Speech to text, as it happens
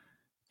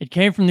It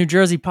Came from New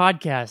Jersey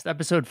podcast,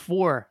 episode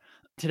 4.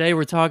 Today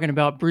we're talking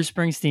about Bruce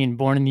Springsteen,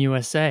 Born in the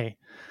USA.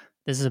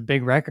 This is a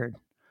big record.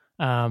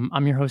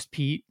 I'm your host,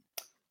 Pete.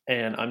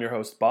 And I'm your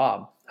host,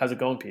 Bob. How's it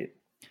going, Pete?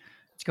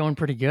 It's going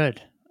pretty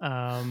good.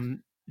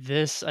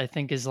 This, I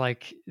think, is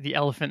like the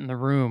elephant in the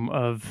room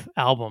of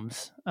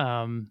albums.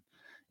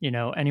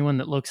 Anyone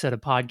that looks at a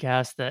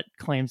podcast that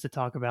claims to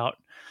talk about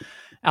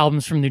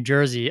albums from New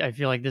Jersey, I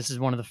feel like this is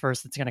one of the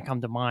first that's going to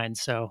come to mind.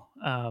 So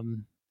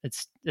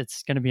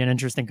it's going to be an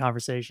interesting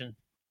conversation.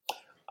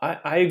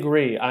 I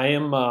agree. I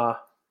don't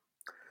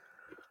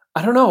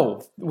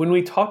know. When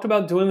we talked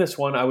about doing this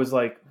one, I was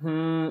like,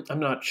 I'm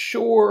not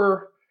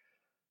sure.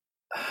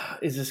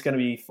 Is this going to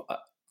be.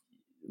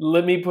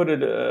 Let me put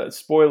it a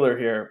spoiler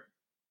here.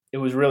 It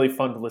was really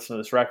fun to listen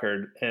to this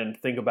record and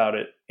think about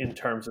it in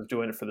terms of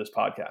doing it for this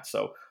podcast.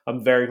 So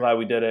I'm very glad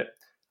we did it.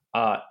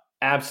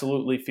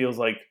 Absolutely feels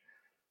like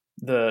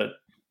the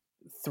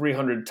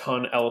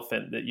 300-ton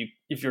elephant that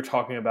if you're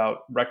talking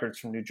about records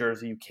from New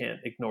Jersey, you can't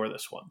ignore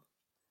this one.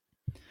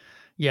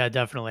 Yeah,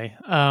 definitely.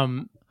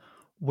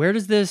 Where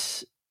does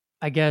this,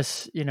 I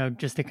guess,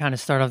 just to kind of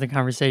start off the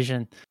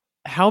conversation,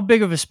 how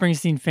big of a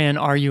Springsteen fan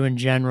are you in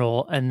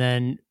general? And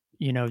then,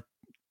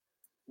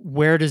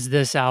 where does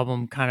this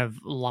album kind of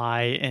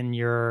lie in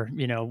your,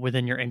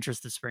 within your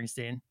interest of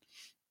Springsteen?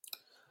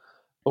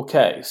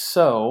 Okay,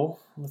 so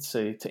let's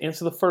see. To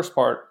answer the first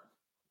part,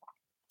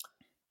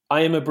 I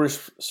am a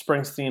Bruce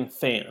Springsteen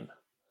fan.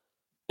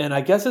 And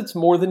I guess it's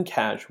more than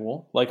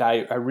casual. Like,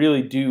 I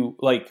really do,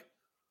 like,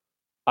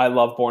 I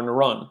love Born to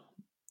Run.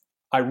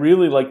 I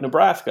really like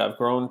Nebraska. I've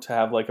grown to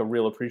have, like, a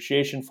real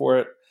appreciation for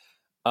it.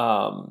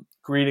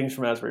 Greetings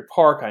from Asbury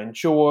Park, I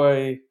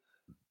enjoy.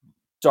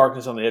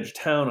 Darkness on the Edge of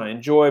Town, I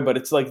enjoy. But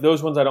it's like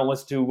those ones I don't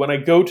listen to. When I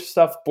go to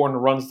stuff, Born to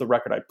Run's the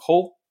record I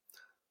pull.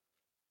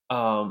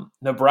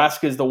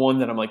 Nebraska is the one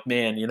that I'm like,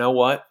 man, you know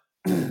what?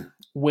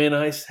 When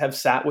I have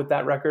sat with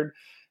that record,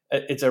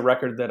 it's a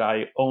record that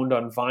I owned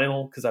on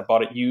vinyl because I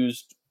bought it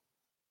used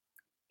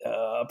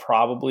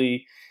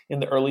probably in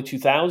the early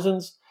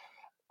 2000s.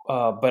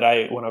 But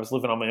when I was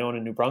living on my own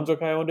in New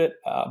Brunswick, I owned it.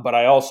 But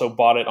I also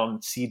bought it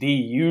on CD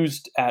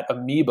used at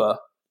Amoeba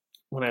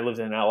when I lived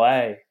in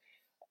LA.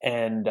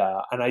 And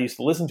I used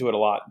to listen to it a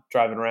lot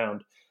driving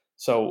around.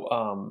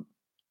 So,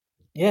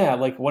 yeah,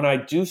 like when I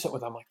do something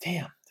with it, I'm like,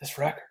 damn, this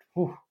record.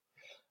 Whew.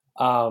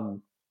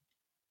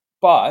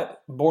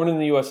 But Born in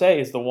the USA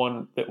is the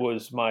one that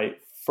was my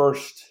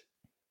first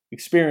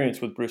experience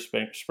with Bruce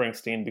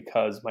Springsteen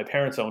because my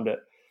parents owned it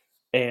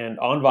and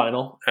on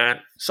vinyl. And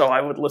so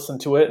I would listen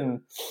to it.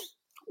 And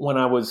when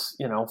I was,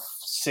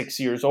 6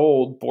 years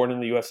old, Born in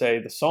the USA,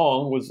 the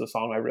song was the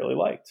song I really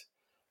liked.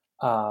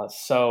 I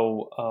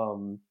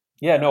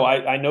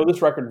know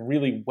this record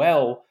really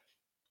well,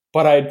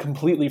 but I had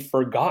completely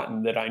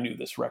forgotten that I knew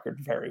this record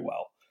very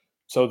well.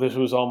 So this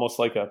was almost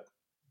like I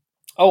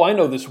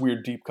know this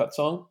weird deep cut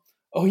song.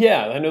 Oh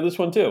yeah, I know this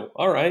one too.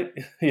 All right.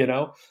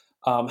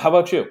 How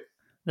about you?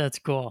 That's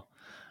cool.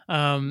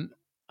 So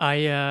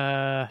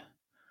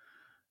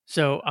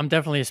I'm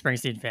definitely a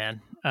Springsteen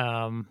fan.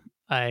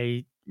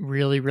 I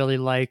really, really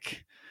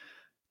like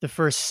the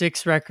first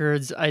 6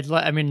 records. I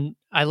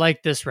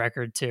like this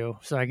record too.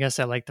 So I guess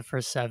I like the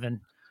first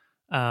 7,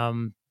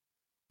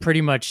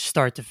 pretty much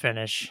start to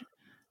finish.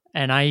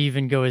 And I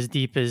even go as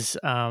deep as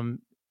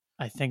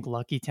I think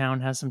Lucky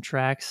Town has some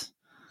tracks.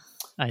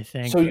 I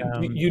think. So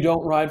you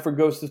don't ride for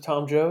Ghost of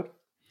Tom Joad?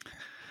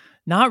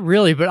 Not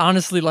really, but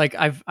honestly, like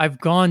I've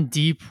gone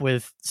deep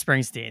with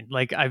Springsteen.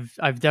 Like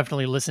I've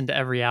definitely listened to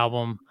every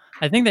album.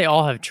 I think they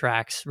all have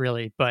tracks,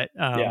 really, but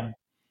Yeah.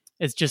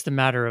 it's just a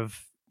matter of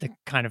the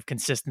kind of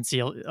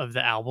consistency of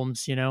the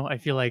albums. I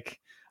feel like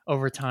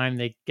over time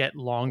they get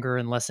longer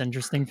and less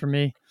interesting for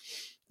me.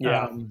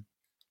 Yeah.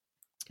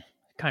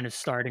 Kind of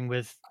starting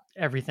with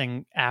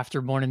everything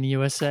after Born in the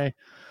USA.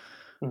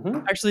 Mm-hmm.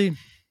 Actually,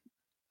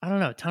 I don't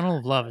know. Tunnel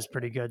of Love is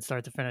pretty good,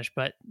 start to finish,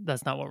 but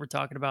that's not what we're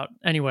talking about.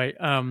 Anyway,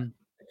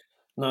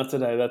 Not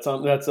today. That's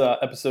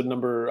episode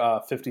number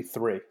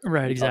 53.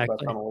 right, We talk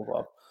about exactly. Tunnel of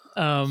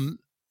Love.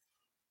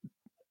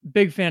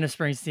 Big fan of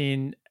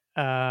Springsteen,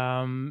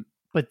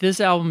 but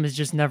this album is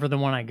just never the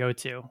one I go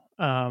to.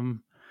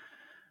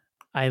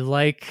 I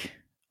like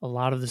a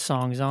lot of the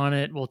songs on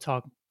it. We'll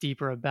talk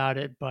deeper about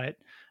it, but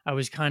I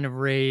was kind of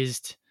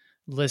raised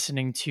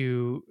listening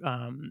to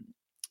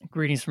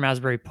Greetings from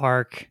Asbury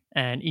Park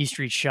and E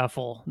Street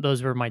Shuffle.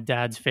 Those were my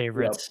dad's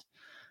favorites.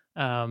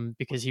 Yep.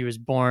 Because he was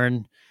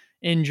born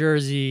in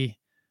Jersey.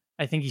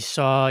 I think he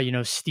saw,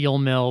 Steel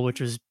Mill,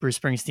 which was Bruce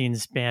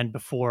Springsteen's band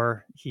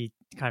before he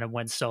kind of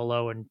went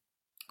solo and,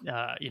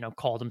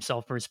 called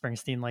himself Bruce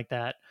Springsteen like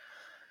that.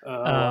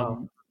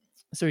 Wow.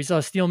 So he saw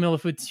Steel Mill a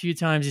few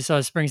times. He saw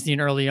Springsteen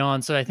early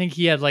on. So I think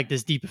he had like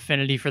this deep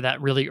affinity for that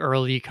really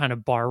early kind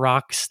of bar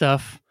rock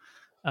stuff.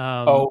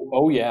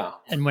 Oh yeah.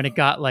 And when it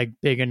got like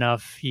big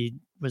enough, he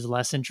was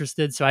less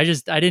interested. So I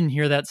didn't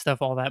hear that stuff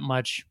all that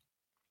much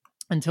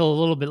until a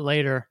little bit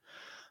later.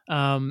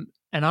 And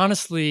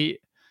honestly,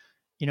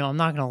 I'm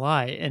not going to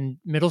lie. In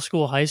middle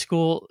school, high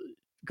school,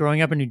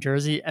 growing up in New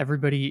Jersey,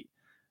 everybody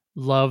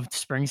loved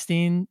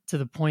Springsteen to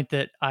the point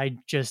that I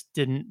just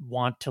didn't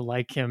want to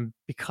like him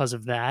because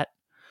of that.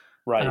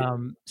 Right.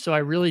 So I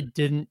really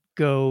didn't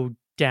go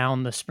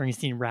down the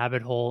Springsteen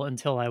rabbit hole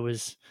until I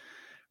was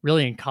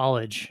really in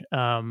college.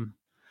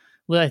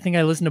 I think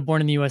I listened to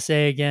Born in the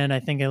USA again. I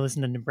think I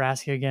listened to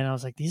Nebraska again. I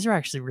was like, these are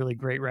actually really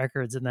great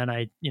records. And then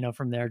I,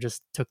 from there,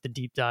 just took the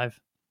deep dive.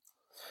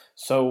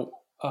 So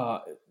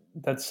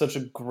that's such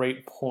a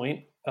great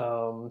point.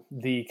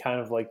 The kind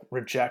of like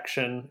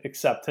rejection,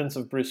 acceptance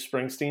of Bruce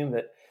Springsteen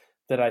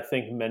that I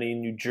think many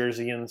New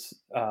Jerseyans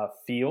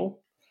feel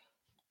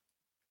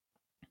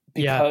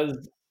Yeah.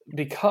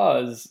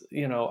 because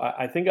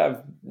I think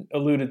I've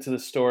alluded to the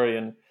story,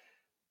 and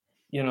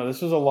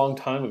this was a long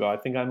time ago. I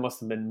think I must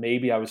have been,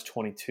 maybe I was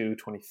 22,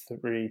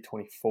 23,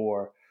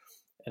 24,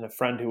 and a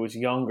friend who was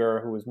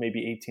younger, who was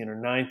maybe 18 or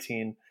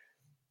 19,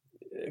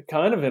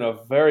 kind of in a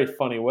very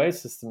funny way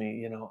says to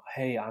me,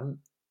 hey,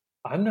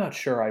 I'm not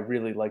sure I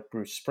really like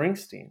Bruce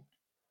Springsteen.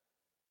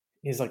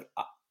 He's like,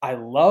 I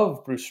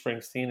love Bruce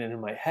Springsteen, and in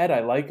my head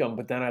I like him,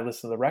 but then I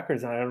listen to the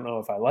records and I don't know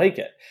if I like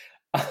it.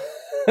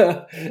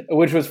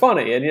 Which was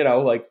funny. And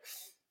like,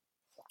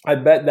 I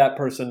bet that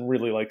person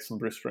really likes some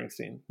Bruce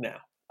Springsteen now.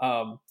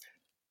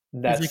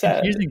 It's That a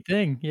said, confusing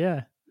thing.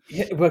 Yeah.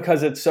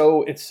 because it's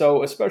so,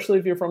 especially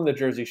if you're from the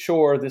Jersey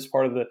Shore, this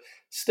part of the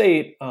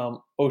state,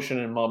 Ocean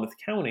and Monmouth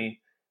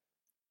County,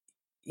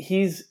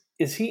 is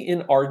he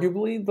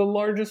inarguably the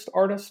largest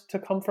artist to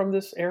come from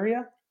this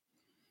area?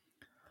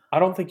 I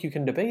don't think you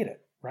can debate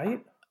it,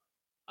 right?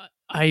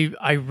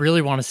 I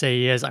really want to say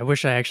he is. I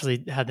wish I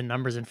actually had the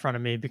numbers in front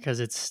of me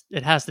because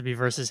it has to be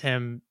versus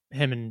him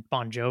and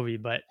Bon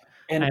Jovi, but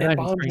I And imagine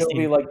Bon Jovi,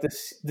 Springsteen. like,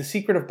 the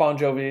secret of Bon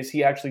Jovi is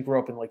he actually grew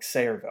up in like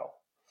Sayreville.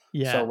 So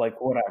Yeah. like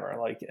whatever,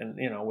 like, and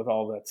with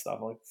all that stuff,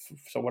 like,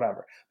 so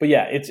whatever. But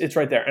yeah, it's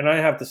right there. And I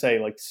have to say,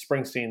 like,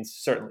 Springsteen's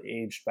certainly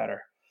aged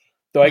better.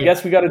 Though I Yeah.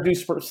 guess we got to do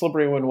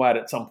Slippery When Wet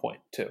at some point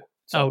too. Oh,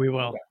 So we okay,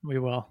 will. We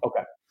will.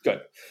 okay,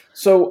 good.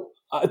 So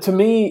to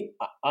me,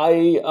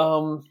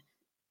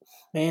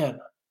 man,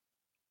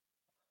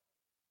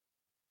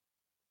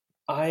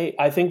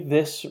 I think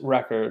this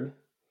record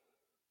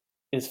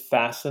is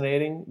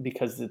fascinating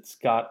because it's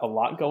got a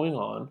lot going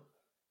on,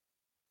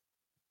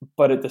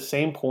 but at the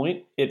same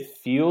point, it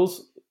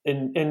feels,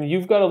 and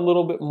you've got a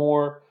little bit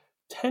more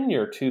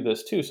tenure to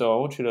this too. So I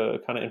want you to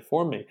kind of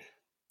inform me.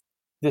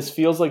 This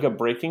feels like a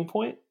breaking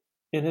point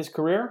in his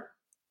career.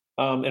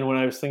 And when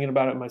I was thinking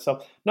about it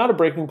myself, not a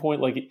breaking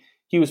point, like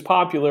he was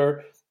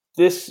popular.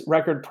 This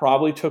record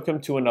probably took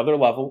him to another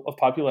level of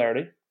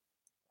popularity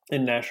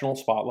in national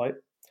spotlight.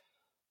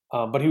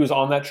 But he was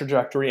on that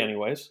trajectory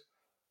anyways.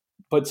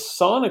 But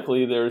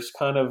sonically,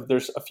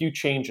 there's a few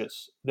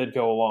changes that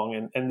go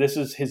along, and this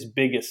is his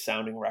biggest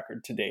sounding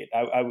record to date.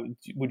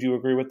 Would you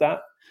agree with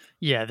that?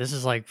 Yeah, this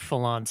is like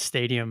full on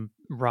stadium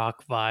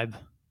rock vibe.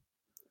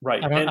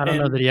 Right. I don't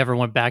know that he ever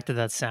went back to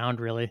that sound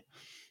really.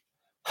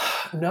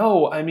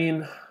 No, I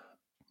mean,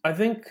 I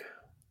think,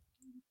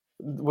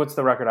 what's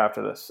the record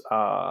after this?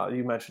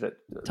 You mentioned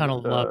it, Tunnel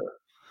of Love.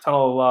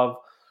 Tunnel of Love.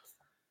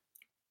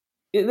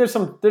 There's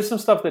some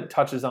stuff that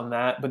touches on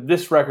that, but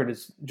this record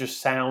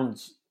just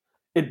sounds,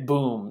 it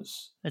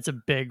booms, It's a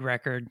big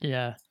record.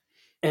 Yeah.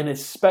 and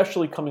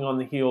especially coming on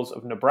the heels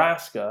of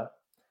Nebraska,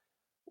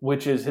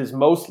 which is his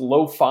most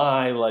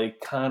lo-fi, like,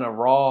 kind of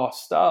raw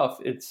stuff.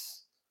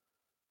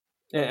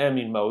 I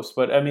mean,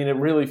 but I mean, it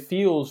really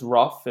feels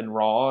rough and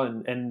raw,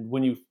 and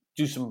when you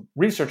do some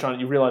research on it,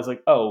 you realize,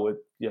 like, oh,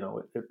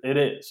 it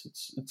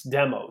is. It's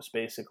demos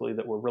basically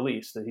that were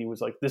released. That he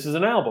was like, this is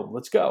an album.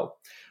 Let's go.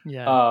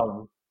 Yeah.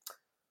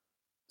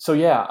 So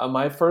yeah,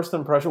 my first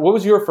impression. What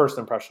was your first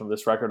impression of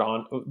this record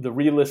on the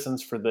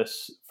re-listens for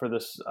this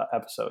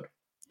episode?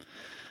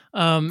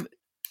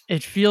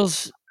 It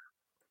feels,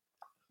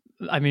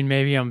 I mean,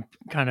 maybe I'm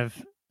kind of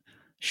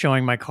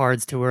showing my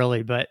cards too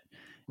early, but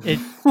it,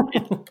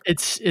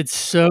 it's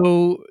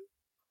so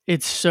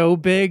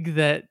big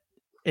that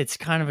it's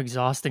kind of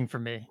exhausting for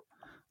me.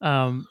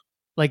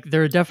 Like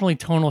there are definitely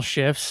tonal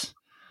shifts,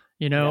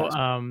 Yes.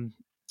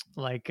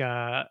 like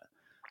I'm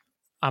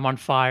on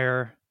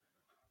Fire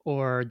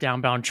or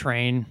Downbound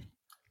Train.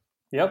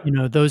 Yep.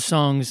 Those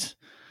songs,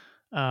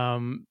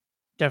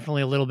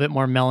 definitely a little bit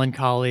more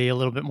melancholy, a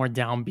little bit more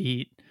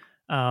downbeat.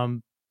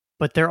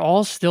 But they're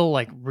all still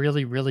like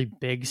really, really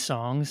big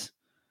songs.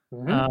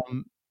 Mm-hmm.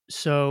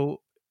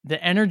 So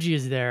the energy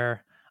is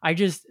there. I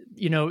just,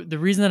 the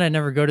reason that I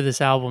never go to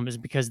this album is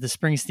because the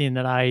Springsteen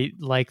that I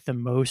like the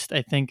most,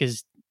 I think,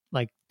 is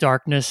like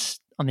Darkness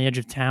on the Edge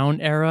of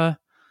Town era,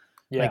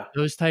 like Yeah.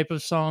 those type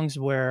of songs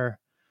where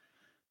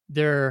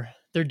they're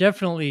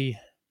definitely,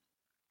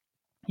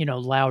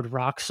 loud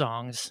rock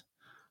songs,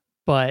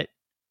 but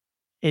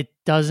it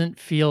doesn't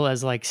feel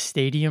as like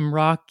stadium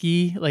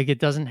rocky. Like it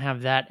doesn't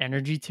have that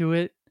energy to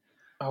it.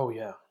 Oh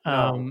yeah. No,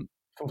 Um,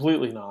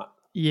 completely not.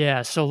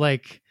 yeah. So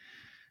like,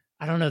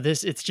 I don't know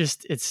this.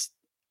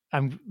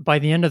 I'm by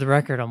the end of the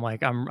record, I'm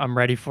like, I'm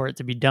ready for it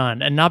to be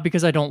done. And not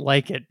because I don't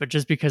like it, but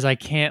just because I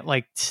can't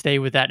like stay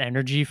with that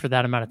energy for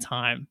that amount of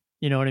time.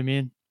 You know what I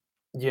mean?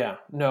 Yeah.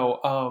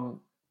 No.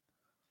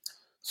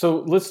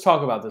 So let's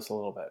talk about this a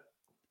little bit.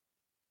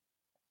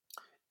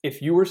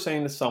 If you were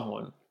saying to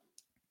someone,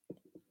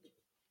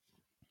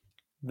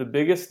 the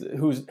biggest,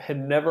 who's had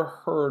never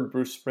heard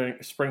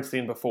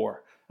Springsteen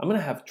before, I'm going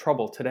to have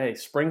trouble today.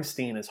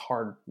 Springsteen is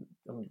hard.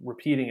 I'm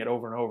repeating it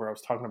over and over. I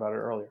was talking about it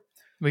earlier.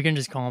 We can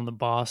just call him the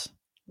boss.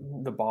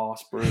 The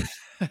boss, Bruce.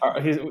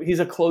 He's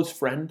a close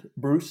friend,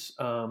 Bruce.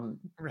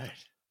 Right.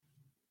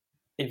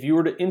 If you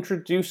were to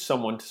introduce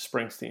someone to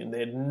Springsteen, they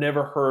had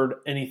never heard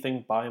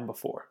anything by him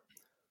before.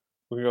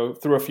 We're going to go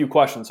through a few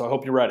questions, so I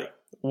hope you're ready.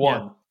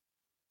 One,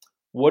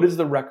 What is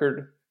the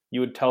record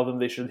you would tell them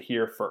they should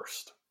hear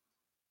first?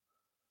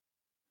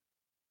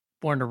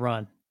 Born to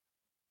Run.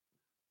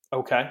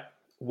 Okay.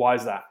 Why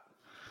is that?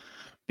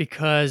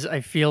 Because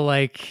I feel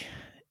like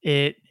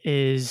it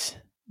is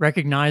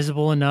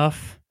recognizable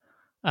enough.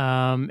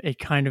 It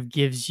kind of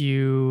gives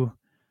you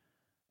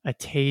a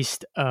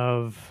taste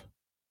of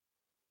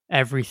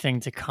everything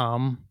to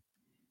come.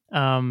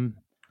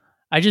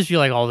 I just feel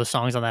like all the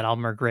songs on that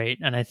album are great,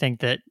 and I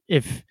think that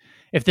if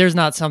there's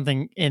not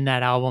something in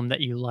that album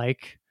that you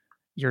like,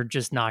 you're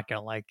just not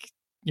gonna like.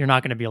 You're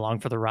not gonna be along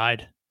for the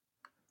ride.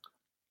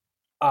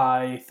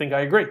 I think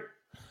I agree.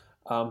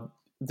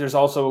 There's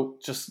also,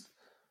 just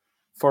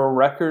for a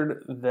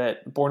record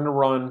that Born to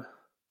Run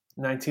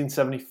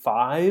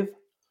 1975,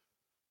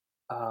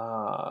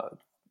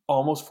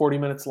 almost 40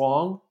 minutes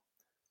long,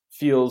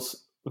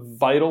 feels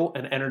vital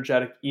and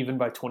energetic even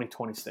by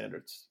 2020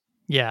 standards.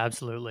 Yeah,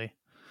 absolutely.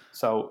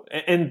 So,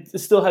 and it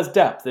still has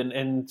depth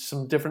and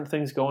some different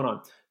things going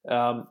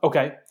on.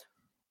 Okay.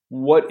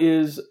 What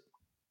is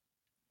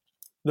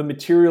the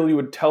material you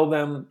would tell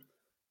them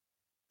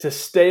to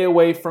stay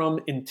away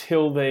from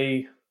until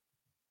they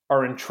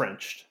are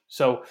entrenched?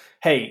 So,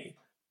 hey,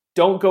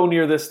 don't go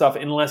near this stuff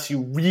unless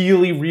you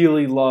really,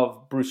 really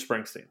love Bruce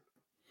Springsteen.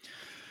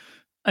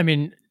 I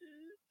mean,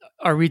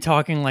 are we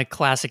talking like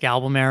classic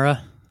album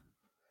era?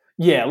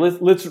 Yeah,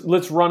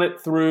 let's run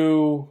it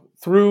through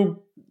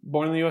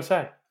Born in the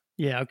USA.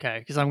 Yeah, okay.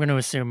 Because I'm going to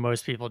assume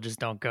most people just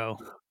don't go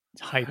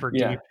hyper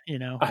Yeah. deep, you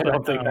know. I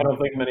don't think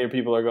many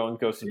people are going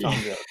Ghost of Tom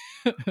Jones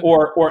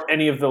or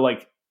any of the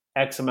like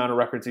X amount of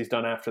records he's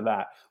done after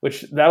that.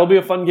 Which that'll be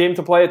a fun game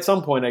to play at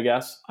some point, I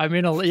guess. I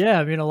mean, a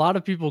lot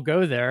of people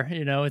go there.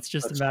 You know, it's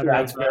just a matter of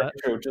that's very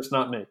true, just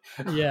not me.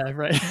 Yeah,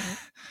 right.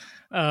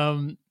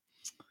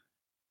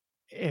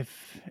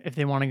 If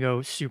they want to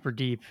go super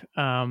deep,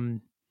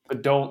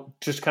 but don't,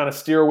 just kind of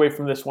steer away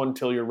from this one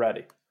till you're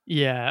ready.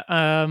 Yeah.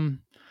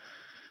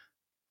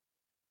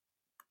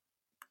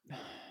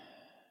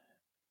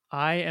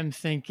 I am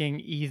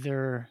thinking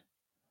either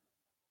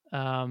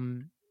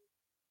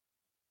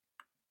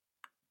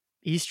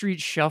E Street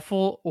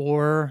Shuffle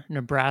or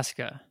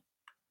Nebraska.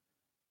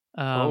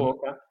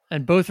 Okay.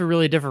 And both for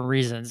really different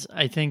reasons.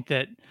 I think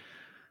that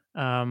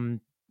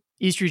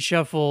E Street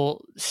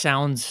Shuffle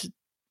sounds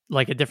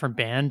like a different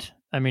band.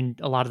 I mean,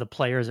 a lot of the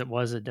players, it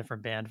was a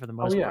different band for the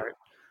most part.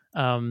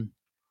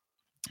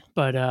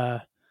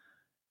 But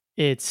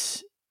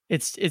it's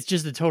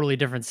just a totally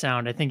different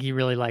sound. I think he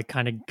really like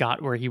kind of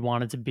got where he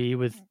wanted to be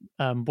with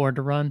Born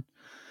to Run.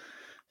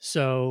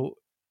 So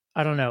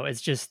I don't know.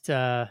 It's just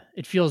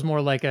it feels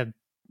more like a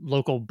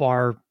local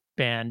bar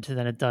band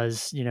than it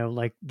does, you know,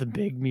 like the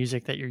big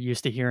music that you're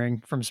used to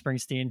hearing from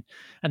Springsteen.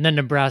 And then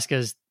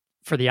Nebraska's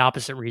for the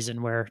opposite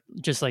reason, where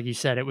just like you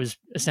said, it was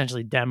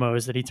essentially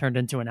demos that he turned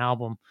into an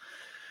album.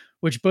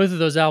 Which both of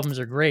those albums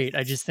are great.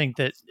 I just think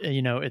that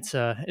you know it's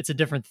a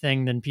different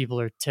thing than people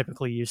are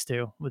typically used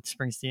to with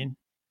Springsteen.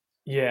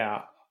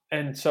 Yeah,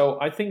 and so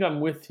I think I'm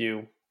with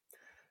you.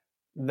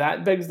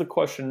 That begs the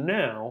question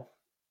now: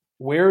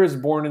 where is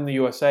Born in the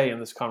USA in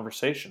this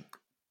conversation?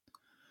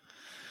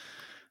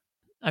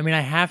 I mean,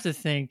 I have to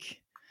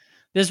think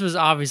this was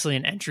obviously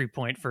an entry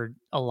point for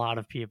a lot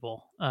of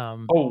people.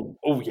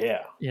 Oh yeah.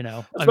 You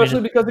know,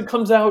 especially because it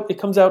comes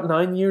out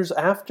 9 years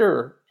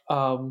after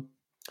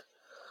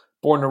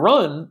Born to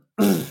Run,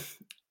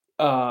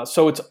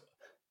 so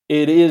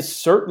it is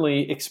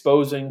certainly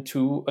exposing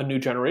to a new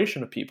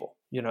generation of people,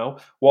 you know,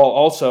 while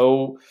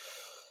also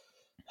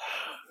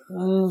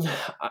I'm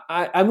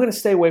going to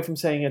stay away from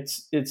saying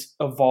it's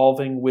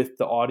evolving with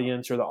the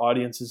audience or the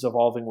audience is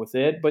evolving with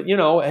it. But, you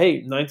know, hey,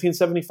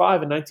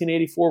 1975 and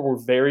 1984 were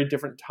very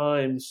different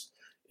times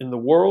in the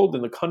world,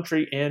 in the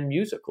country, and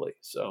musically.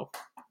 So,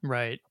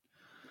 right.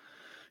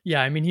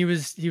 Yeah, I mean, he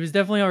was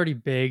definitely already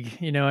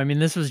big. You know, I mean,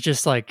 this was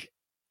just like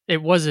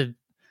it was a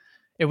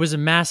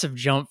massive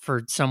jump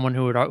for someone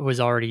who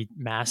was already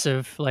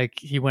massive. Like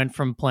he went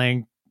from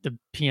playing the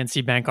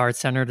PNC Bank Arts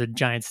Center to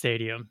Giant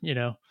Stadium. You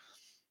know.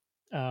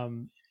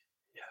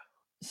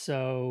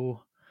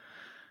 So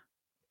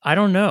I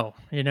don't know,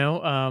 you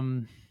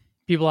know,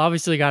 people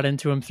obviously got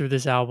into him through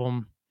this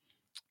album,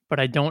 but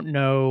I don't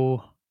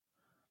know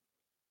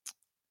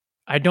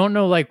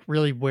like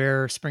really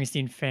where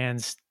Springsteen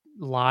fans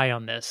lie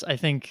on this. I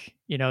think,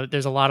 you know,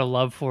 there's a lot of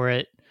love for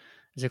it.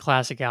 It's a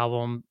classic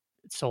album.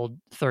 It sold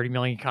 30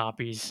 million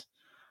copies.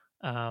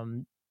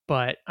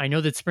 But I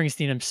know that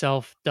Springsteen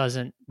himself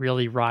doesn't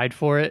really ride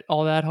for it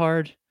all that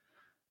hard.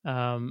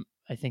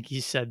 I think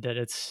he said that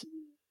it's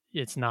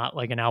it's not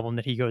like an album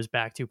that he goes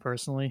back to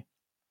personally.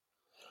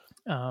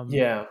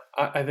 Yeah,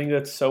 I think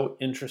that's so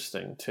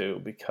interesting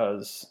too,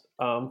 because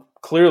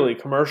clearly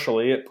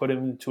commercially it put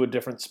him into a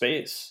different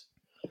space.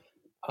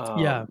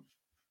 Yeah, Um,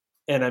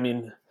 and I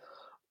mean,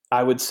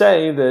 I would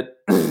say that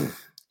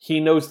he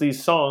knows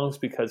these songs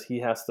because he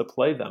has to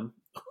play them.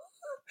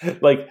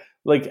 like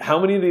how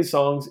many of these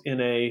songs in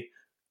a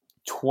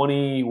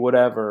 20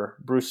 whatever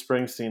Bruce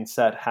Springsteen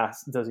set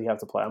does he have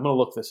to play? I'm going to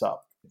look this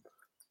up.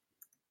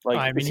 Like,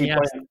 I mean is he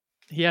playing?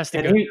 he has to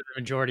And go he, through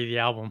the majority of the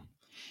album.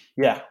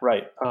 yeah,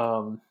 right.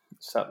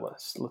 Set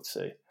list. Let's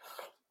see.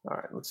 All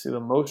right, let's see the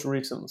most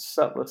recent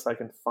set list I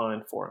can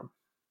find for him.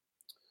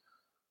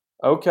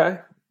 Okay.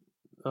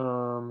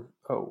 Oh,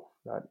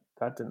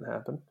 that didn't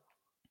happen.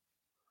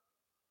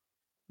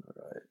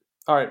 All right.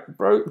 All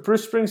right.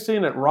 Bruce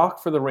Springsteen at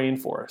Rock for the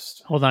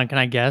Rainforest. Hold on, can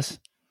I guess?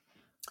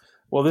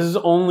 Well, this is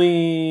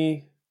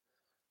only.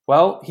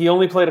 Well, he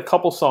only played a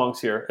couple songs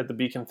here at the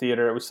Beacon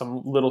Theater. It was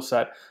some little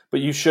set, but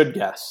you should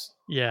guess.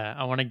 Yeah,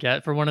 I want to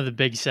get for one of the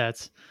big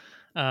sets.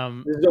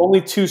 There's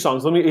only two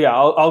songs.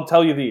 I'll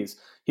tell you these.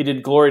 He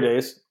did "Glory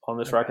Days" on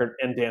this Okay. record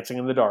and "Dancing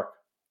in the Dark."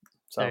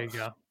 So, There you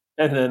go.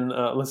 and then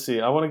let's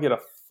see. I want to get a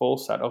full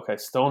set. Okay,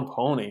 Stone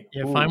Pony.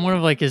 Yeah, Ooh. find one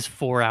of like his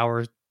 4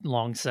 hour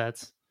long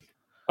sets.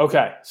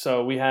 Okay,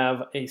 so we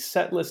have a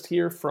set list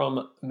here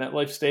from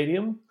MetLife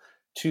Stadium,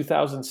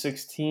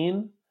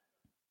 2016.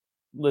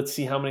 Let's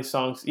see how many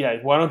songs. Yeah,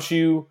 why don't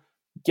you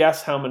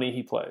guess how many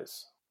he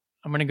plays?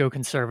 I'm gonna go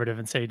conservative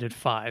and say he did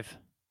 5.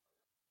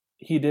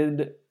 He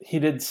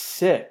did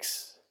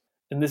 6,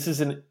 and this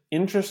is an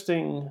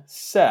interesting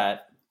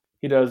set.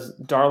 He does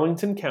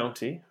Darlington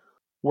County,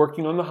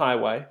 Working on the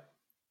Highway,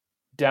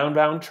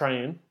 Downbound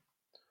Train,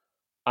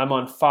 I'm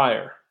on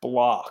Fire,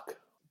 Block,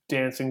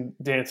 Dancing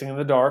in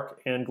the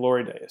Dark, and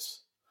Glory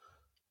Days.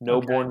 No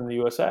Okay. Born in the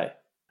USA.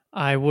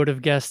 I would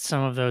have guessed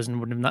some of those and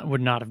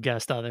would not have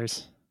guessed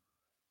others.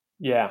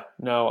 Yeah,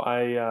 no,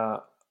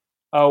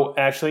 oh,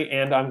 actually,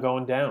 and I'm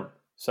Going Down.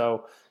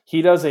 So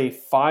he does a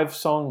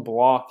 5-song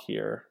block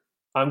here.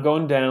 I'm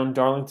Going Down,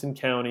 Darlington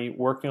County,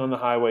 Working on the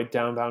Highway,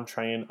 Downbound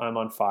Train, I'm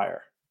on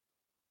Fire.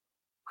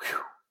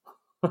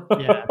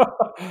 Yeah.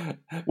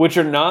 Which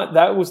are not,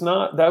 that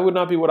would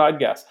not be what I'd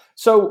guess.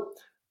 So,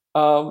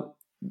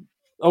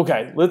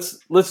 okay,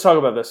 let's talk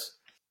about this.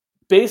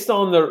 Based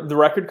on the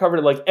record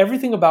cover, like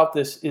everything about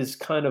this is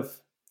kind of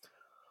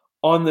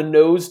on the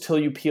nose till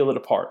you peel it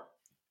apart.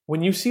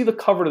 When you see the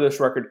cover to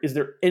this record, is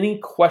there any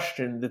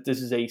question that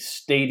this is a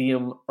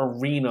stadium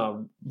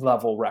arena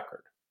level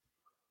record?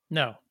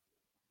 No.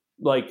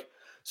 Like,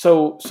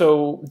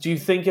 so do you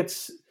think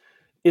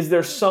is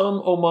there some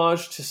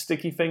homage to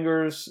Sticky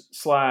Fingers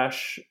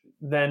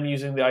 / then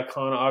using the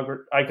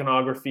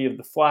iconography of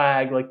the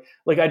flag?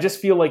 Like I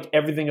just feel like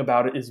everything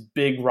about it is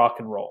big rock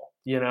and roll,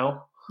 you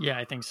know? Yeah,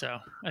 I think so.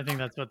 I think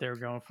that's what they were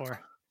going for.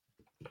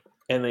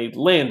 And they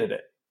landed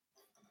it.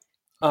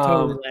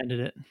 Totally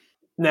landed it.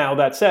 Now,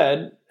 that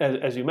said,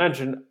 as you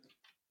mentioned,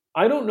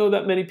 I don't know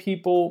that many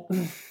people.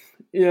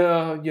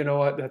 Yeah, you know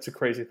what? That's a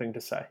crazy thing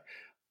to say.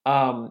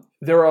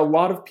 There are a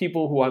lot of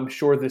people who I'm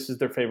sure this is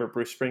their favorite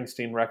Bruce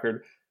Springsteen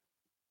record.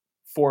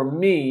 For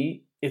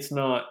me, it's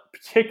not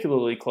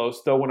particularly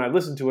close, though when I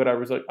listened to it, I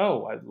was like,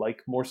 oh, I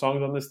like more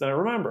songs on this than I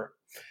remember.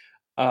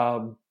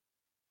 And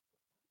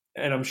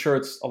I'm sure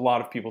it's a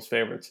lot of people's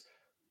favorites.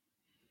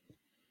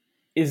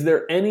 Is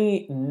there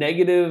any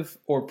negative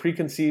or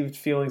preconceived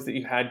feelings that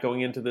you had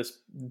going into this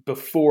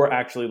before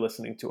actually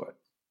listening to it?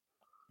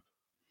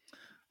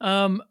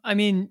 I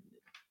mean,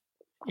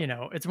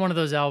 it's one of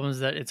those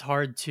albums that it's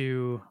hard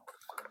to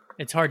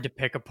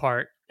pick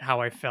apart how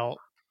I felt,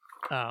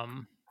 how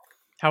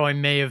I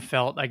may have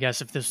felt, I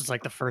guess, if this was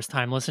like the first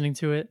time listening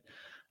to it.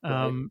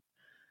 Right.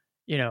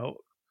 You know,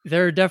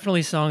 there are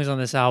definitely songs on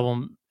this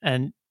album,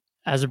 and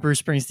as a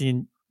Bruce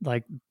Springsteen,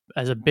 like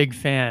as a big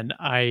fan,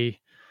 I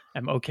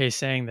am okay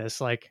saying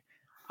this. Like,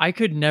 I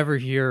could never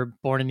hear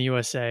 "Born in the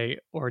USA"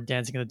 or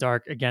 "Dancing in the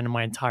Dark" again in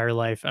my entire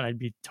life, and I'd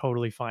be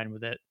totally fine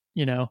with it.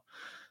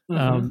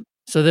 Mm-hmm.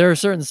 So there are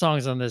certain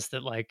songs on this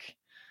that, like,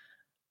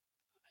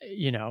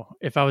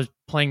 if I was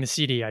playing the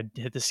CD, I'd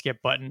hit the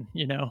skip button.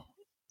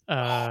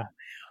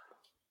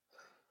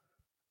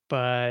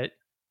 But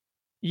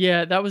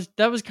yeah, that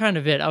was kind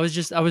of it. I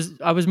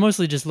was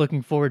mostly just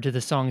looking forward to the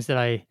songs that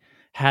I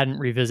hadn't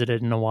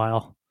revisited in a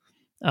while.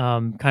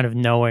 Kind of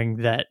knowing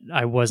that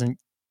I wasn't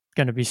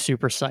going to be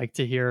super psyched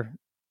to hear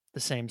the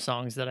same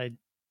songs that I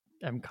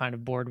am kind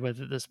of bored with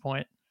at this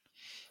point.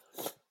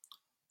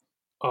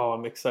 Oh,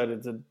 I'm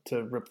excited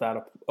to rip that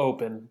up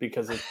open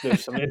because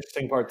there's some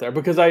interesting part there.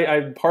 Because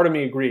I part of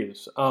me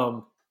agrees.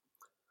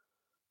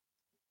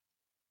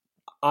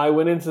 I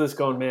went into this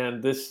going,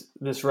 man,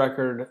 this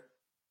record.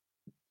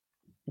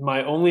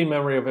 My only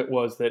memory of it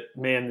was that,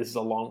 man, this is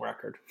a long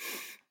record.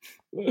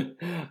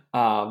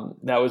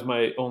 That was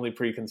my only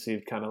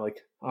preconceived kind of like,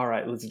 all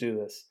right, let's do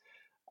this.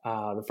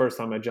 The first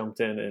time I jumped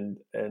in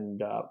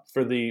and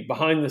for the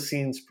behind the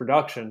scenes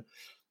production,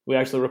 we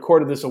actually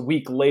recorded this a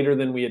week later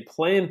than we had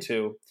planned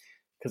to,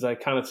 because I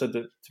kind of said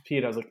to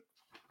Pete, I was like,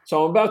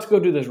 So I'm about to go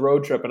do this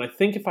road trip, and I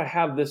think if I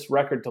have this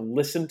record to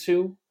listen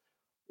to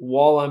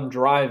while I'm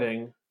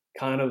driving,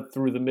 kind of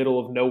through the middle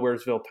of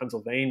Nowheresville,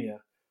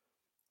 Pennsylvania,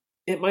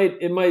 it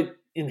might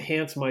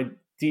enhance my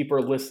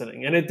deeper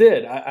listening, and it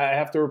did. I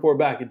have to report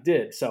back, it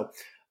did. So,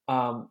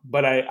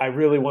 but I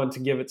really want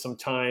to give it some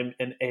time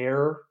and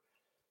air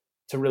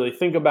to really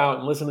think about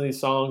and listen to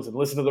these songs and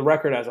listen to the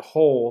record as a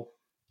whole.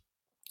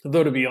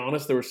 Though to be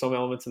honest, there were some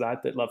elements of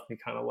that left me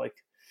kind of like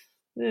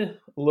a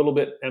little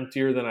bit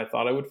emptier than I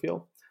thought I would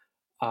feel.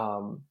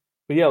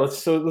 But yeah,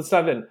 let's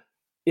dive in.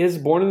 Is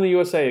 "Born in the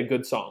USA" a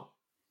good song?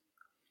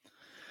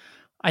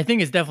 I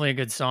think it's definitely a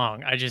good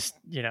song. I just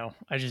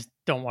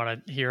don't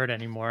want to hear it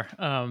anymore.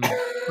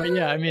 But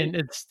yeah, I mean,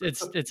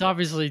 it's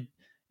obviously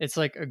it's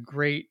like a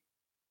great.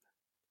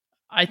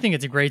 I think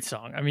it's a great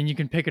song. I mean, you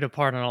can pick it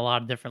apart on a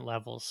lot of different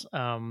levels.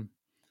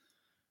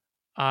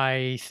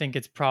 I think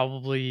it's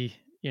probably,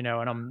 and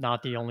I'm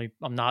not definitely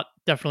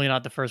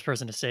not the first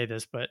person to say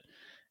this, but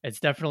it's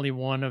definitely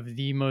one of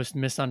the most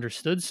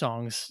misunderstood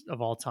songs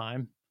of all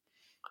time.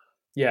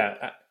 Yeah,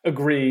 I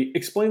agree.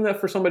 Explain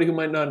that for somebody who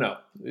might not know.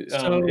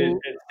 So,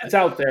 It's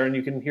out there, and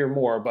you can hear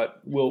more,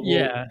 but we'll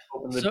yeah.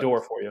 open the So,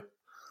 door for you.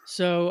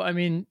 I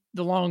mean,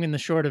 the long and the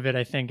short of it,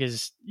 I think,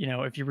 is,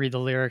 if you read the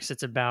lyrics,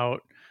 it's about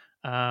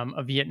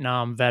a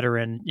Vietnam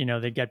veteran.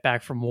 They get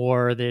back from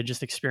war, they had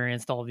just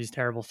experienced all these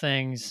terrible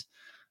things.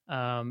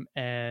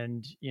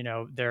 And,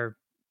 they're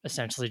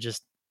essentially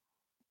just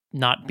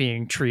not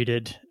being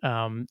treated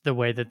the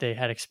way that they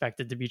had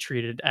expected to be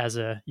treated as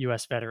a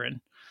U.S.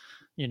 veteran.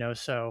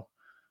 So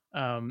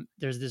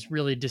there's this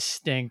really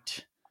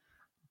distinct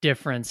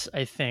difference,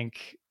 I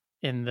think,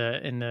 in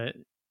the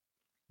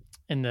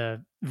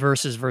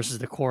verses versus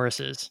the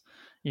choruses.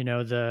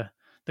 The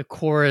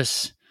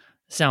chorus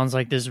sounds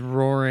like this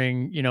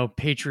roaring,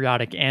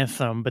 patriotic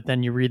anthem, but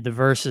then you read the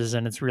verses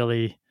and it's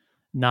really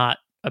not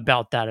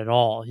about that at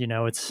all.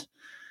 It's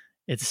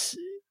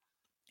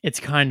it's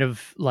kind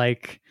of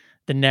like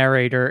the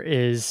narrator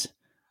is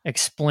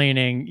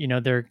explaining,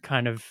 they're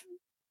kind of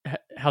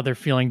how they're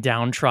feeling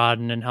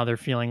downtrodden and how they're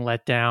feeling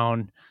let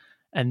down.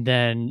 And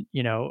then,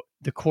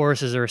 the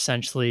choruses are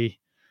essentially,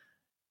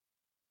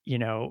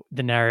 the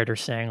narrator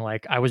saying,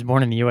 like, I was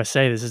born in the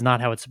USA. This is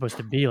not how it's supposed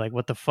to be. Like,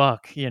 what the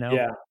fuck?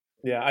 Yeah,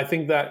 yeah. I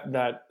think that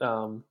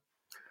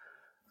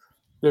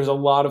there's a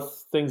lot of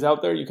things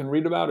out there you can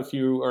read about. If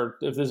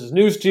this is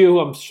news to you,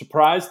 I'm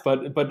surprised,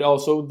 but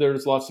also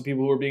there's lots of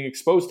people who are being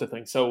exposed to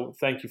things. So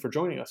thank you for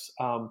joining us.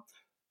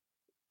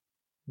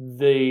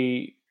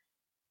 The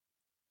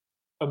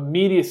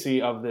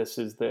immediacy of this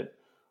is that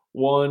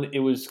one,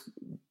 it was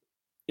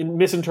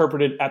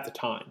misinterpreted at the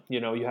time.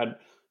 You had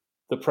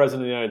the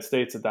president of the United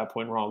States at that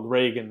point, Ronald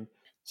Reagan,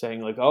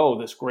 saying like, "Oh,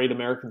 this great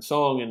American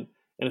song," and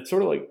it's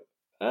sort of like,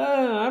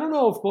 I don't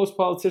know if most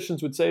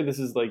politicians would say this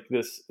is like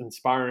this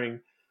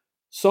inspiring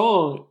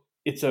song.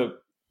 It's a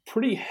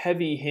pretty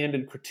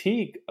heavy-handed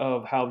critique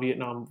of how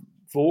Vietnam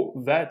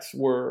vets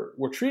were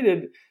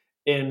treated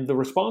and the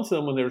response to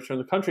them when they returned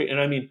to the country. And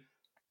I mean,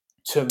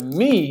 to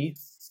me,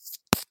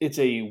 it's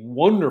a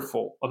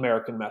wonderful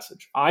American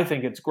message. I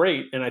think it's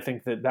great, and I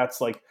think that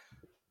that's like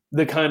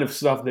the kind of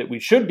stuff that we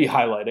should be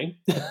highlighting.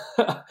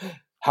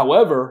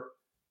 However,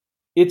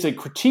 it's a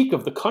critique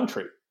of the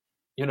country.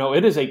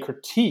 It is a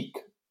critique,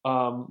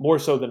 more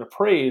so than a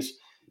praise.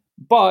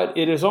 But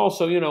it is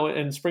also,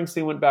 and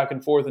Springsteen went back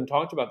and forth and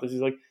talked about this.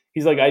 He's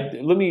like,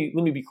 let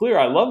me be clear.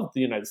 I love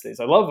the United States.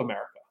 I love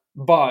America,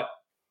 but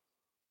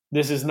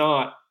this is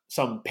not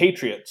some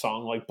patriot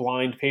song like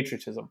blind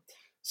patriotism.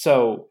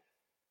 So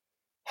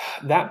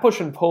that push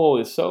and pull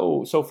is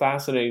so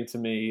fascinating to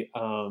me.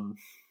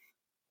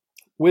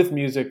 With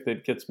music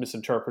that gets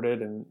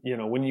misinterpreted, and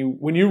when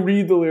you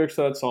read the lyrics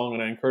to that song,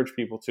 and I encourage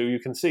people to, you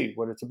can see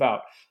what it's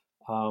about.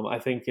 I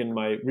think in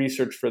my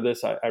research for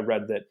this, I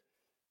read that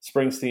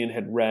Springsteen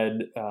had read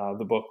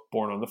the book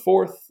Born on the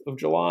 4th of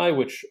July,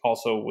 which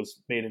also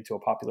was made into a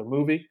popular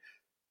movie,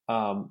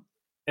 and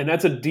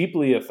that's a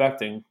deeply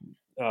affecting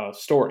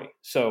story.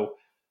 So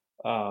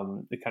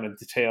it kind of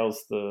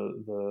details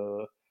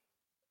the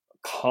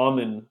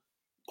common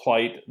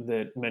plight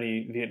that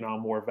many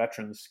Vietnam War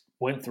veterans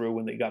went through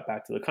when they got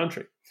back to the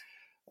country,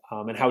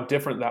 and how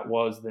different that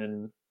was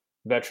than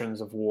veterans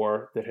of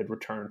war that had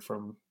returned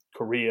from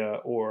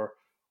Korea or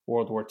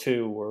World War II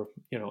or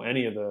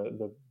any of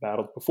the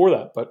battles before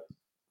that. But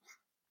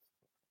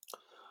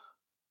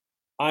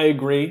I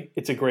agree,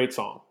 it's a great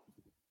song.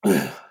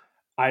 I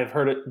have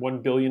heard it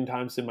 1 billion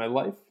times in my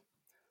life.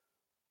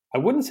 I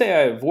wouldn't say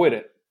I avoid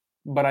it,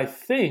 but I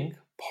think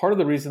part of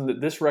the reason that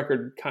this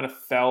record kind of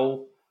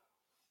fell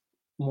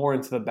more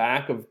into the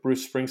back of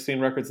Bruce Springsteen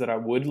records that I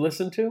would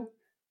listen to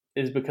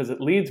is because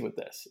it leads with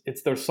this.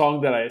 It's the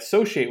song that I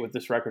associate with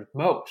this record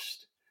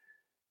most.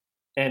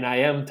 And I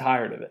am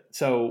tired of it.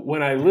 So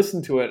when I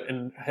listened to it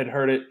and had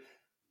heard it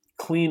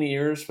clean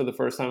ears for the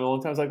first time in a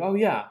long time, I was like, oh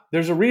yeah,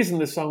 there's a reason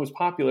this song was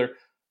popular.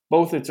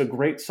 Both it's a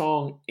great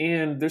song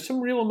and there's some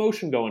real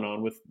emotion going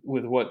on with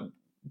what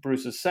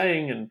Bruce is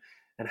saying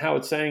and how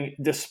it's saying,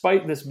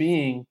 despite this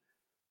being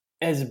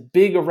as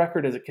big a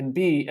record as it can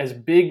be, as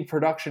big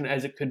production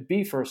as it could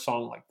be for a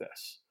song like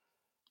this.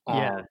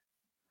 Yeah. Um,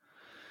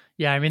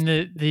 Yeah, I mean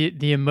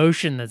the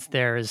emotion that's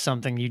there is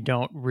something you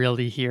don't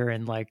really hear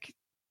in like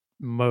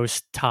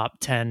most top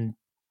 10,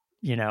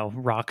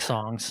 rock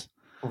songs.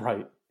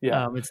 right.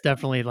 Yeah. It's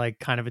definitely like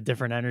kind of a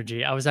different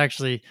energy. I was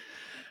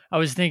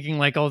thinking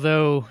like,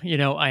 although,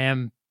 I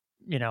am,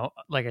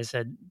 like I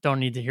said, don't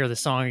need to hear the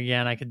song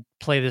again. I could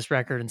play this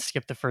record and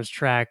skip the first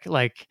track.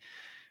 Like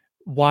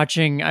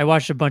I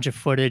watched a bunch of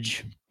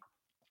footage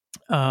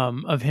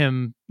of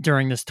him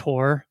during this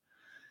tour,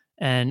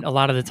 and a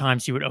lot of the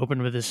times he would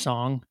open with this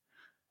song,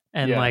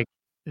 and Yeah. like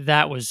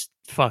that was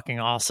fucking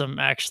awesome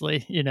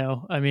actually.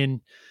 I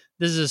mean,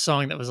 this is a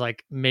song that was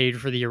like made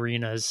for the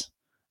arenas.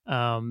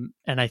 And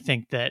I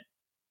think that,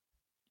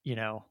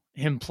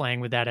 him playing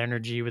with that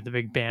energy with the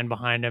big band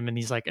behind him and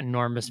these like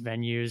enormous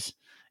venues,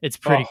 it's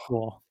pretty Oh,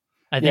 cool.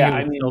 I think yeah. it I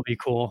would mean, still be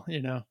cool.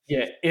 yeah.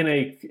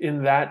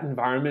 In that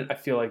environment, I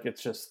feel like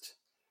it's just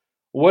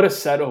what a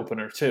set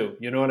opener too.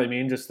 You know what I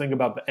mean? Just think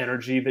about the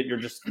energy that you're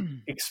just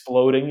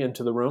exploding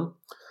into the room.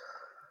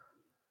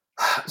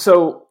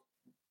 So,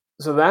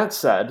 so that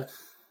said,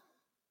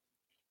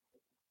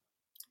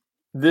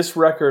 this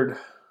record,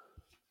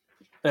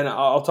 and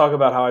I'll talk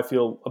about how I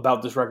feel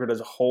about this record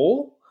as a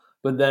whole,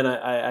 but then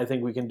I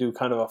think we can do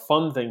kind of a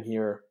fun thing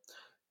here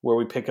where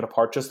we pick it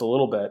apart just a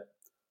little bit.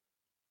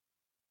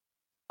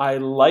 I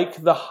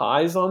like the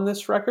highs on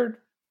this record,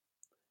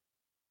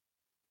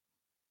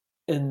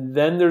 and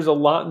then there's a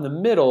lot in the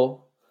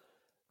middle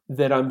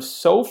that I'm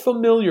so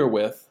familiar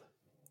with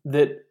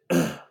that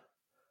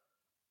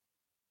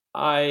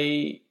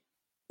I,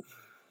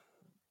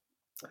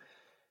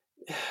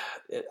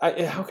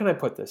 how can I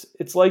put this?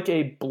 It's like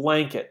a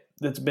blanket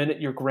that's been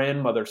at your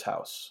grandmother's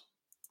house,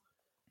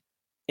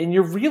 and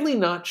you're really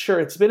not sure.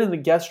 It's been in the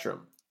guest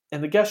room,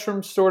 and the guest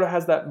room sort of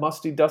has that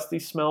musty, dusty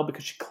smell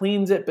because she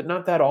cleans it, but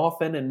not that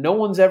often, and no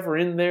one's ever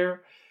in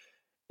there,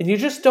 and you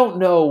just don't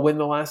know when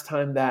the last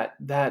time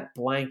that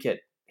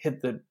blanket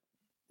hit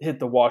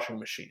the washing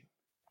machine.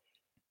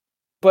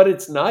 But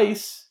it's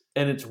nice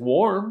and it's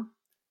warm,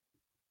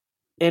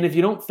 and if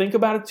you don't think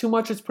about it too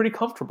much, it's pretty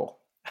comfortable.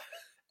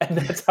 And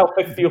that's how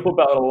I feel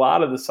about a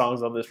lot of the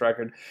songs on this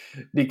record,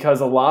 because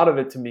a lot of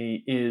it to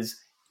me is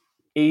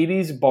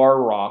 80s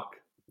bar rock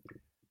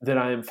that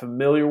I am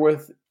familiar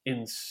with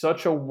in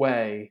such a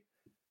way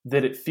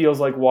that it feels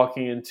like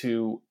walking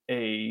into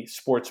a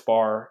sports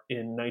bar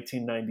in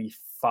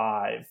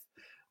 1995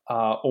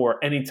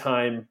 or any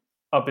time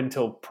up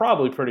until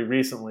probably pretty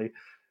recently.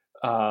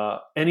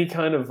 Any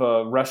kind of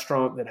a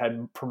restaurant that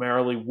had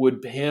primarily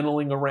wood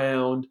paneling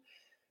around,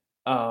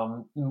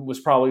 was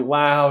probably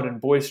loud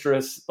and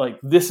boisterous. Like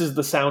this is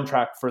the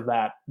soundtrack for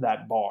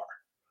that bar.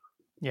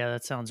 Yeah,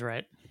 that sounds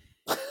right.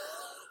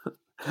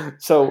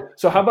 So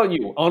how about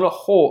you on a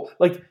whole?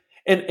 Like,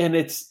 and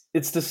it's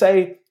to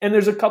say, and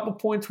there's a couple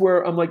points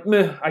where I'm like,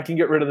 meh, I can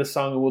get rid of this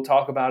song and we'll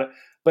talk about it.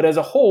 But as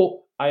a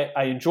whole,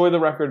 I enjoy the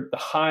record. The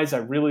highs I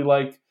really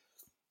like,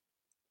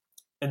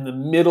 and the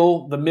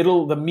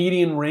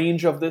median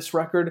range of this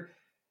record,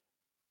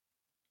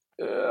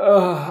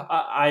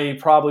 I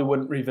probably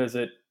wouldn't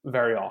revisit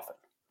very often.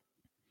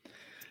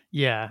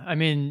 Yeah, I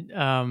mean,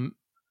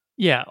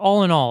 yeah,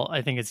 all in all,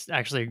 I think it's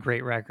actually a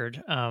great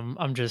record.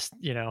 I'm just,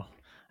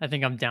 I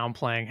think I'm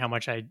downplaying how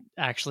much I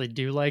actually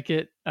do like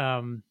it.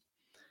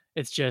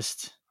 It's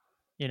just,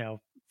 you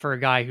know, for a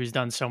guy who's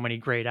done so many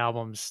great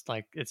albums,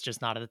 like it's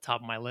just not at the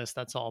top of my list.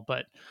 That's all.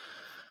 But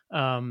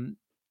um,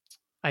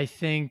 I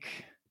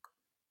think,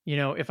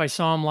 if I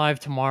saw him live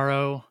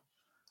tomorrow,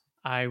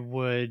 I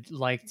would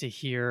like to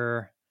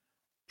hear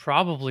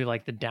probably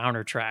like the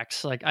downer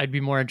tracks. Like I'd be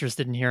more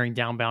interested in hearing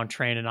Downbound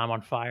Train and I'm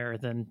on Fire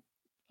than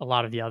a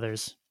lot of the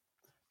others.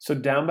 So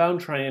Downbound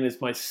Train is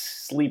my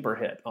sleeper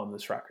hit on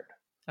this record.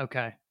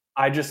 Okay.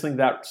 I just think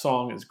that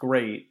song is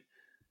great.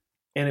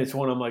 And it's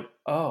one I'm like,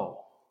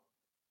 oh,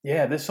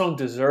 yeah, this song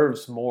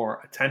deserves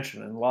more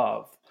attention and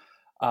love.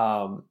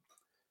 Um,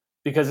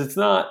 because it's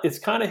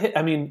kind of hit.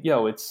 I mean,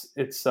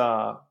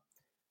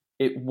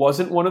 it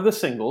wasn't one of the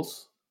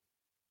singles.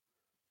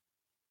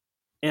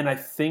 And I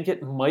think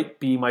it might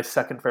be my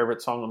second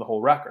favorite song on the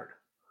whole record.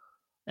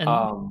 And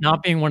Um,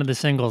 not being one of the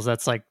singles,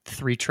 that's like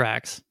 3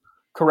 tracks.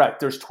 correct.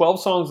 There's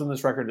 12 songs in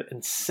this record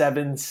and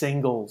 7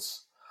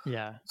 singles.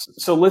 Yeah.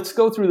 So let's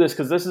go through this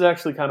because this is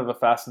actually kind of a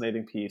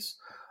fascinating piece.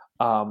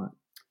 Um,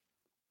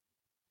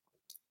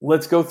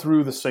 let's go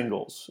through the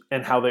singles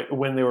and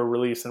when they were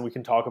released, and we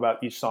can talk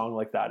about each song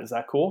like that. Is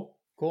that cool?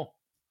 Cool.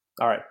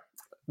 All right.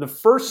 The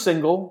first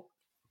single,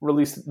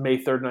 released May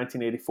 3rd,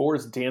 1984,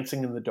 is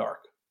Dancing in the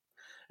Dark.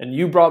 And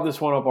you brought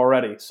this one up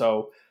already,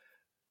 so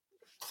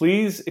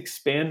please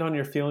expand on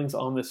your feelings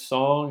on this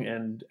song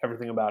and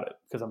everything about it,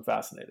 because I'm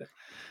fascinated.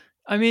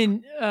 I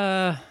mean,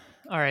 all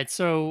right,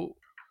 so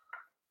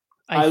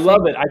I I think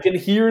love it. I can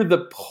hear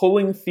the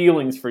pulling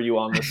feelings for you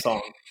on this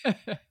song.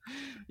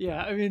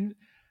 yeah, I mean,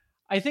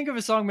 I think if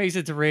a song makes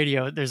it to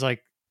radio, there's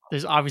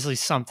obviously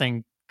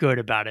something good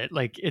about it.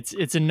 Like it's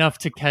enough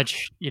to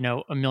catch,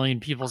 a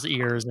million people's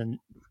ears and,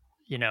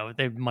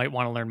 they might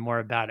want to learn more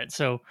about it.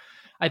 So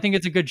I think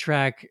it's a good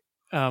track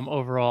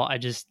overall. I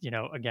just,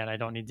 again, I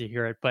don't need to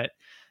hear it, but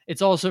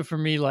it's also for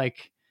me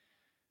like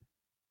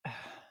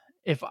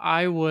if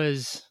I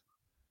was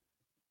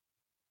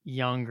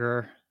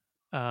younger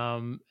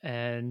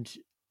and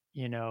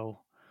you know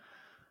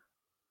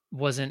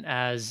wasn't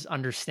as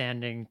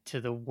understanding to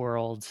the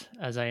world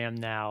as I am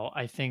now,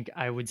 I think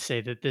I would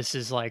say that this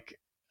is like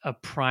a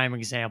prime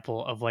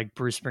example of like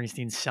Bruce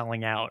Springsteen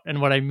selling out.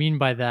 And what I mean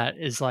by that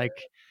is like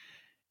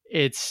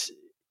it's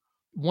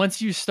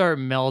once you start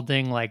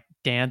melding like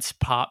dance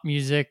pop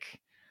music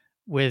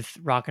with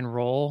rock and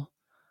roll,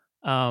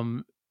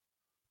 um,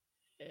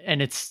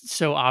 and it's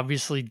so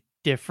obviously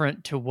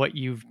different to what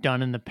you've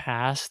done in the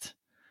past,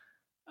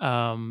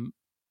 um,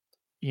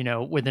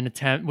 with an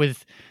attempt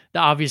with the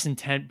obvious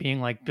intent being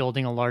like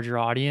building a larger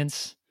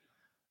audience.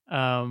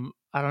 I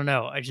don't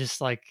know. I just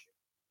like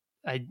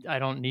I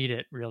don't need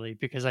it really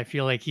because I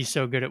feel like he's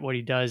so good at what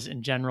he does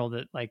in general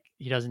that like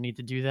he doesn't need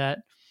to do that.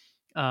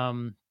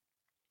 Um,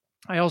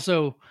 I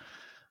also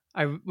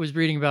I was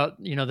reading about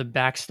the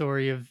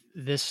backstory of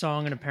this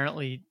song, and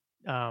apparently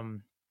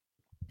um,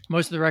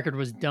 most of the record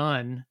was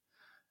done,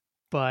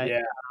 but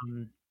Yeah.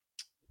 um,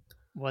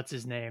 what's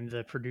his name,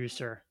 the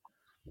producer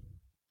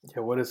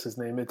Yeah. What is his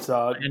name? It's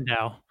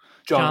Landau,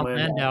 John John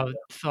Landau. Landau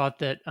thought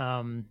that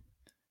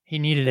he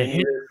needed a They hit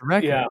needed, for the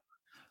record, yeah.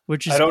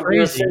 which I is don't hear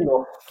a crazy.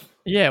 single.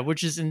 Yeah,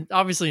 which is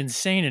obviously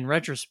insane in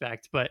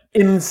retrospect, but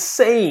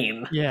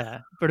Insane. yeah,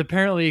 but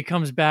apparently it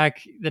comes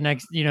back the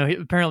next,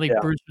 apparently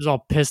Yeah. Bruce was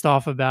all pissed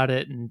off about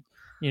it and,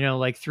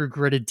 like through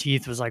gritted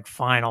teeth was like,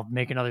 fine, I'll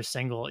make another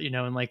single,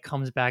 and like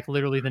comes back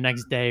literally the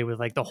next day with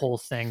like the whole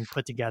thing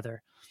put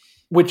together.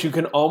 Which you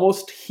can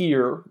almost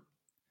hear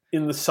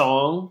in the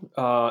song.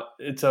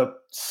 It's a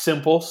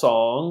simple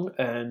song,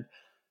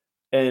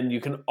 and you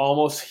can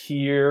almost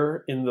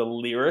hear in the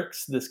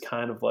lyrics this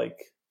kind of like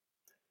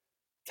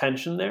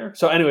tension there.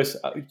 So, anyways,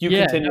 you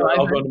Yeah, continue. no, I I'll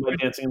go agree. into my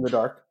Dancing in the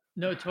Dark.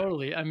 No,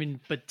 totally. I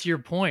mean, but to your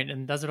point,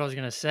 and that's what I was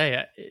going to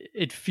say,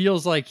 it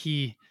feels like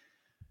he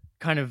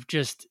kind of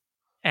just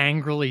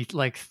angrily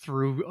like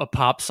threw a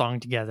pop song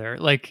together.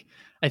 Like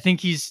I think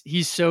he's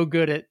so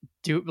good at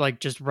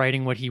just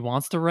writing what he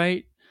wants to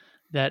write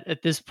that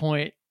at this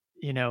point,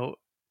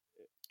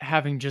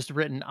 having just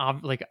written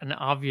like an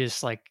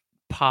obvious like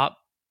pop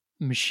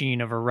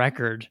machine of a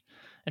record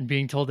and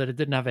being told that it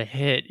didn't have a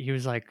hit, he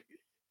was like,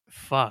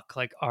 fuck,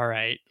 like all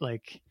right,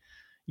 like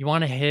you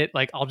want a hit,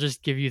 like I'll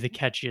just give you the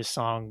catchiest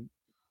song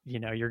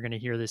you're going to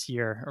hear this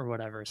year or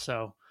whatever.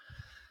 So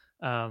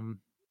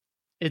um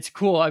it's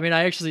cool. I mean,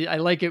 I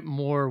like it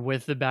more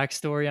with the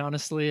backstory,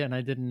 honestly, and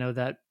I didn't know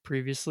that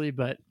previously,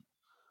 but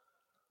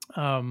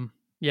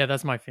yeah,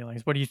 that's my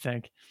feelings. What do you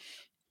think?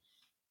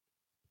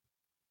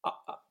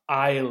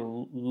 I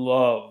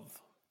love,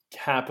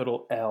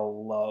 capital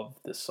L, love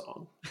this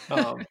song,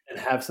 and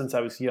have since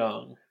I was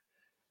young.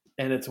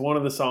 And it's one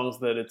of the songs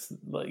that it's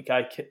like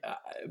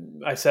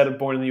I said,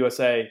 "Born in the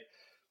USA"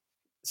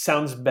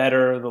 sounds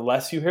better the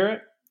less you hear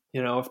it.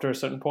 After a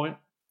certain point.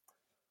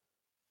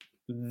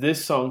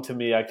 This song to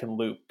me, I can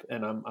loop,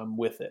 and I'm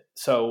with it.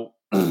 So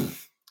I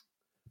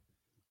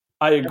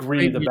That's a agree.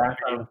 great The music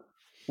background. video.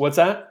 What's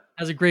that?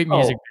 Has a great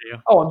music Oh,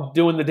 video. oh, I'm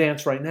doing the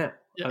dance right now.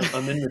 Yeah.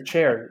 I'm in the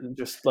chair,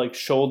 just like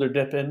shoulder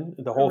dipping,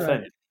 the All whole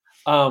right. thing.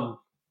 Um,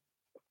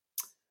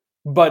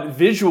 but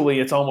visually,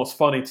 it's almost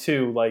funny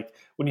too. Like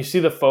when you see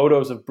the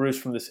photos of Bruce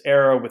from this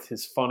era with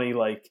his funny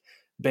like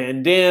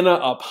bandana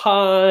up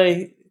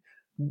high,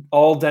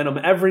 all denim,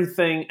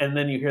 everything, and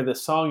then you hear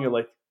this song, you're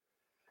like,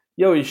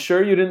 "Yo, you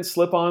sure you didn't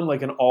slip on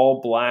like an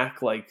all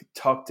black, like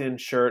tucked in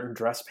shirt and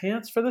dress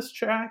pants for this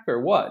track or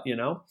what?"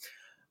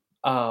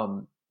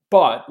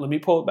 But let me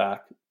pull it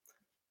back.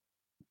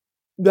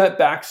 That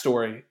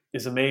backstory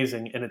is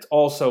amazing, and it's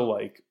also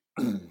like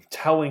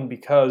telling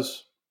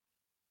because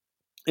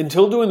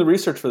until doing the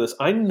research for this,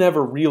 I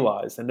never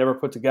realized and never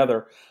put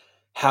together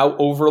how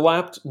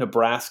overlapped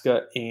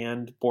Nebraska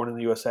and Born in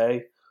the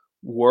USA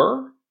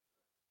were,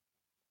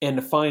 and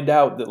to find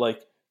out that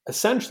like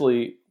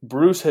essentially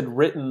Bruce had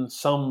written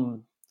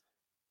some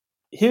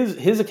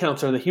his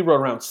accounts are that he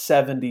wrote around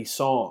 70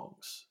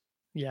 songs,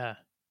 Yeah.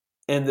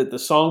 and that the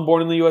song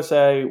Born in the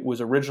USA was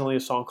originally a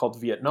song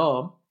called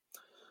Vietnam,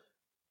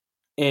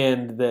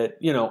 and that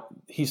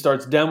he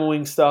starts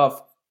demoing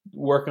stuff,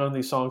 working on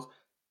these songs,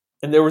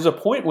 and there was a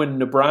point when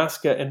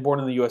Nebraska and Born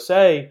in the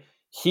USA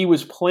he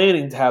was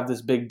planning to have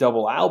this big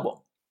double album.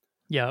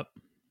 Yep.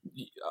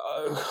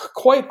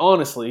 Quite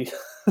honestly,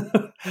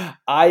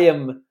 I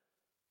am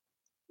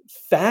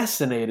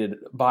fascinated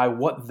by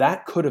what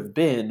that could have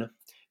been,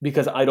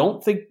 because I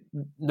don't think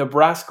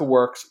Nebraska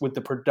works with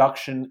the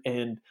production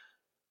and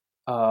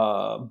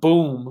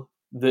boom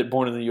that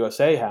Born in the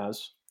USA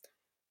has.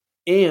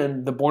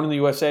 And the Born in the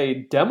USA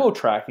demo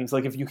trackings,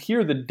 like if you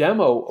hear the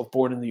demo of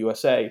Born in the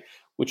USA,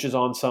 which is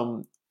on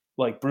some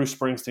like Bruce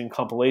Springsteen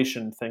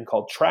compilation thing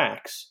called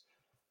Tracks,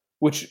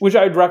 which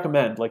I'd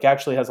recommend, like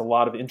actually has a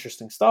lot of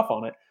interesting stuff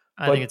on it.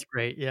 I think But it's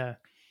great. Yeah.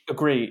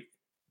 agree.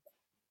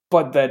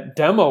 But that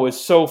demo is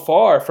so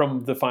far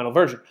from the final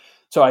version.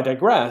 So I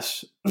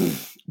digress.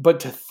 But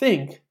to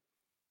think,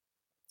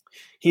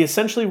 he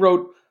essentially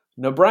wrote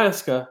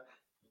Nebraska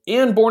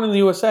and Born in the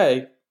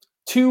USA,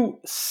 two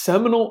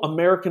seminal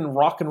American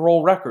rock and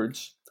roll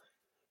records,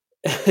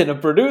 and a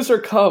producer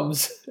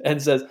comes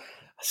and says,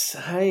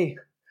 "Hey,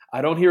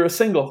 I don't hear a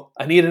single.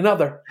 I need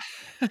another."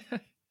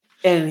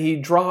 And he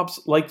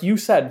drops, like you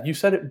said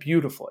it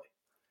beautifully.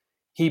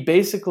 He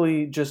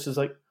basically just is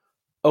like,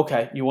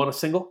 "Okay, you want a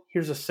single?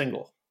 Here's a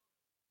single."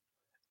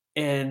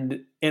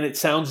 And it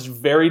sounds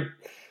very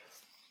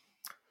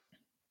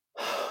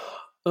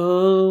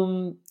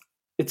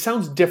it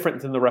sounds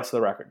different than the rest of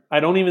the record. I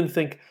don't even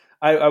think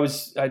I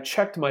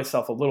checked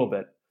myself a little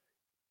bit.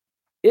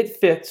 It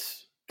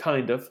fits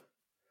kind of,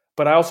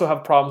 but I also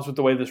have problems with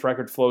the way this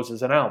record flows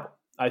as an album.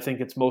 I think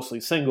it's mostly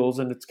singles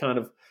and it's kind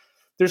of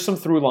there's some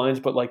through lines,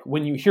 but like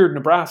when you hear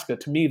Nebraska,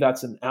 to me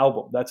that's an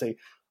album. That's a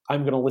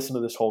I'm going to listen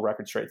to this whole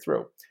record straight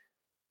through.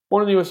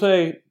 Born in the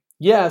USA,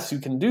 yes, you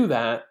can do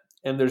that,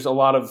 and there's a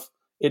lot of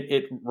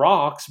it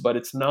rocks, but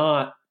it's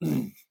not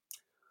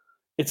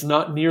it's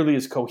not nearly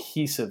as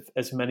cohesive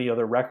as many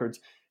other records.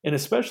 And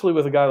especially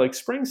with a guy like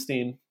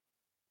Springsteen,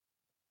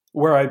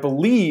 where I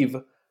believe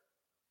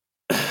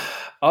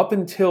up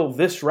until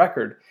this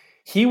record,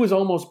 he was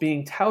almost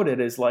being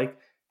touted as like,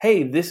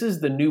 hey, this is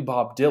the new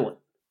Bob Dylan.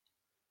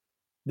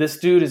 This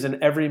dude is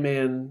an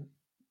everyman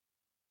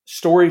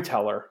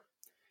storyteller.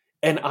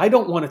 And I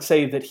don't want to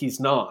say that he's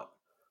not,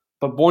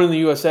 but Born in the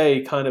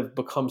USA kind of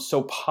becomes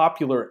so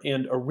popular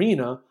and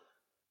arena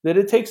that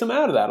it takes him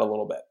out of that a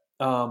little bit.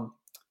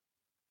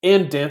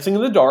 And Dancing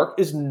in the Dark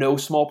is no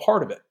small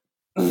part of it.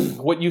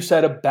 What you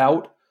said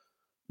about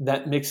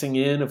that mixing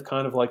in of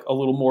kind of like a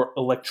little more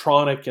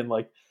electronic and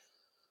like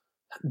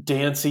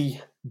dancey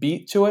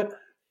beat to it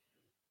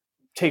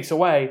takes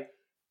away.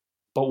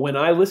 But when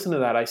I listen to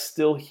that, I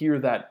still hear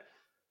that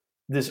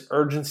this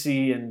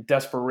urgency and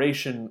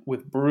desperation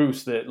with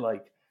Bruce that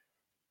like,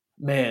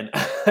 man,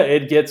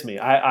 it gets me.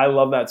 I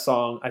love that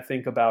song. I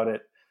think about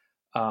it.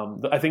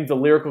 I think the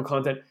lyrical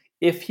content,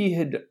 if he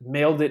had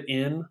mailed it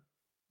in,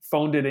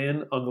 phoned it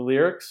in on the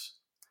lyrics,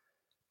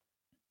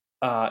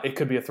 it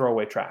could be a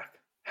throwaway track.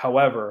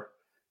 However,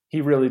 he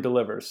really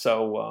delivers.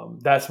 So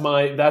that's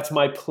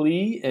my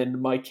plea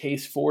and my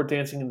case for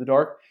Dancing in the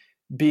Dark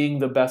being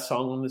the best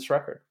song on this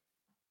record.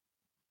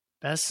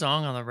 Best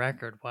song on the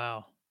record.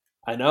 Wow.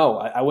 I know.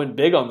 I went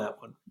big on that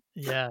one.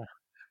 Yeah.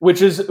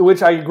 Which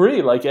I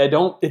agree. Like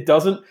it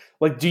doesn't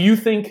like, do you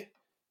think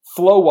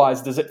flow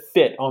wise, does it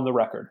fit on the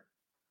record?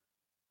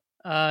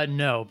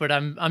 No, but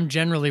I'm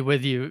generally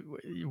with you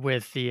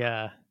with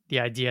the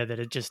idea that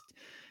it just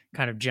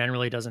kind of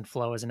generally doesn't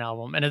flow as an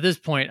album. And at this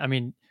point, I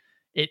mean,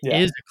 it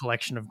is a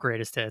collection of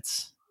greatest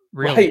hits,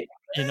 really.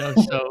 Right.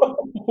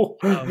 So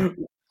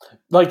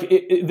like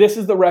this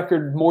is the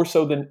record more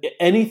so than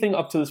anything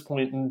up to this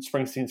point in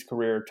Springsteen's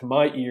career, to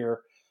my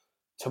ear,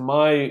 to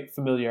my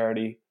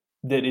familiarity,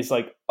 that is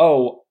like,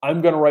 oh,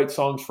 I'm going to write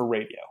songs for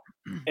radio.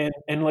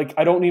 And like,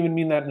 I don't even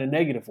mean that in a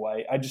negative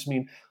way. I just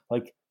mean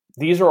like,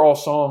 these are all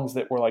songs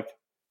that were like,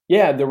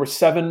 yeah, there were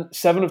seven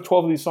of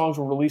 12 of these songs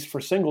were released for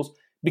singles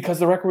because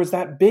the record was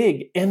that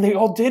big and they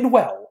all did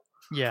well.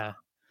 Yeah.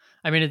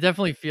 I mean, it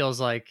definitely feels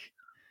like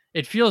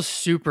it feels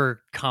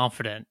super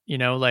confident,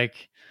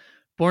 like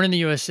Born in the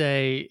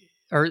USA,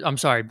 or I'm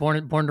sorry,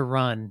 Born to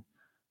Run,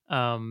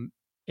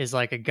 is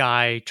like a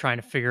guy trying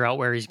to figure out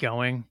where he's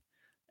going.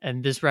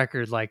 And this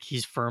record, like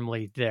he's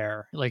firmly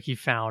there. Like he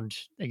found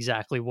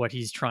exactly what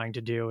he's trying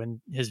to do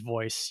in his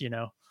voice,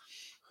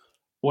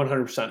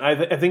 100%.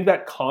 I think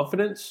that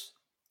confidence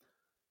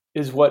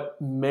is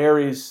what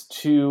marries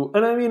to,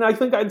 and I mean, I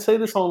think I'd say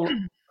this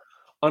on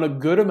a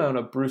good amount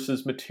of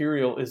Bruce's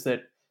material, is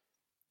that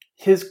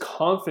his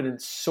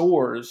confidence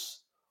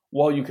soars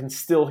while you can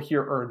still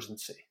hear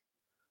urgency.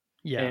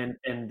 Yeah.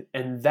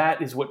 And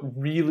that is what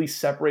really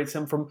separates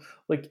him from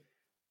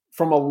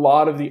a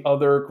lot of the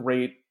other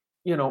great,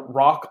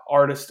 rock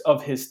artists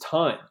of his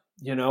time.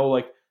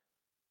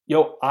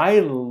 I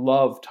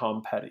love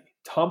Tom Petty.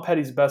 Tom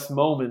Petty's best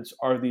moments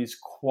are these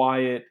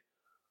quiet,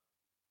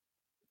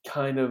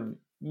 kind of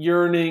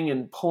yearning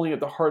and pulling at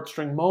the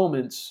heartstring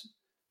moments,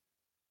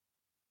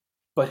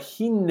 but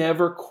he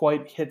never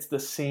quite hits the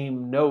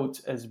same notes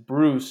as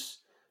Bruce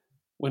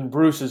when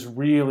Bruce is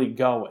really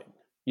going,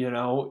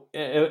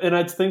 and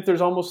I think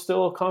there's almost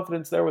still a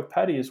confidence there with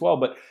Petty as well,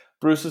 but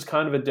Bruce is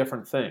kind of a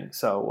different thing.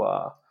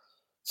 So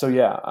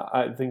yeah,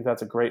 I think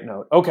that's a great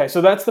note. Okay,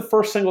 so that's the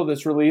first single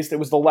that's released. It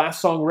was the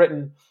last song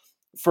written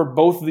for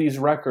both of these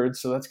records,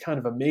 so that's kind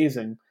of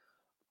amazing.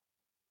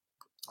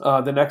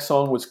 The next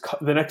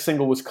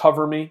single was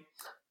 "Cover Me."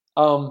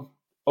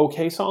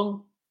 Okay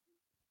song,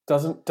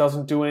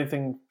 doesn't do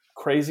anything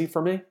crazy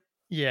for me.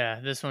 Yeah,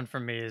 this one for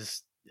me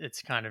it's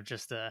kind of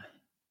just a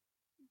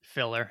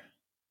filler.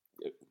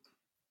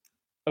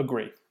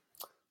 Agree.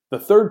 The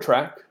third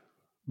track,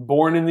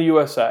 "Born in the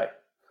USA,"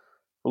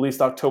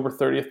 released October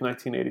 30th,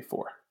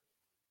 1984.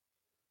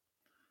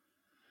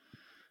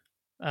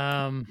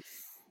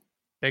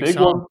 Big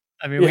song. One.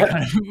 I mean,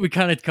 yeah. we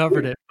kind of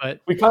covered it,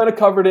 but we kind of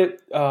covered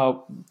it.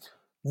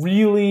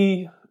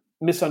 Really,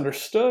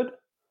 misunderstood.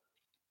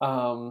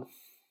 Um,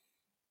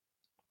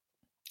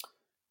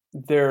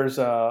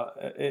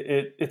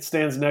 it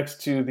stands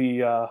next to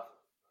the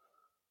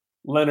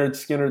Leonard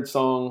Skinner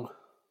song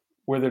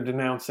where they're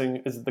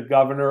denouncing is the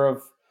governor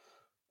of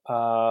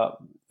or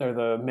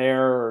the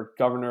mayor or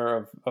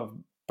governor of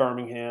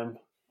Birmingham,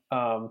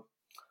 and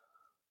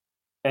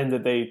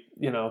that they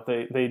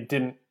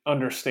didn't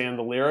understand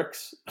the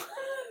lyrics,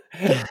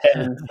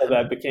 and so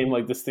that became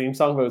like this theme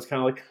song. But it was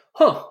kind of like,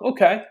 huh,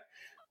 okay,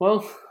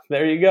 well,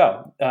 there you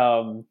go.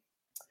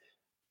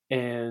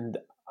 And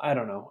I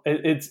don't know,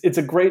 it's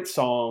a great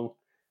song.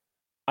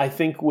 I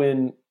think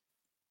when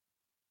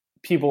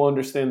people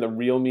understand the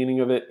real meaning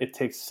of it, it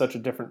takes such a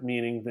different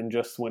meaning than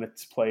just when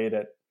it's played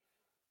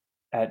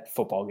at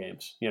football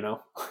games, you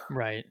know?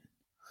 Right.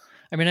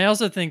 I mean, I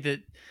also think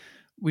that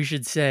we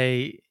should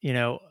say,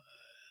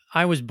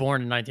 I was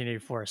born in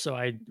 1984, so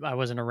I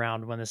wasn't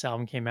around when this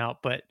album came out,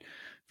 but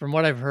from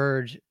what I've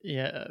heard,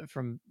 yeah,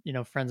 from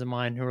friends of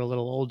mine who are a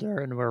little older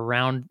and were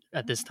around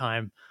at this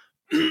time,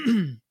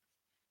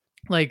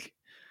 like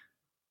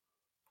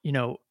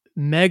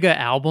mega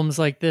albums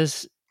like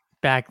this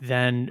back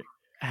then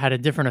had a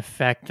different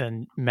effect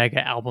than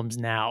mega albums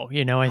now.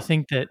 I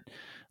think that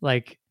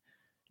like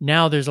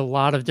now there's a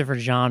lot of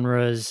different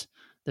genres.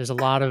 There's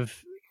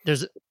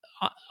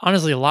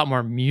honestly a lot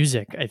more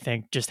music, I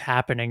think, just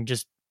happening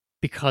just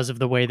because of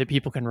the way that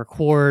people can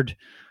record,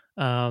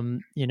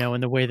 and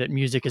the way that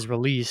music is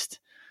released.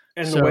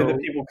 And the way that So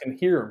people can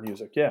hear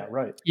music. Yeah,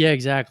 right. yeah,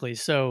 exactly.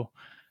 So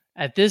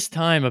at this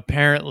time,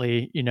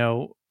 apparently,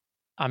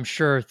 I'm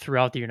sure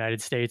throughout the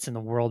United States and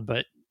the world,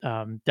 but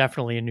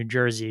definitely in New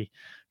Jersey,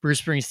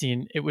 Bruce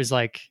Springsteen, it was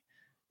like,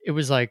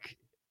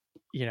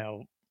 you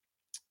know,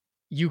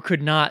 you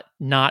could not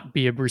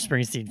be a Bruce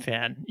Springsteen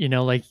fan.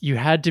 Like you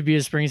had to be a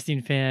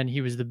Springsteen fan.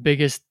 He was the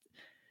biggest,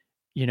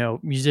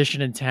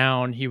 musician in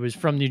town. He was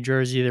from New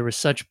Jersey. There was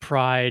such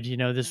pride.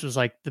 This was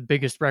like the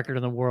biggest record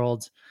in the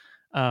world.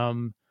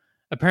 Um,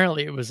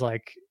 Apparently, it was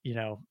like,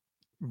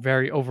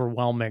 very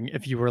overwhelming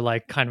if you were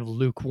like kind of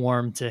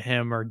lukewarm to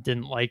him or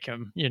didn't like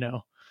him.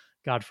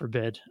 God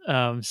forbid.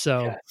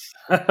 So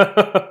Yes.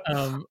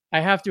 I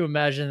have to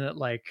imagine that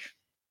like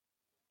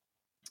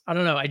I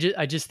don't know.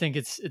 I just think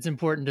it's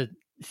important to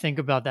think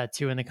about that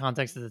too in the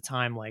context of the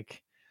time.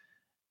 Like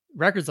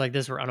records like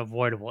this were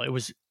unavoidable. It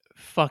was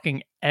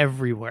fucking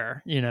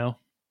everywhere.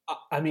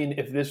 I mean,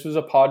 if this was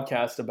a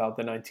podcast about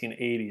the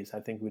 1980s, I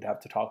think we'd have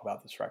to talk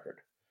about this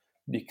record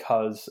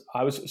because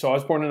I was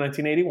born in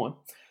 1981.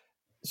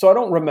 So I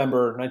don't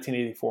remember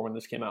 1984 when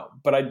this came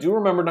out, but I do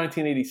remember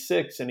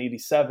 1986 and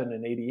 87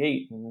 and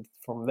 88 and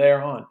from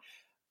there on.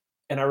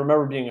 And I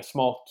remember being a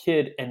small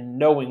kid and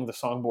knowing the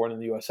song Born in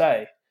the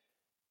USA.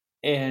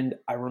 And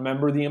I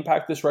remember the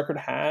impact this record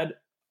had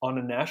on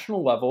a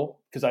national level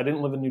because I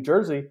didn't live in New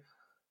Jersey,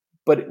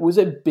 but it was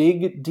a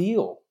big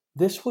deal.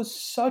 This was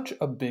such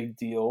a big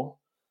deal.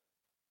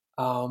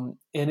 And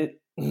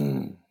it,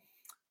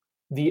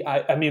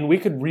 I mean, we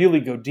could really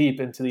go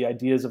deep into the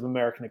ideas of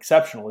American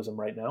exceptionalism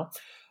right now,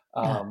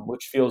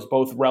 which feels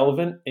both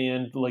relevant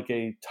and like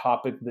a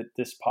topic that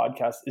this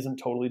podcast isn't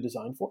totally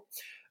designed for.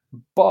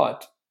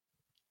 But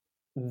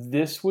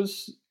this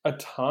was a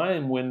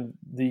time when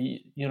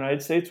the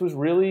United States was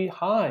really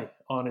high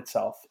on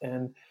itself,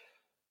 and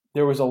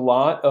there was a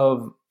lot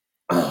of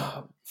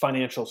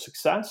financial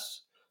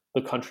success.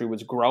 The country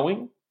was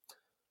growing.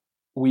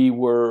 We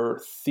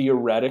were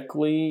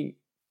theoretically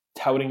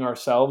touting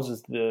ourselves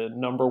as the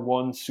number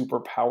one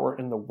superpower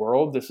in the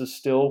world. This is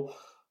still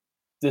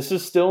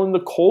in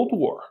the Cold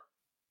War,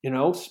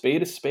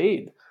 spade a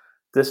spade.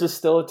 This is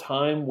still a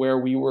time where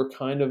we were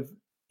kind of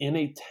in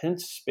a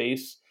tense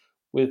space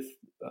with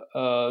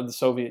the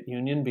Soviet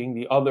Union being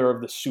the other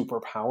of the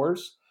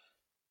superpowers.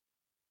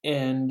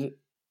 And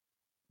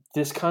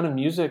this kind of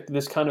music,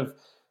 this kind of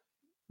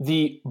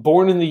the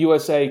Born in the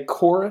USA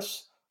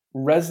chorus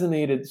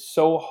resonated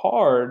so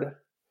hard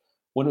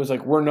when it was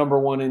like, we're number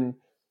one in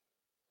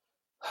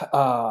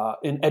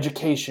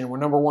education, we're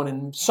number one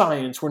in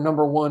science, we're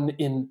number one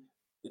in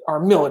our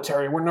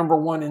military, we're number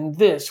one in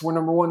this, we're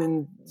number one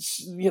in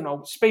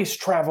space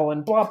travel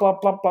and blah blah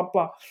blah blah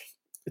blah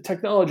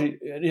technology.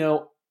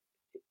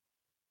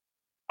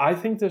 I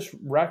think this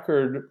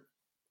record,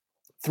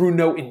 through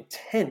no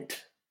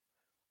intent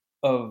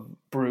of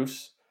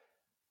Bruce,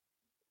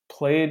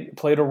 played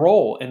a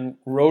role and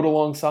rode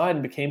alongside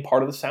and became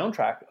part of the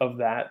soundtrack of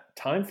that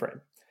time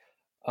frame.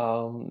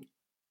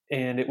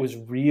 And it was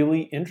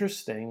really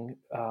interesting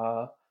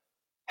how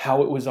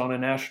it was on a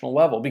national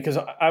level. Because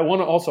I want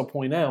to also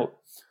point out,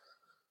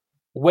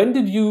 when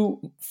did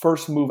you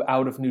first move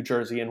out of New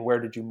Jersey and where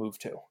did you move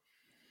to?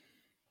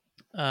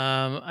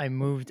 I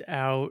moved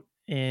out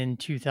in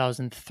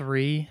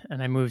 2003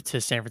 and I moved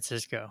to San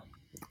Francisco.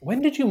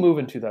 When did you move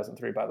in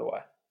 2003, by the way?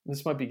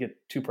 This might get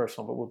too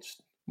personal, but we'll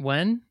just...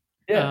 When?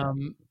 Yeah.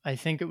 I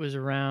think it was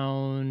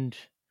around...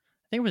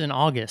 I think it was in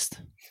August.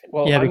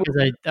 Well, yeah,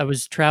 because I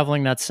was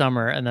traveling that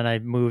summer and then I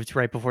moved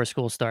right before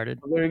school started.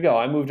 Well, there you go.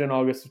 I moved in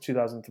August of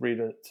 2003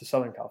 to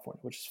Southern California,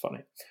 which is funny.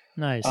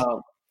 Nice.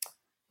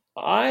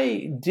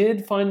 I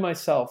did find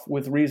myself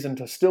with reason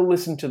to still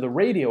listen to the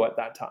radio at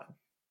that time.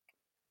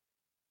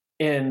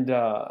 And,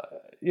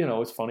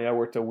 it's funny. I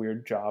worked a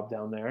weird job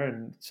down there,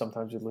 and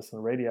sometimes you'd listen to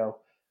the radio.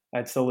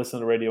 I'd still listen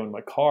to the radio in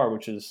my car,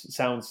 which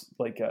sounds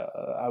like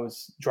I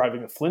was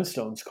driving a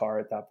Flintstones car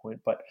at that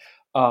point. But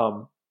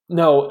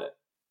no,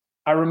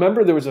 I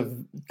remember there was a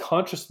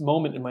conscious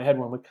moment in my head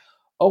where I'm like,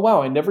 oh,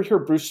 wow, I never hear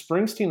Bruce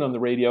Springsteen on the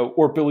radio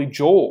or Billy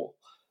Joel.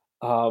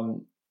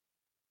 And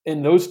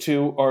those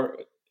two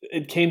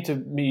it came to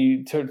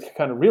me to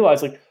kind of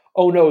realize like,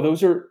 oh no,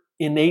 those are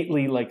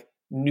innately like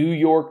New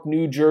York,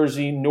 New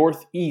Jersey,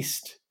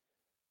 Northeast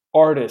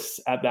artists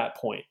at that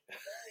point.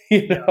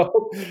 you Yeah.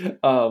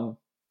 know,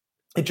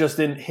 it just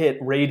didn't hit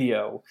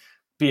radio,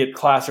 be it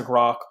classic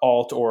rock,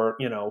 alt, or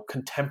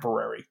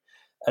contemporary,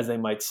 as they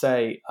might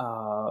say,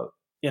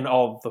 in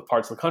all the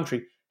parts of the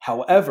country.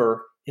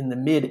 However, in the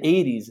mid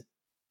 '80s,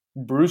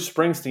 Bruce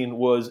Springsteen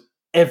was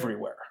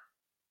everywhere.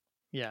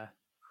 Yeah.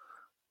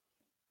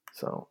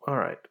 So, all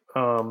right.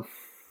 I'm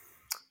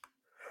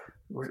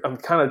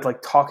kind of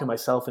like talking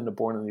myself into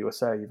Born in the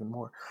USA even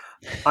more.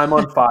 I'm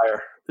on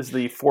Fire is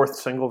the fourth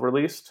single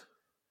released.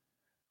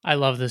 I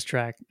love this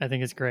track. I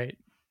think it's great.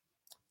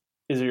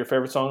 Is it your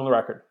favorite song on the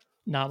record?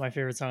 Not my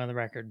favorite song on the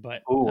record,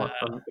 but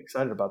I'm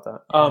excited about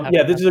that.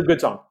 yeah, This is a good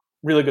song.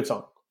 Really good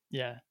song.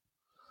 yeah.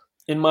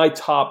 In my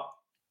top,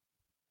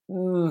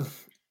 in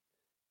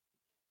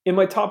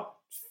my top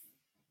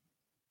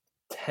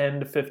 10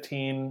 to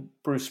 15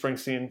 Bruce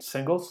Springsteen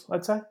singles,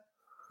 I'd say.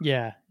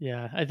 Yeah,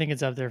 yeah. I think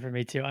it's up there for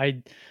me too.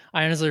 I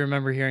honestly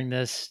remember hearing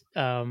this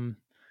when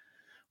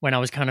I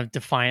was kind of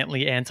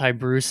defiantly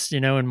anti-Bruce,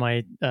 in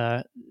my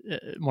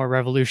more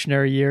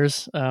revolutionary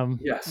years.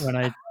 Yes. When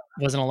I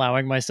wasn't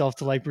allowing myself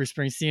to like Bruce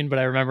Springsteen, but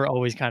I remember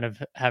always kind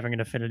of having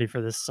an affinity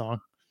for this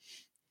song.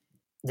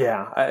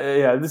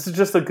 Yeah. This is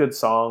just a good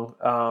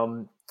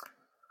song.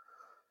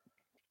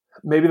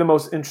 Maybe the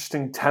most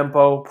interesting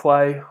tempo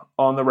play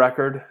on the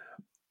record.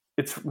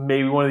 It's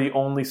maybe one of the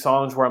only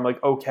songs where I'm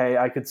like, okay,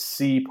 I could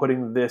see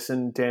putting this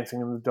and Dancing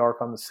in the Dark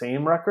on the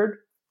same record,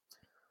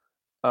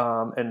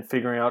 and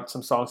figuring out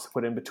some songs to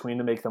put in between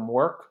to make them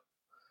work.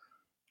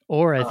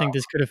 Or I think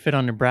this could have fit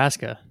on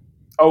Nebraska.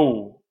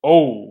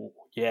 Oh,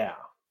 yeah.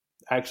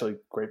 Actually,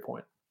 great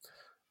point.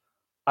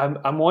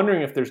 I'm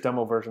wondering if there's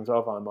demo versions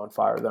of I'm on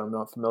Fire that I'm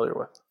not familiar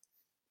with.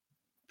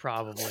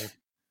 Probably.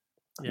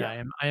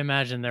 Yeah. I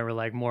imagine there were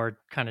like more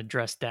kind of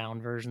dressed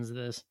down versions of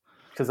this.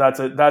 Because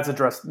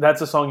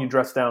that's a song you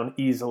dress down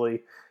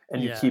easily,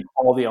 and you keep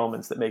all the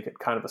elements that make it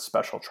kind of a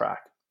special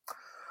track.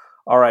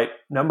 All right,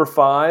 number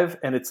 5,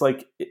 and it's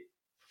like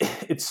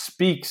it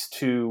speaks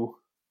to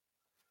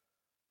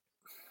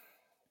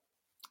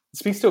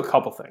a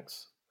couple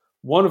things.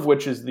 One of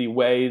which is the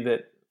way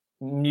that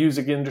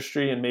music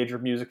industry and major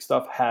music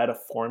stuff had a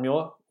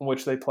formula in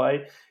which they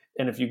play,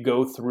 and if you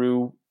go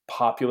through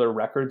popular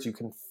records, you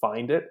can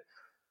find it.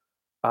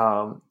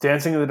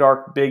 Dancing in the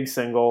Dark, big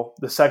single.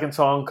 The second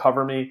song,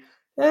 Cover Me,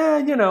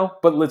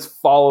 but let's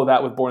follow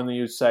that with Born in the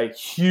USA,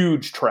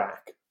 huge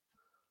track.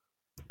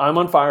 I'm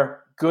on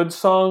Fire, good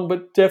song,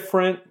 but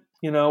different.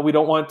 We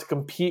don't want to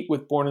compete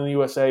with Born in the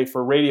USA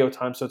for radio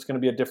time, so it's going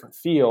to be a different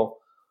feel.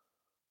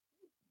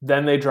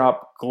 Then they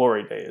drop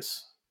Glory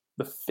Days.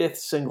 The fifth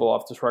single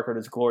off this record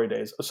is Glory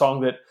Days, a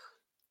song that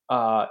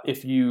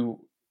if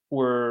you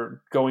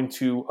were going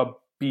to a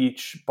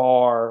beach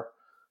bar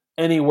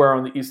anywhere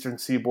on the Eastern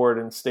Seaboard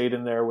and stayed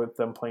in there with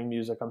them playing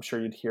music, I'm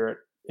sure you'd hear it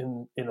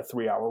in a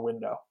 3-hour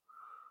window.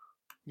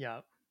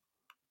 Yeah.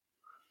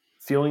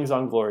 Feelings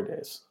on Glory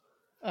Days.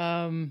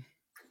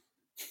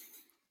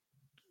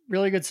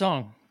 Really good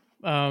song.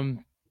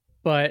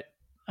 But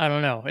I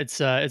don't know. It's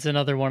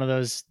another one of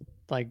those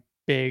like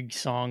big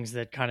songs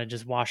that kind of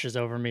just washes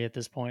over me at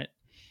this point.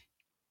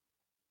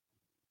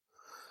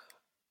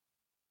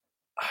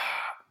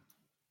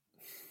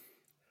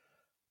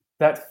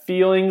 That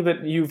feeling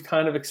that you've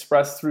kind of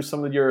expressed through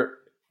some of your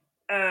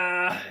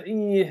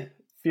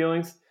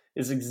feelings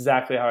is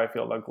exactly how I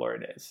feel about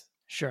Glory Days.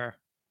 Sure.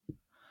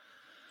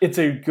 It's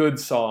a good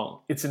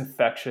song. It's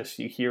infectious.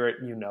 You hear it,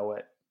 you know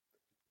it.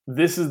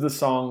 This is the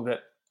song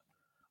that,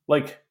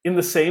 like, in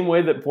the same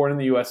way that Born in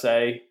the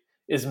USA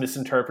is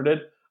misinterpreted,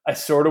 I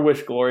sort of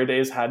wish Glory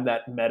Days had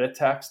that meta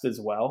text as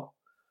well.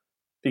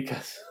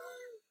 Because,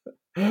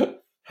 and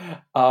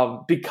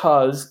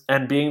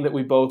being that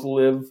we both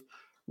live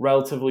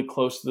relatively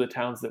close to the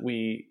towns that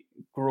we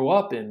grew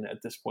up in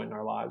at this point in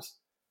our lives,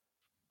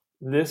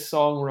 this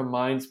song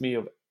reminds me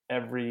of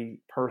every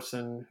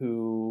person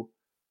who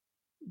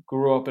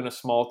grew up in a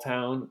small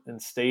town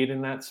and stayed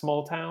in that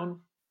small town.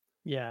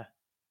 Yeah.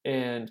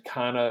 And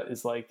kind of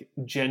is like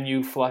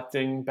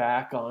genuflecting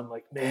back on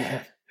like,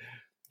 man,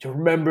 do you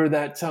remember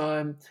that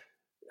time?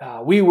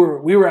 We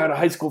were out of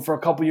high school for a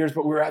couple years,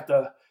 but we were at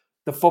the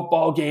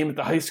football game at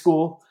the high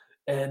school.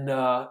 And,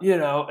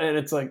 and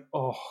it's like,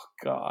 oh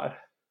God,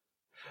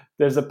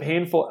 there's a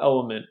painful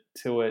element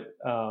to it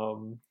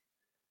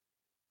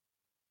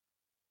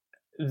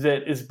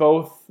that is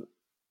both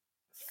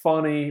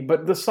funny,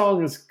 but the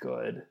song is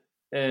good.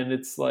 and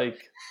it's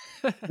like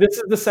this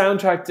is the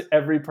soundtrack to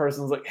every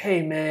person's like,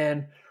 hey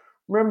man,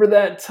 remember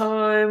that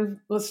time?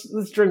 Let's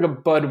drink a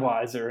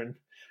Budweiser and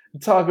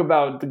talk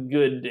about the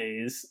good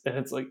days. And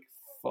it's like,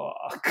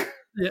 fuck.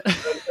 Yeah.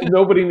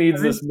 Nobody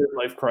needs I mean, this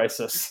midlife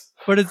crisis.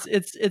 but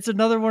it's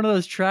another one of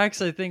those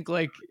tracks. I think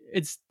like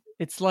it's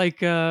like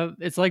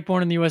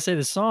Born in the USA,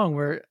 the song,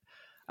 where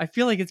I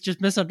feel like it's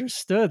just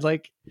misunderstood.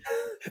 Like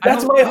I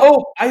That's don't, my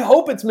hope. I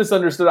hope it's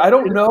misunderstood. I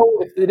don't know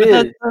if it but is.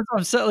 that's what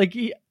I'm saying. Like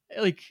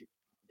like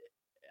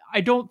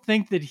I don't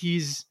think that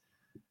he's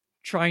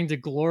trying to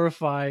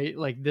glorify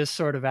like this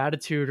sort of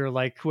attitude or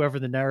like whoever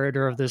the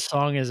narrator of this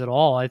song is at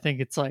all. I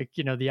think it's like,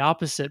 the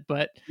opposite,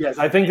 but Yes,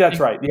 I think I that's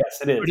think right. Yes,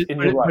 it but is. it, And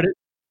but you're it, right. but it,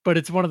 but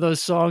it's one of those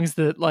songs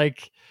that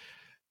like,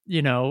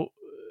 you know,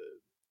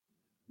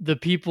 the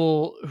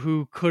people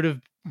who could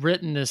have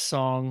written this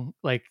song,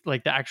 like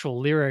the actual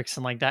lyrics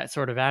and like that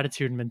sort of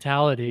attitude and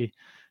mentality,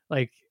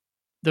 like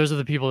those are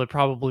the people that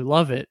probably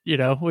love it,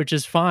 which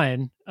is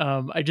fine.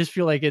 I just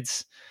feel like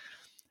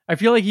I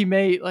feel like he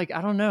may like,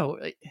 I don't know.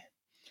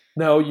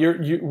 No,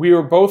 we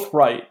were both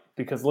right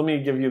because let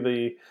me give you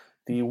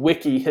the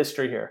wiki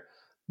history here.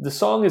 The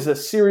song is a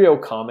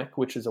serio-comic,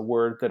 which is a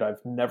word that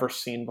I've never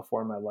seen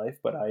before in my life,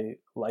 but I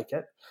like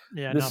it.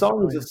 Yeah, The not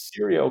song is a familiar.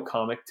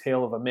 serio-comic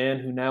tale of a man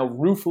who now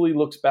ruefully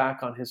looks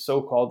back on his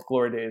so-called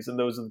glory days and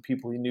those of the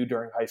people he knew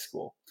during high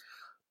school.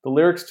 The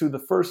lyrics to the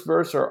first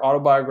verse are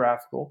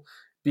autobiographical,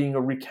 being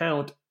a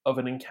recount of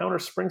an encounter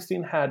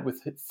Springsteen had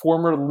with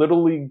former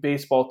Little League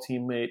baseball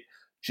teammate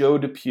Joe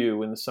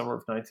DePew in the summer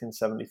of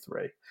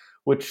 1973,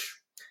 which,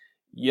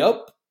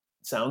 yep,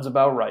 sounds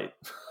about right.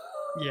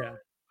 Yeah,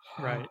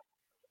 right.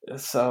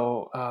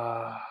 So,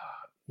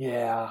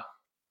 yeah.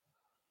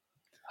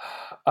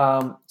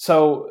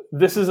 So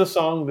this is a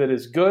song that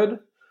is good.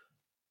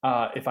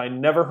 If I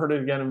never heard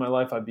it again in my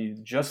life, I'd be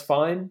just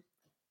fine.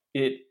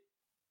 It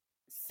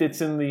fits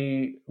in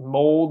the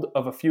mold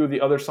of a few of the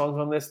other songs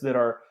on this that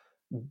are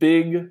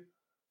big,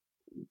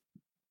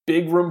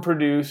 big room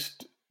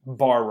produced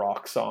bar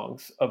rock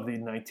songs of the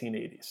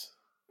 1980s.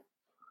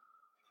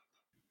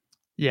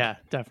 Yeah,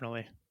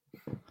 definitely.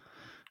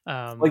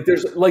 Like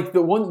there's like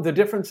the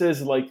difference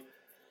is like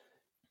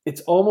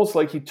it's almost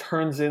like he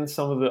turns in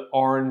some of the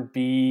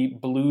R&B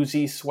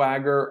bluesy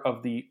swagger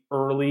of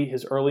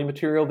his early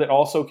material that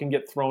also can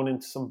get thrown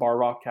into some bar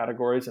rock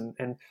categories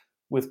and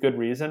with good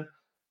reason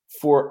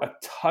for a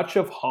touch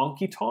of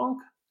honky tonk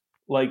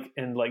like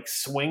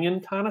swinging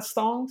kind of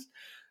songs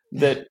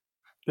that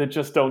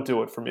just don't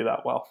do it for me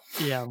that well.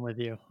 Yeah, I'm with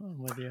you. I'm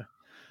with you.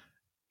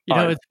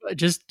 All right,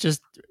 It's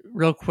just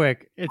real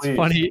quick. It's please.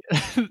 funny.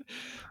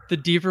 The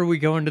deeper we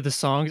go into the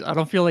songs, I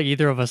don't feel like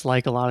either of us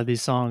like a lot of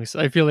these songs.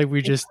 I feel like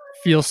we just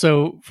feel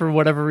so, for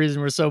whatever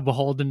reason, we're so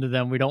beholden to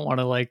them. We don't want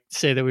to like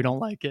say that we don't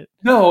like it.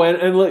 No,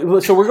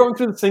 so we're going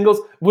through the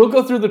singles. We'll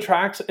go through the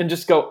tracks and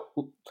just go.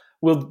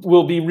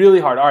 We'll be really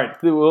hard. All right,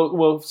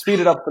 we'll speed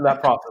it up for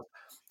that process.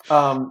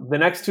 The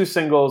next two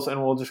singles,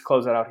 and we'll just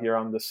close that out here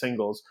on the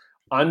singles.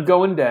 I'm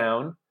Going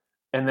Down,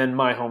 and then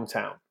My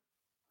Hometown.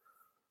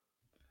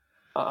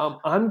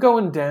 I'm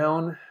Going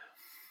Down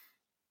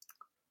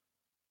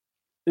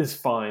is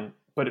fine,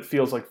 but it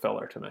feels like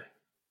filler to me.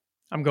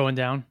 I'm going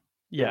down.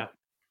 Yeah. Yeah,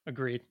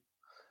 agreed.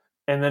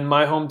 And then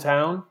My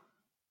Hometown.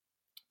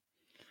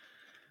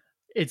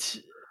 It's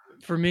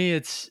for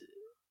me.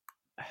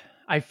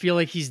 I feel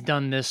like he's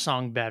done this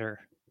song better.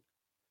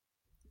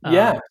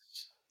 Yeah.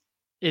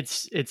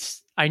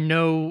 I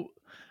know,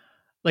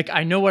 like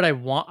I know what I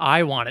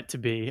want it to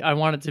be. I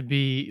want it to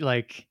be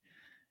like,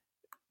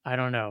 I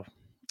don't know.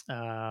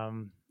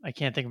 I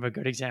can't think of a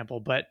good example,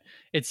 but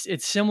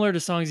it's similar to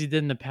songs he did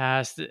in the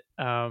past.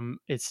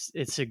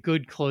 It's a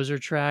good closer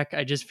track.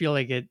 I just feel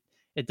like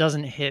it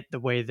doesn't hit the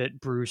way that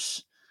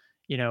Bruce,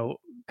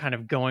 kind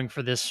of going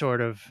for this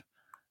sort of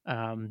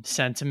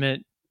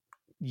sentiment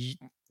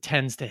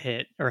tends to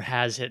hit or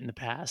has hit in the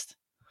past.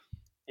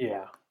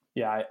 Yeah.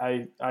 Yeah.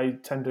 I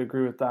tend to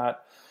agree with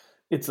that.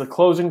 It's the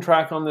closing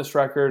track on this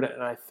record,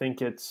 and I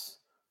think it's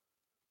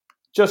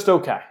just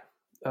okay.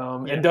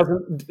 Yeah.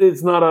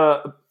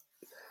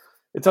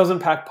 It doesn't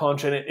pack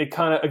punch, and it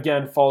kind of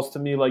again falls to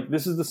me like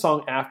this is the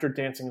song after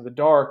Dancing in the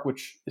Dark,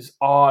 which is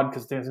odd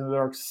because Dancing in the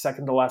Dark is the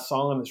second to last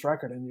song on this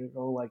record, and you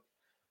go like,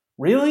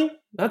 really?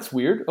 That's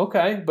weird.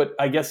 Okay, but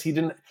I guess he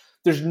didn't.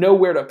 There's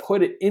nowhere to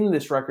put it in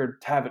this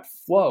record to have it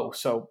flow.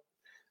 So,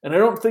 and I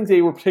don't think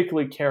they were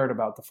particularly cared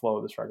about the flow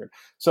of this record.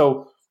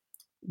 So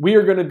we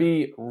are going to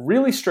be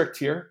really strict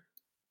here.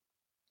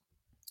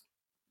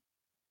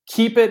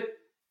 Keep it,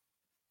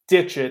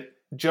 ditch it,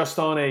 just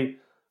on a.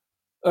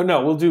 Oh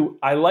no, we'll do.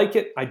 I like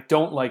it. I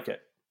don't like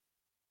it.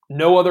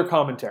 No other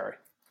commentary,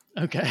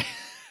 Okay.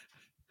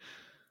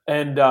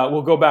 and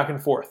we'll go back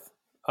and forth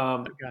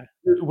Okay.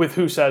 with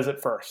who says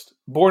it first.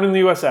 Born in the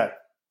USA.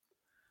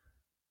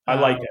 I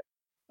like it.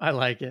 I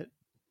like it.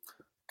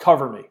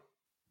 Cover Me.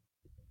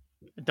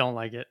 I don't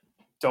like it.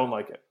 Don't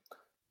like it.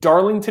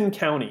 Darlington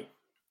County.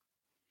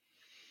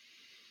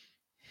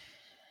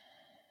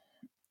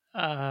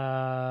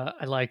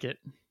 I like it.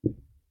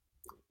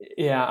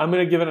 Yeah, I'm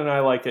gonna give it an I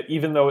like it,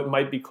 even though it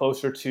might be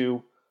closer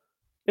to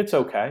it's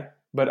okay,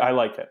 but I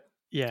like it.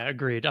 Yeah,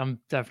 agreed. I'm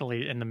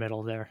definitely in the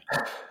middle there.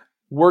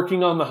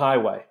 Working on the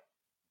Highway.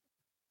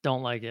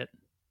 Don't like it.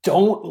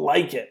 Don't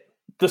like it.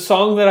 The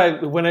song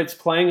that when it's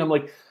playing, I'm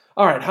like,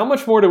 all right, how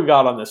much more do we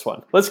got on this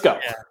one? Let's go.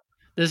 Yeah.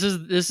 This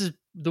is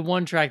the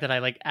one track that I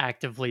like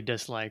actively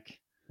dislike.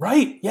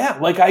 Right? Yeah.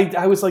 Like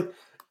I was like,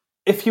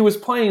 if he was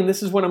playing,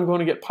 this is when I'm going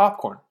to get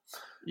popcorn.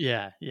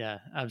 Yeah, yeah,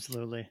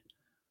 absolutely.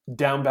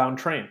 Downbound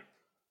Train.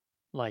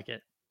 Like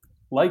it.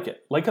 Like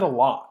it. Like it a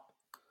lot.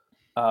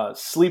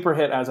 Sleeper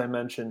hit, as I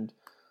mentioned.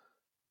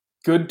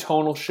 Good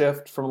tonal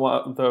shift from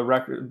the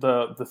record,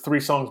 the three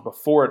songs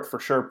before it for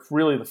sure.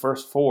 Really, the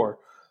first four.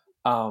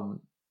 Um,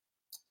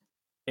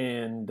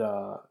 and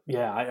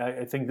yeah,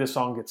 I think this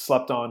song gets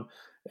slept on,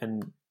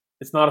 and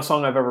it's not a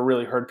song I've ever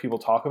really heard people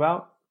talk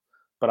about,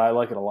 but I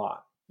like it a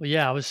lot. Well,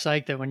 yeah, I was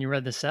psyched that when you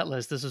read the set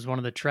list, this was one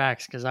of the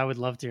tracks because I would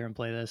love to hear him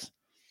play this.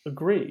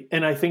 Agree,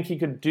 and I think he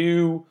could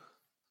do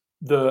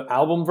the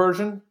album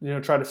version,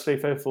 try to stay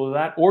faithful to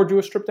that, or do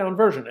a stripped down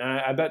version. And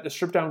I bet the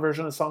stripped down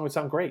version of the song would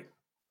sound great.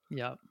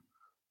 Yep.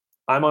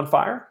 I'm on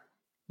Fire,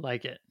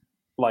 Like it.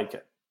 like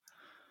it.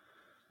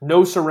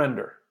 No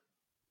Surrender.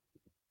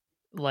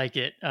 Like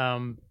it.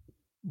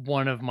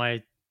 One of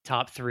my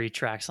top 3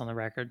 tracks on the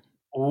record.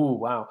 Oh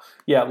wow,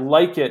 yeah,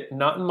 like it.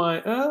 Not in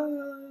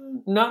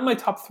my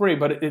top 3,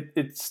 but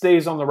it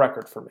stays on the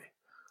record for me.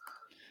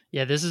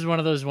 Yeah, this is one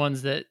of those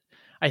ones that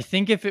I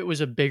think if it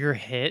was a bigger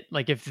hit,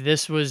 like if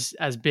this was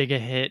as big a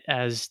hit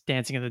as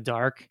Dancing in the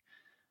Dark,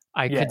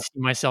 I Yeah, could see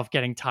myself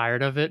getting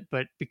tired of it,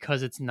 but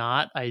because it's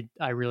not, I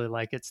really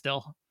like it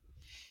still.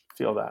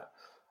 feel that.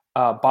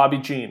 Bobby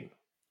Jean.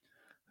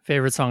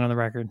 Favorite song on the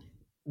record.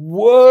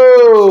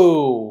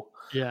 Whoa,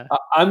 Yeah.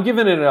 I'm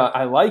giving it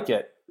I like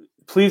it.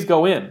 Please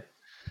go in.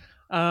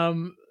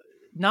 Um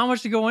Not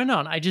much to go in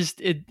on.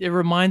 It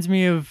reminds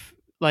me of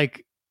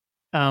like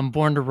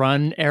Born to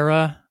Run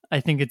era. I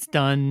think it's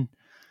done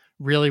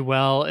really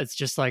well. It's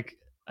just like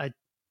a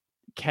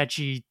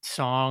catchy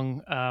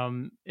song.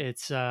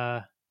 It's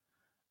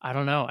I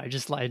don't know.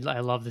 I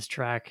love this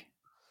track.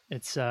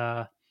 It's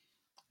I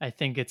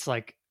think it's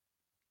like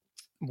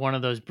one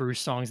of those Bruce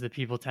songs that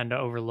people tend to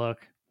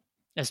overlook,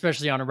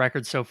 especially on a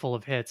record so full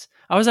of hits.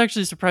 I was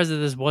actually surprised that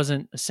this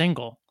wasn't a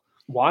single.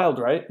 Wild,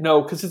 right?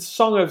 No, because it's a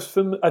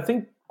song I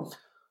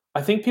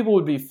think people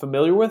would be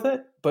familiar with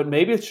it, but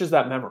maybe it's just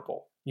that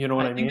memorable. You know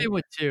what I I think they mean?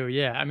 would too.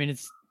 Yeah. I mean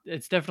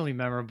it's definitely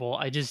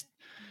memorable.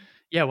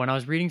 Yeah, when I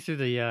was reading through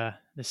the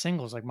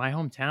singles, like My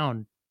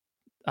Hometown,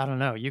 I don't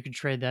know, you could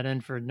trade that in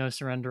for No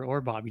Surrender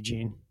or Bobby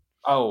Jean.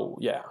 Oh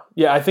yeah,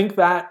 yeah. I think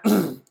that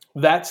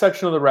that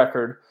section of the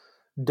record,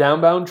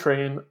 Downbound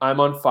Train, I'm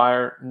on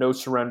Fire, No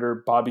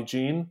Surrender, Bobby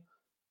Jean.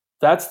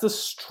 That's the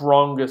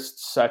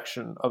strongest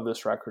section of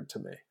this record to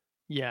me.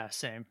 Yeah,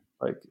 same.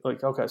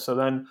 Like okay, so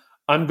then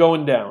I'm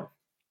going down.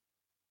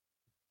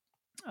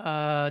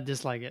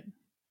 Dislike it.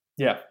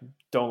 Yeah,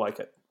 don't like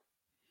it.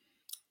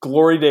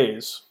 Glory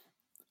Days.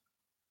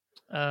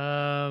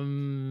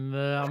 I'm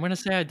gonna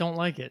say I don't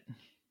like it.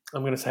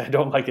 I'm gonna say I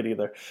don't like it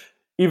either,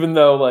 even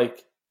though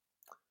like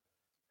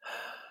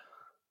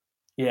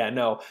yeah,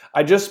 no,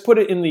 I just put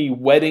it in the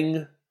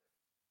wedding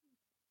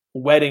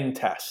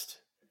test.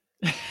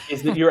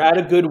 Is that you're at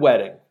a good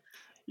wedding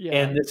Yeah,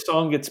 and this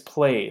song gets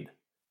played,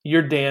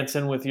 you're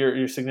dancing with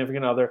your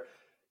significant other.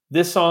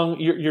 This song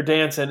you're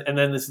dancing, and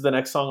then this is the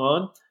next song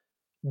on.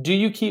 Do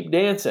you keep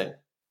dancing?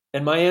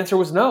 And my answer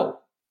was no.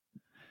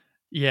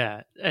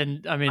 yeah,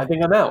 and I I mean,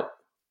 think I'm out.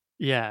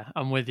 yeah,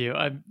 I'm with you.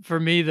 For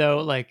me though,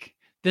 like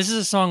this is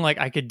a song like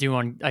I could sing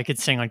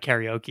on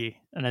karaoke,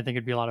 and I think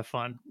it'd be a lot of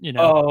fun. You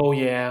know, Oh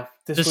yeah,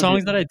 the this would be.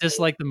 songs that I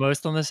dislike the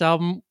most on this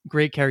album,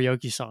 great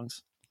karaoke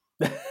songs.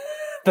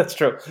 That's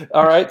true.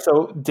 All right,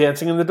 so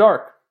Dancing in the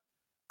Dark.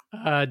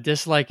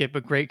 Dislike it,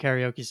 but great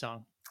karaoke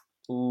song.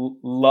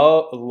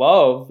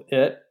 Love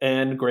it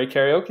and great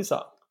karaoke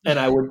song. And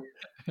I would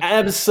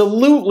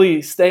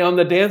absolutely stay on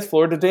the dance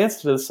floor to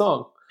dance to this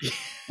song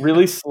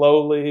really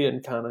slowly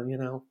and kind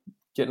of,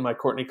 getting my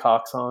Courtney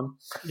Cox on.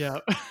 Yeah,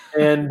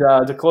 And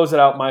to close it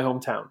out, My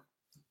Hometown.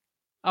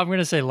 I'm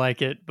gonna say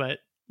like it, but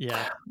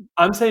yeah.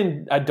 I'm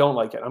saying I don't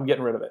like it. I'm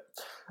getting rid of it.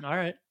 All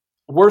right.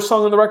 Worst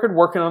song on the record,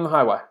 Working on the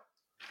Highway.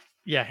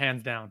 Yeah,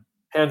 hands down.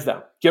 Hands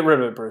down. Get rid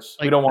of it, Bruce.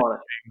 We Like, don't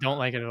want don't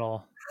like it at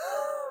all.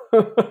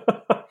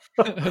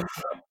 it.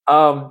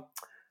 um,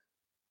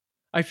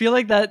 I feel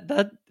like that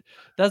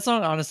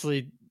song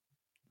honestly,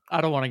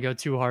 I don't want to go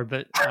too hard,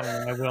 but I don't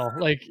know, I will.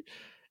 Like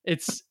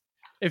it's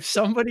if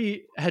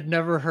somebody had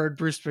never heard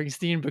Bruce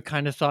Springsteen but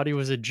kind of thought he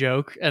was a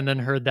joke and then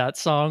heard that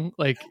song,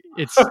 like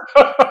it's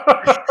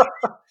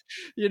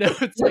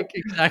it's like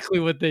exactly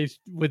what they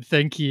would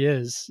think he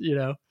is, you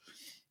know.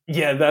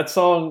 yeah, that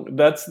song,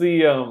 that's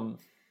the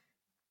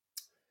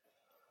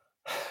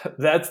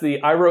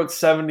I wrote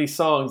 70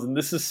 songs and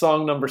this is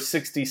song number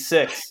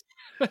 66.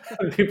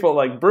 People are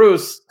like,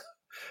 Bruce,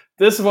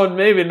 this one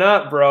maybe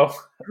not, bro.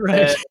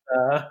 Right.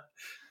 And,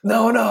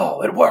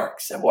 no, it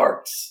works. It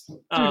works.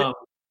 Dude,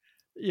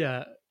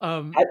 yeah.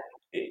 I,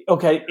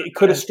 Okay,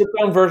 could a stripped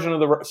down version of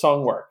the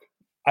song work?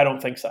 I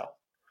don't think so.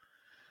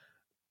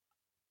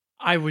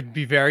 I would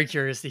be very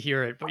curious to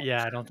hear it, but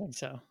yeah, I don't think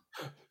so.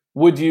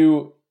 Would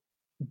you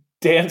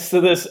dance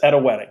to this at a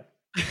wedding?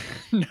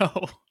 No,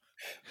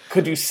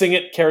 Could you sing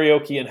it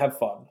karaoke and have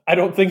fun? I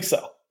don't think so.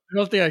 I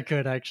don't think I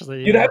could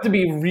actually. You'd Yeah, have to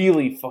be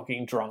really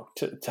fucking drunk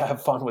to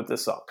have fun with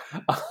this song.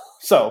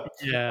 So,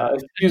 yeah,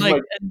 and excuse like,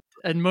 my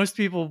and most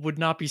people would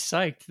not be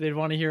psyched. They'd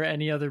want to hear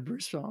any other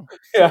Bruce song.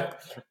 yeah,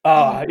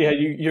 yeah.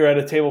 You're at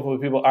a table full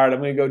of people. All right, I'm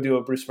going to go do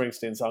a Bruce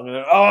Springsteen song.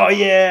 And oh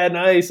yeah,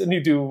 nice. And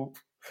you do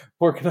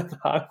 "Working on the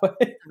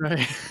Highway."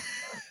 Right.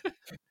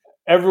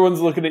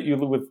 Everyone's looking at you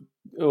with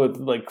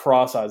like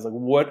cross eyes. Like,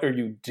 what are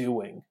you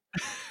doing?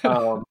 Um,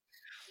 All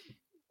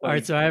right,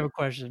 like, so I have a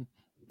question.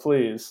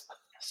 please.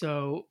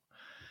 So,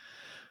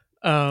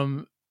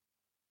 um,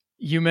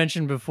 you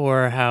mentioned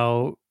before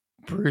how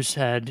Bruce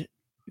had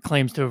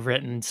claims to have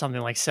written something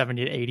like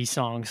 70 to 80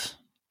 songs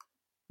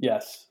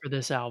Yes. for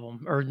this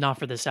album, or not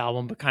for this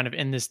album, but kind of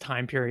in this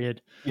time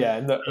period. Yeah,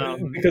 and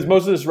Um, because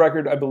most of this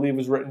record, I believe,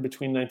 was written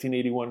between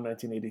 1981 and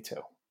 1982.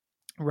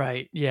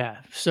 right. Yeah.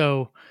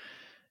 So,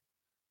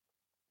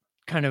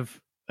 kind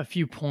of a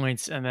few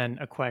points and then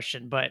a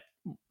question. But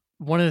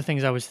one of the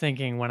things I was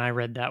thinking when I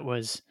read that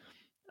was,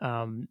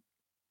 um,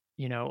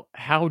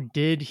 how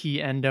did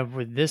he end up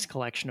with this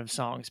collection of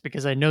songs?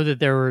 Because I know that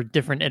there were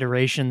different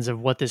iterations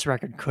of what this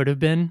record could have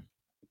been.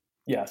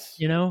 Yes.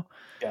 You know,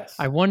 I Yes.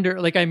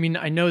 wonder. Like, I mean,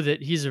 I know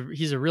that he's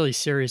a really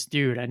serious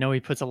dude. I know he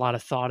puts a lot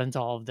of thought into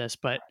all of this,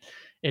 but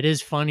it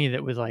is funny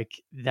that with like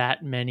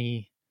that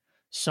many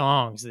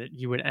songs that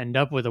you would end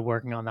up with a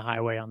 "Working on the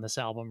Highway" on this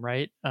album,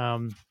 right?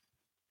 So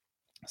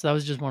that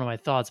was just one of my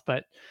thoughts.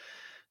 But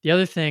the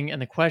other thing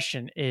and the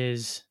question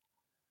is,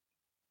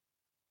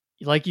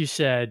 like you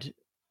said,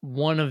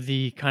 one of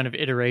the kind of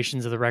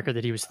iterations of the record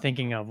that he was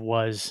thinking of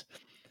was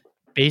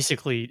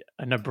basically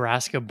a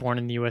Nebraska Born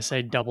in the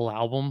USA double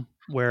album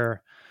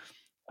where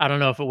I don't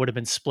know if it would have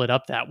been split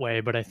up that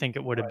way, but I think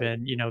it would have Right.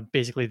 been,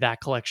 basically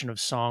that collection of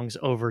songs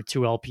over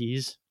two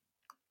LPs.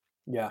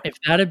 Yeah. If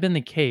that had been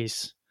the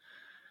case,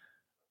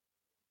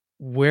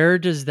 where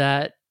does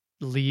that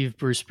leave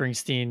Bruce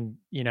Springsteen,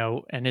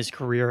 and his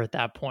career at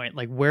that point?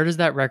 Like, where does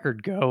that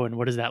record go and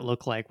what does that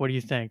look like? What do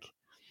you think?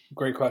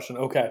 Great question.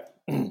 Okay.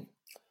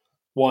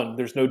 One,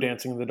 there's no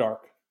dancing in the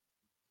dark.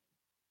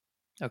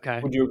 Okay.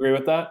 Would you agree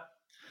with that?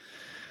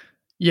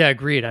 Yeah,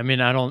 agreed. I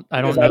mean, I don't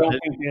Because I know don't that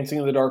think Dancing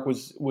in the Dark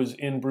was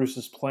in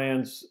Bruce's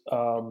plans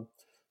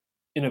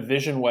in a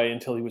vision way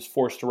until he was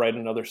forced to write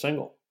another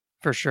single.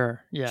 for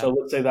sure. So Yeah.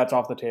 let's say that's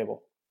off the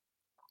table.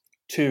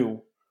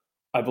 Two,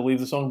 I believe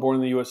the song "Born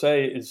in the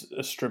USA" is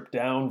a stripped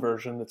down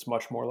version that's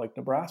much more like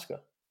Nebraska.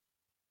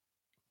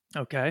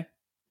 Okay.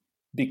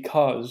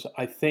 Because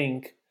I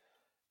think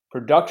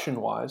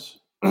production wise,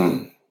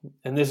 and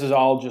this is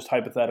all just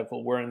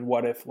hypothetical, we're in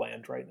what if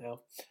land right now.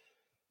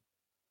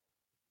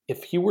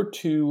 If he were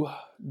to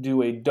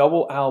do a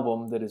double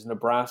album that is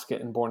Nebraska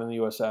and Born in the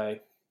USA,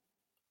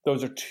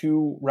 those are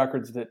two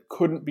records that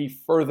couldn't be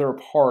further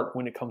apart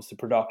when it comes to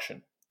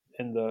production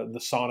and the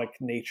sonic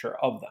nature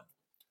of them.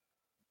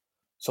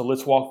 So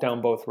let's walk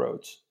down both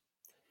roads.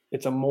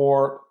 It's a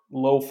more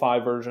lo-fi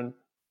version,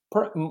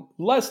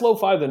 less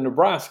lo-fi than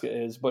Nebraska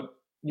is, but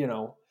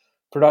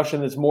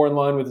production that's more in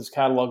line with his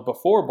catalog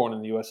before Born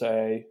in the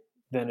USA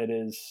than it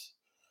is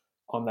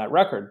on that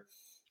record.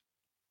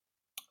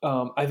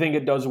 I think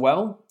it does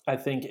well. I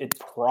think it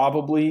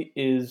probably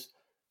is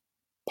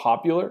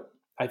popular.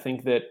 I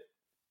think that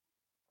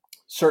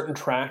certain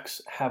tracks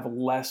have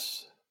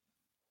less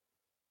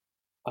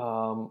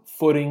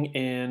footing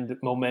and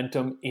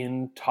momentum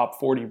in top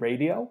 40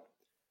 radio,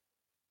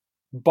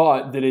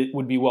 but that it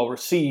would be well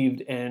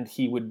received and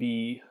he would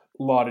be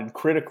lauded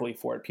critically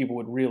for it. People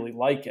would really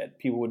like it.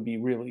 People would be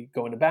really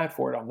going to bat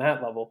for it on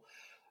that level.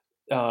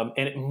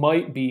 And it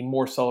might be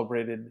more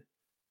celebrated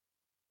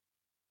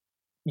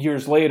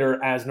years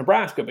later as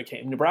Nebraska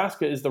became.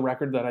 Nebraska is the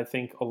record that I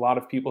think a lot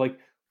of people like.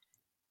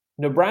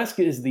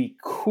 Nebraska is the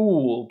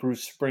cool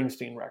Bruce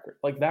Springsteen record.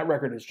 Like that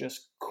record is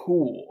just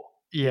cool,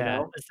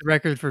 Yeah. It's the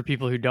record for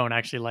people who don't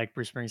actually like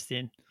Bruce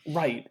Springsteen.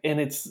 Right. And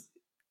it's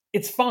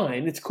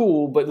fine, it's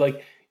cool, but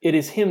like it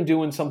is him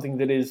doing something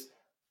that is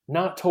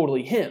not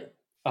totally him.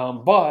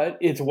 But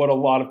it's what a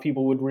lot of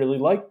people would really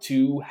like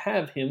to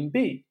have him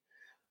be,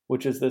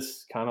 which is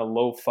this kind of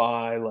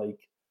lo-fi, like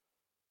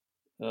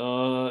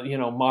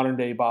modern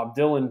day Bob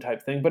Dylan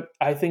type thing. But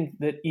I think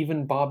that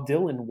even Bob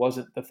Dylan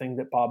wasn't the thing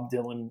that Bob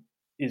Dylan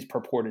is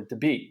purported to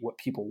be, what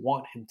people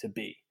want him to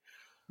be.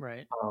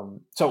 Right.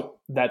 So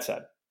that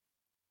said,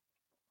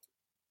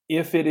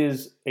 if it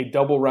is a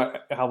double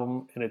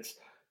album and its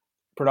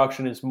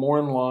production is more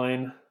in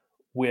line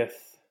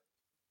with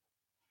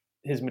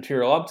his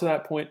material up to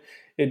that point,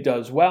 it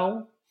does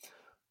well.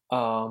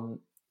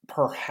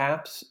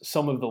 Perhaps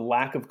some of the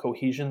lack of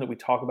cohesion that we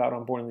talk about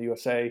on Born in the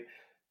USA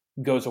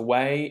goes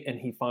away and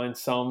he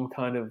finds some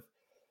kind of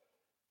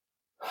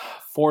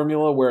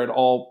formula where it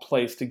all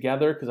plays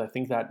together, because I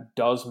think that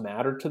does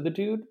matter to the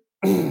dude.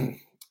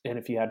 And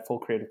if he had full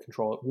creative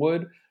control, it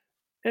would.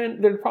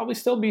 And there'd probably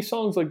still be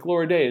songs like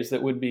Glory Days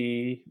that would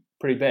be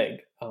pretty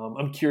big.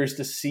 I'm curious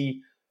to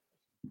see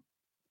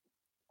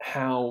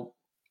how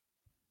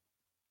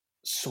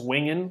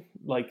swinging,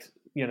 like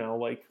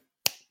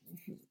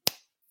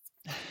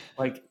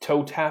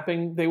toe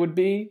tapping they would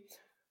be,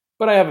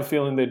 but I have a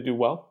feeling they'd do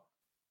well.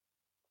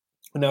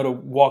 And now to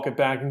walk it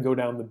back and go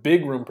down the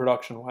big room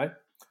production way,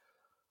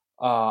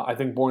 I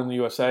think Born in the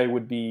USA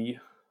would be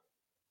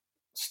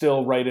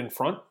still right in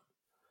front.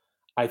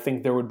 I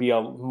think there would be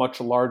a much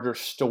larger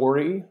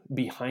story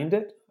behind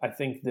it. I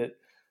think that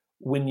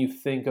when you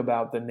think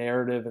about the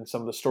narrative and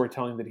some of the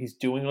storytelling that he's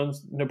doing on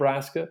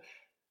Nebraska,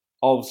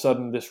 all of a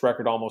sudden this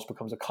record almost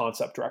becomes a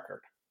concept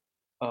record.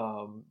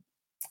 Um,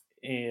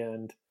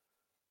 and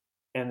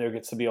there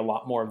gets to be a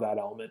lot more of that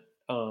element.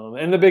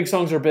 And the big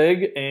songs are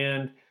big,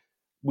 and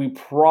we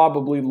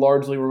probably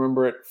largely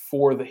remember it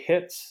for the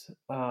hits.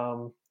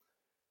 But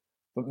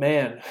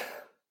man,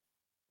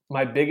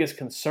 my biggest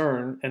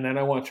concern, and then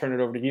I want to turn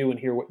it over to you and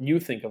hear what you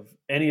think of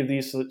any of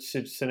these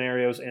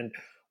scenarios and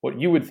what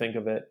you would think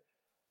of it.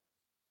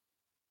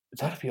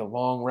 That'd be a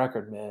long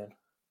record, man.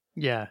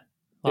 Yeah,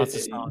 lots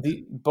of songs.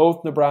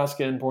 Both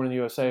Nebraska and Born in the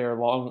USA are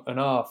long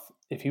enough.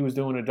 If he was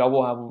doing a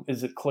double album,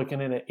 is it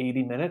clicking in at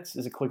 80 minutes?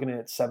 Is it clicking in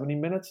at 70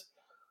 minutes?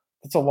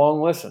 That's a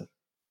long listen.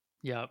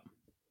 Yep. All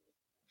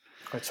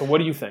right, so what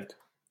do you think?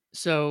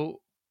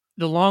 So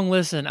the long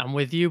listen, I'm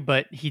with you,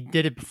 but he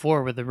did it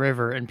before with the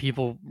river and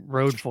people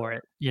rode for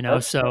it, you know?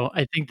 So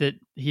I think that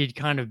he had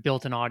kind of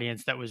built an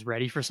audience that was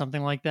ready for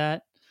something like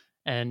that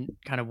and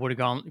kind of would have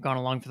gone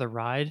along for the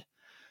ride.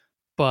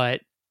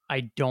 But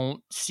I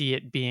don't see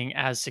it being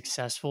as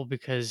successful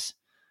because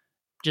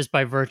just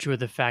by virtue of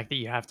the fact that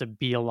you have to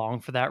be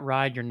along for that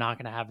ride, you're not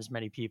going to have as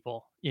many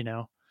people, you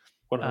know?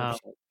 100%.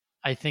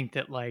 I think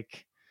that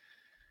like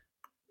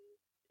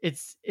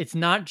it's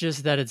not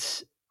just that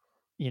it's,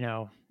 you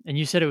know, and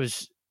you said it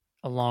was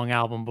a long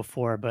album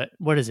before, but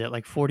what is it,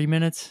 like 40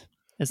 minutes?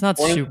 It's not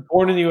super.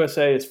 Born in the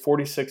USA is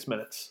 46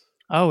 minutes.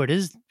 Oh, it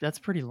is. That's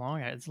pretty long.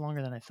 It's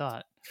longer than I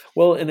thought.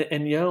 Well,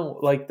 and you know,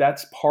 like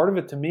that's part of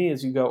it to me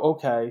is you go,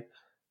 okay,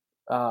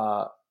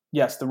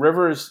 yes, The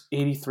River is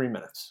 83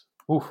 minutes.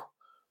 Oof.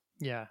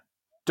 Yeah.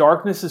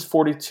 Darkness is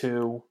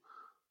 42.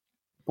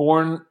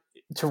 Born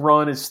to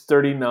Run is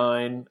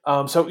 39.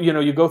 So, you know,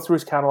 you go through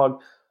his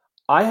catalog.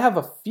 I have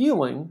a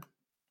feeling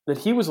that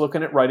he was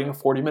looking at writing a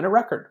 40-minute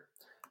record.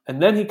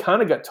 And then he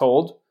kind of got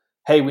told,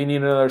 hey, we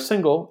need another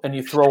single. And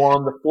you throw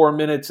on the 4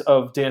 minutes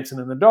of Dancing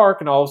in the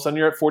Dark, and all of a sudden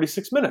you're at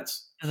 46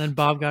 minutes. And then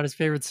Bob got his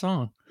favorite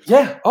song.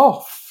 Yeah.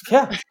 Oh,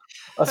 yeah.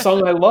 A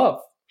song I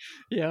love.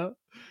 Yeah.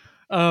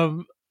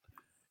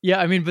 Yeah,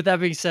 I mean, but that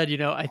being said, you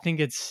know, I think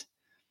it's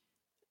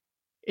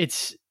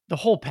the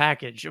whole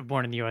package of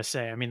Born in the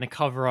USA. I mean, the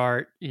cover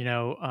art, you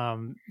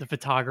know, the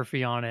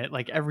photography on it,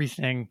 like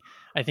everything,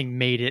 I think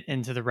made it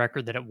into the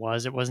record that it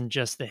was. It wasn't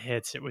just the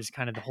hits; it was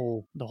kind of the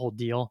whole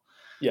deal.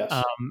 Yes.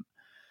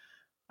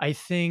 I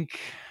think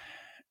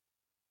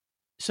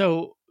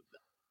so.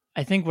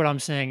 I think what I'm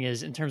saying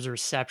is, in terms of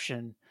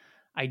reception,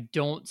 I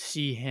don't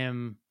see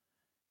him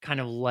kind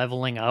of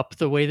leveling up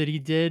the way that he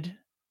did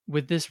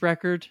with this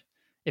record.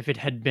 If it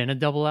had been a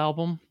double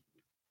album,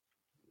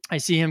 I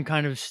see him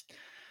kind of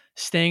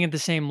staying at the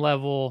same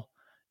level,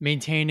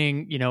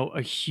 maintaining, you know,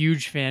 a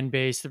huge fan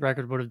base. The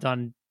record would have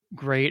done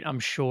great, I'm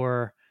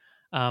sure.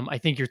 I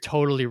think you're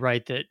totally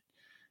right that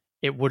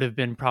it would have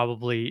been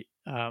probably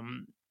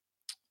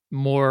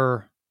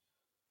more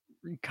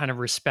kind of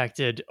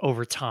respected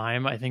over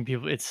time. I think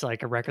it's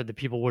like a record that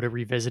people would have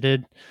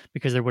revisited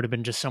because there would have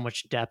been just so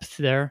much depth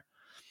there.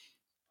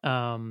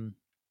 But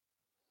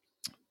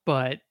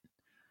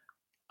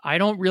I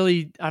don't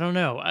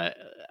know.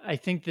 I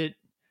think that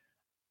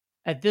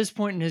at this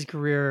point in his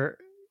career,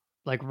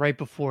 like right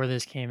before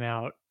this came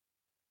out,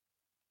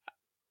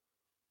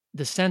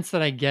 the sense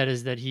that I get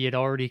is that he had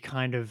already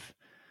kind of,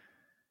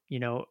 you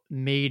know,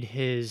 made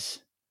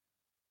his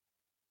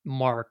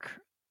mark,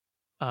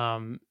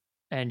 and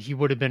he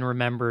would have been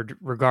remembered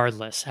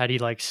regardless had he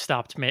like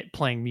stopped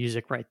playing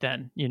music right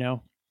then, you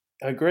know.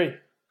 I agree.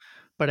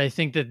 But I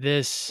think that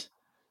this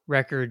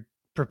record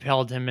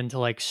propelled him into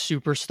like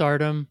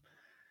superstardom,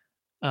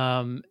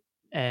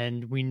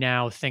 and we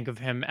now think of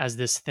him as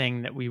this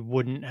thing that we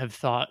wouldn't have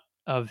thought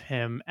of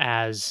him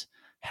as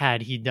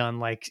had he done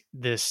like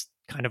this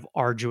kind of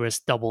arduous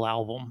double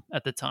album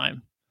at the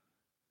time.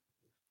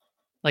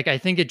 Like, I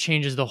think it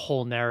changes the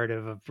whole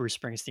narrative of Bruce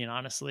Springsteen,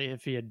 honestly,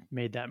 if he had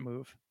made that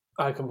move.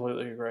 I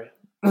completely agree.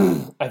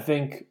 I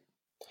think,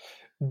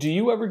 do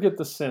you ever get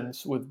the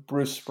sense with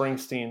Bruce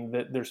Springsteen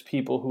that there's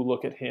people who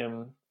look at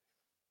him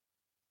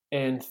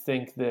and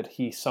think that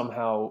he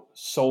somehow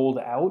sold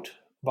out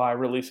by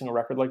releasing a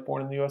record like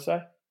Born in the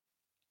USA?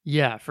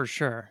 Yeah, for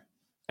sure.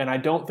 And I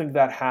don't think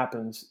that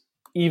happens,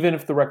 even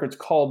if the record's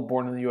called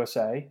Born in the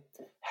USA,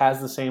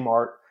 has the same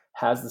art,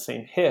 has the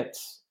same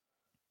hits,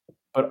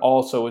 but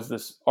also is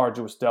this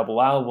arduous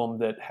double album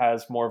that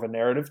has more of a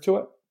narrative to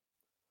it.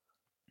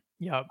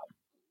 Yep.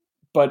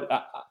 But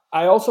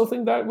I also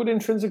think that would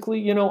intrinsically,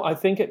 you know, I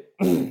think it.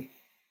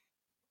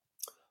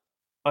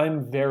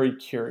 I'm very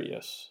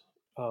curious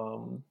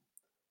um,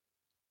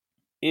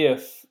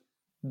 if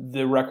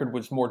the record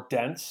was more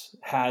dense,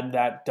 had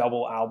that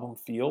double album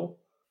feel.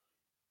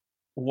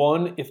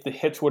 One, if the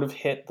hits would have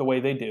hit the way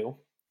they do.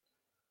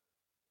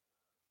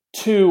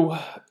 Two,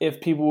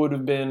 if people would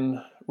have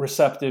been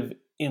receptive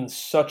in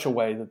such a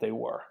way that they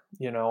were.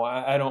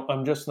 I don't.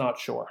 I'm just not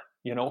sure.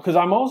 Because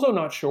I'm also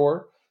not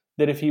sure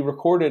that if he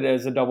recorded it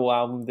as a double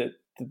album,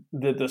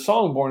 that the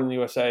song "Born in the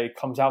USA"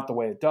 comes out the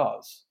way it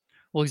does.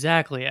 Well,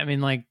 exactly. I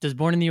mean, like, does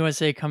Born in the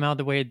USA come out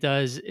the way it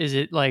does? Is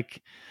it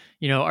like,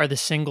 are the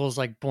singles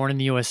like Born in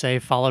the USA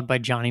followed by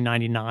Johnny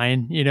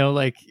 99?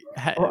 Like,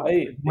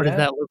 Right? what does Yeah.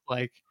 that look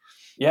like?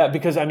 Yeah.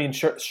 Because I mean,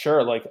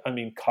 sure. Like, I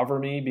mean, "Cover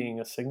Me" being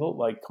a single.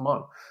 Like, come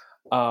on.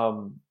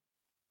 Um,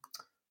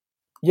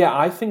 yeah,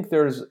 I think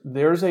there's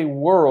a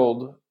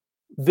world.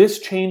 This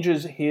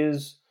changes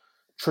his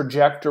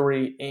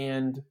trajectory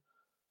and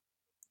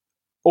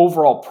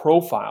overall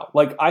profile.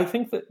 Like, I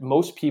think that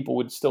most people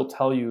would still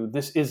tell you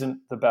this isn't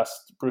the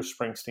best Bruce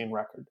Springsteen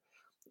record.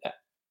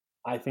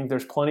 I think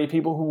there's plenty of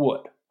people who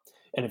would.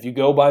 And if you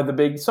go by the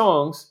big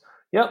songs,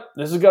 yep,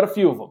 this has got a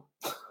few of them.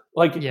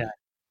 like Yeah.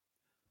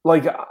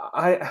 like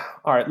I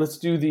all right, let's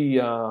do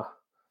the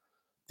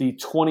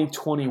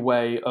 2020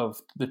 way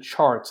of the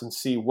charts and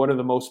see what are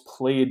the most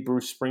played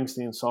Bruce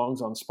Springsteen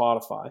songs on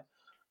Spotify.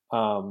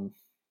 Um,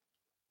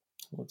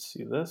 let's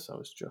see this. I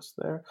was just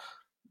there.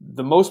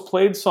 The most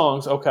played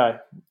songs. Okay,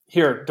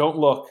 here. Don't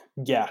look.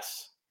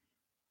 Guess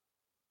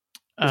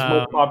his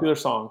most Um, popular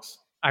songs.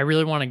 I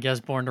really want to guess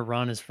Born to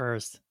Run is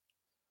first.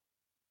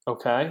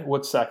 Okay,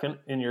 what's second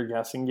in your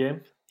guessing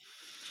game?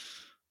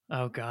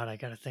 Oh God, I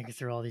got to think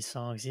through all these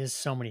songs. He has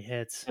so many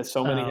hits. Has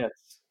so many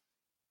hits.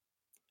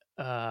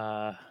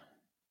 Uh,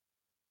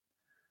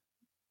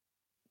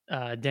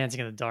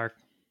 Dancing in the Dark.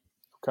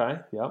 Okay,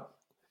 yep.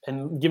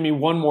 And give me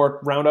one more.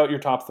 Round out your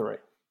top three.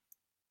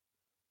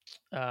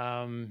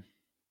 Um,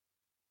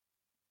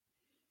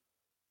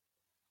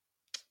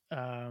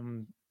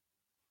 um,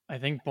 I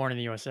think Born in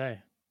the USA.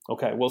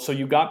 Okay, well, so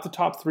you got the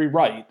top three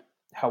right.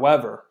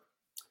 However,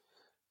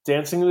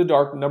 Dancing in the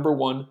Dark, number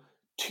one,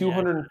 Yeah, I should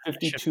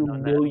 252 have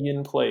known that.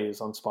 million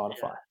plays on Yeah.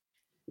 Spotify.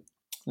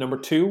 Number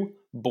two,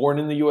 Born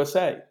in the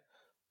USA,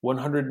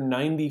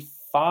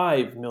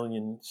 195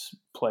 million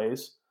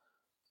plays.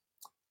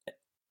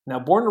 Now,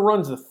 Born to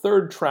Run's the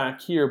third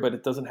track here, but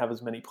it doesn't have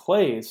as many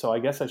plays, so I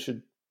guess I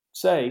should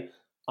say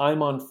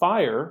I'm on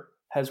Fire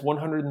has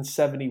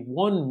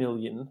 171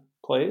 million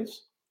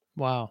plays.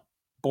 Wow.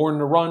 Born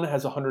to Run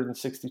has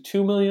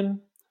 162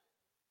 million.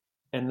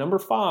 And number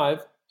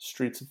five,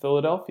 Streets of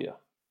Philadelphia,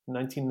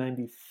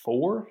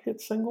 1994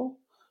 hit single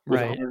with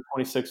Right.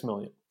 126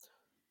 million.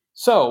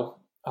 So,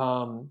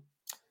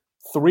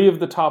 three of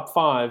the top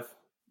five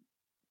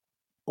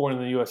Born in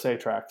the USA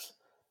tracks.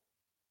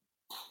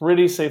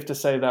 Pretty safe to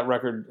say that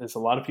record is a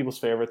lot of people's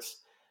favorites,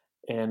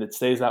 and it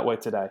stays that way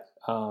today.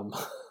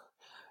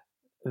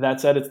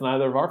 That said, it's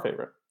neither of our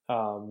favorite.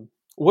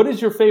 What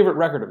is your favorite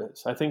record of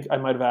his? I think I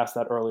might have asked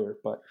that earlier,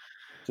 but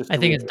just I to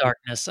think it's reiterate.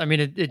 Darkness. I mean,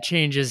 it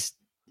changes,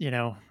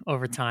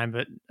 over time,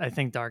 but I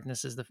think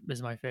Darkness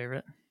is my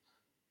favorite.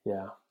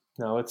 Yeah.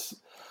 No, it's.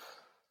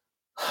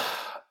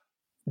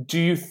 Do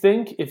you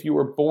think if you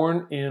were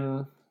born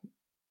in,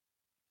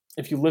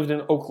 if you lived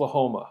in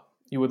Oklahoma,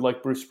 you would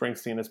like Bruce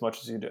Springsteen as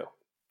much as you do?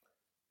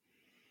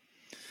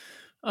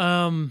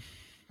 Um,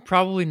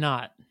 Probably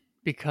not,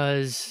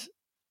 because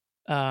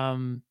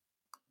um,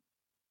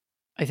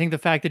 I think the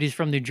fact that he's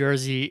from New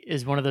Jersey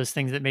is one of those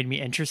things that made me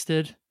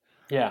interested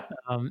Yeah.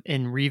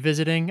 in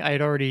revisiting. I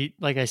had already,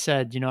 like I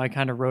said, I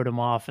kind of wrote him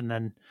off, and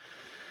then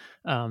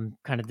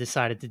kind of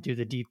decided to do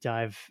the deep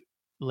dive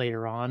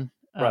later on.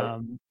 Right.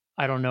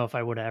 I don't know if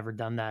I would have ever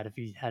done that if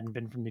he hadn't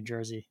been from New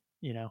Jersey.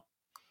 I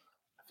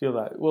feel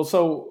that. Well,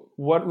 so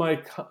what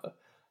my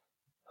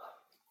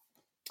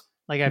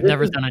Like I've this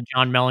never is done a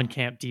John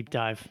Mellencamp deep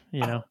dive.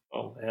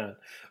 oh man,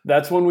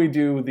 that's when we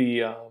do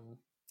the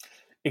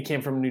it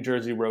came from New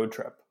Jersey road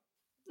trip.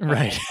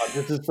 Right.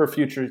 This is for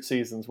future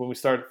seasons when we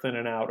start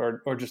thinning out,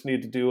 or just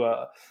need to do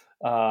uh,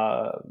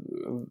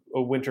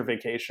 a winter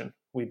vacation.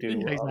 We do Yeah, a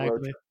road exactly.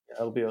 trip. Yeah,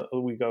 it'll be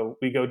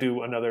we go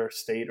do another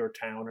state or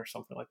town or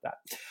something like that.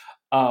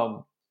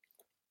 Um,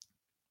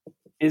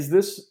 is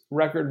this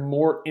record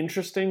more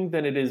interesting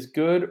than it is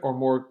good,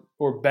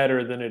 or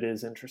better than it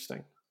is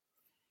interesting?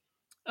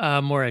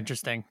 More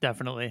interesting,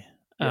 definitely.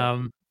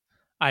 Yeah,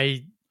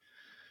 I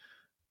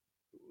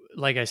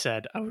Like I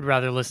said, I would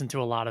rather listen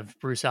to a lot of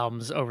Bruce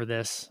albums over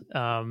this.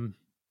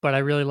 But I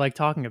really like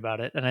talking about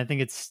it, and I think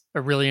it's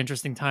a really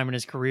interesting time in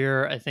his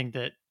career. I think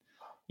that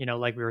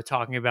like we were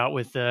talking about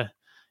with the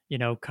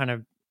kind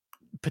of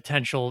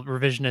potential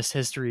revisionist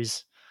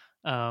histories.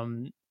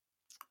 Um,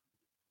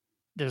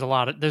 there's a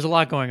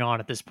lot going on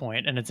at this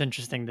point, and it's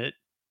interesting that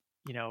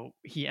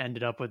he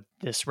ended up with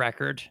this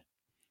record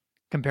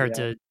compared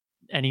yeah, to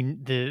any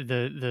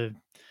the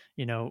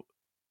you know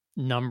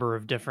number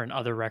of different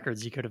other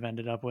records he could have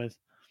ended up with.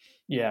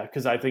 yeah.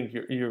 Because I think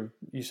you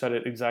said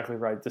it exactly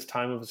right. This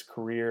time of his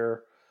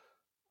career,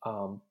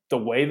 the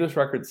way this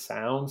record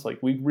sounds, like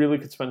we really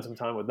could spend some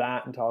time with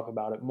that and talk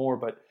about it more.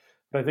 But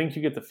but I think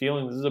you get the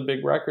feeling this is a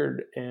big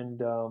record,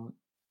 and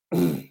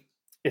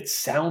it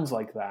sounds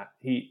like that.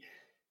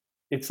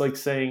 It's like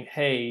saying,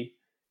 "Hey,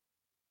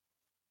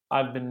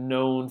 I've been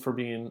known for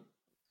being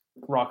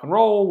rock and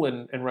roll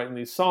and writing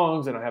these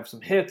songs, and I have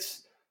some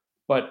hits,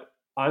 but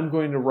I'm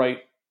going to write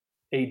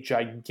a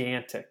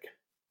gigantic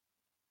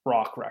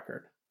rock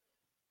record."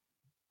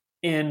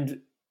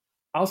 And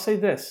I'll say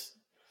this,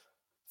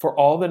 for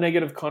all the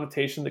negative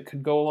connotation that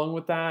could go along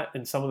with that,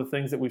 and some of the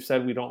things that we've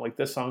said, we don't like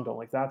this song, don't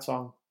like that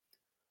song,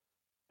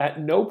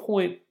 at no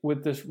point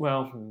with this,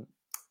 well,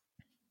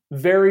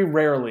 very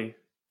rarely,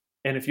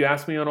 and if you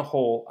ask me on a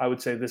whole, I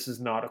would say this is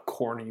not a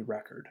corny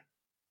record.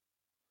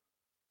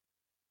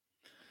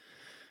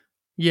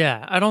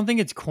 Yeah, I don't think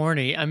it's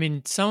corny. I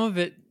mean, some of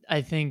it,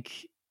 I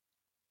think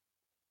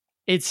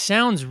it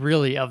sounds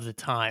really of the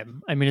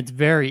time. I mean, it's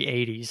very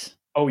 80s.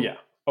 Oh yeah,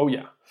 oh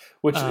yeah.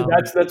 Which Um,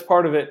 that's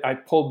part of it. I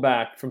pulled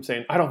back from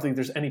saying I don't think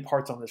there's any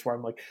parts on this where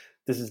I'm like,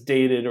 this is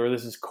dated or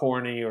this is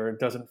corny or it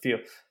doesn't feel.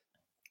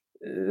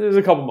 There's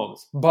a couple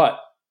moments, but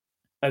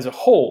as a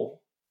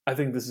whole, I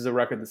think this is a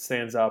record that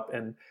stands up,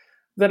 and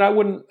that I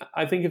wouldn't.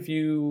 I think if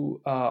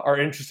you are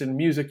interested in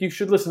music, you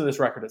should listen to this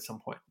record at some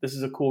point. This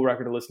is a cool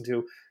record to listen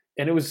to,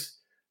 and it was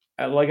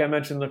like I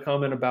mentioned in the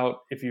comment about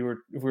if we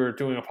were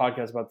doing a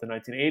podcast about the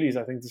 1980s,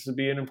 I think this would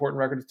be an important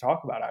record to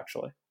talk about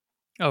actually.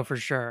 oh, for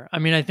sure. I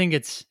mean, I think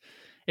it's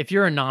if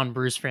you're a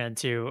non-Bruce fan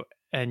too,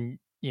 and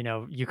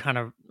you kind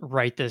of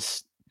write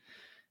this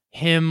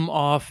him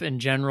off in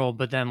general,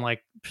 but then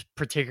like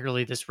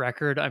particularly this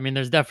record. I mean,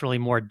 there's definitely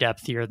more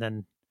depth here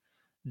than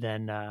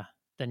than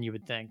you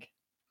would think.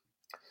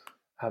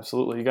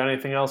 Absolutely. You got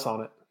anything else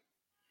on it?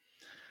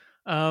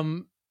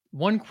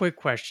 One quick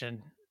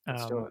question.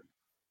 Let's do it.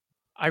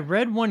 I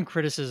read one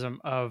criticism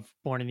of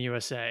Born in the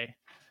USA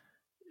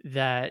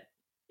that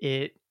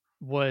it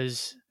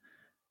was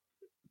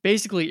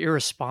basically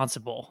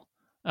irresponsible.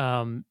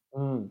 Mm.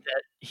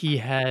 That he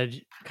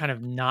had kind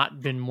of not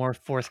been more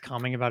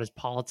forthcoming about his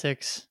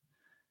politics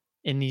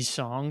in these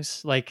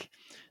songs. Like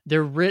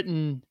they're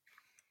written,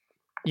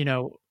 you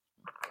know,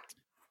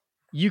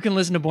 you can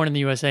listen to Born in the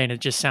USA and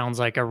it just sounds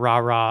like a rah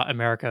rah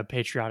America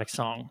patriotic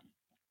song.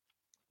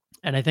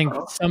 And I think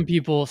Uh-huh. some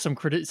people, some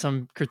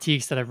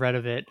critiques that I've read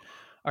of it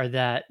are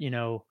that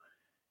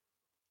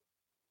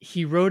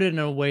he wrote it in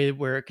a way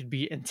where it could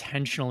be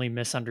intentionally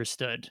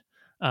misunderstood.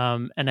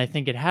 And I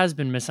think it has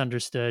been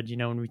misunderstood,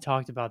 when we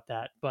talked about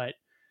that. But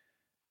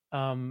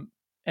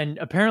and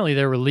apparently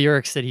there were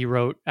lyrics that he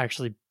wrote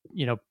actually,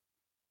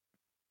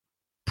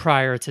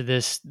 prior to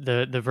this,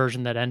 the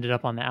version that ended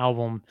up on the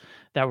album,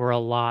 that were a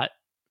lot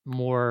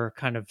more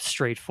kind of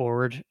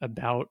straightforward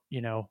about,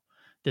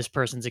 this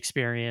person's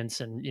experience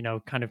and,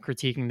 kind of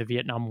critiquing the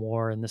Vietnam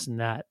War and this and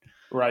that.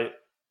 Right.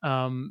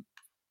 Um,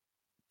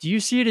 do you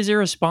see it as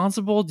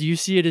irresponsible? Do you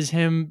see it as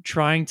him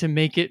trying to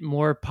make it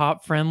more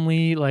pop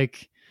friendly?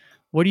 Like,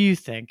 what do you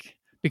think?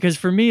 Because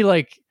for me,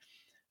 like,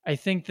 I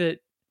think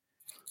that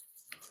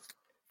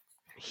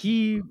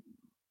he,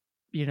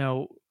 you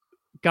know,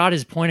 got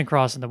his point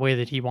across in the way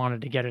that he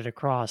wanted to get it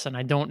across. And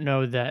I don't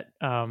know that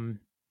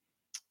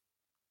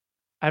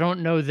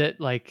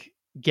like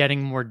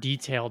getting more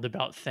detailed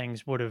about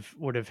things would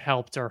have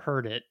helped or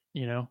hurt it,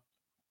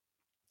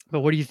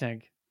 But what do you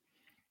think?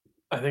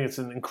 I think it's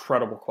an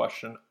incredible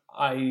question.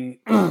 I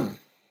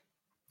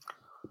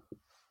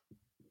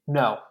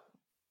no,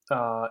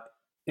 uh,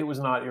 it was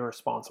not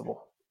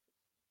irresponsible.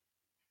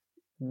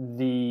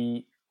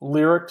 The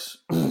lyrics,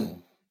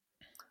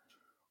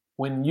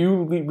 when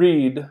you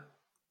read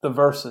the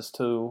verses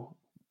to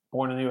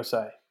 "Born in the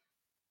USA,"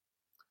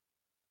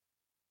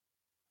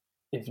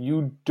 if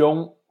you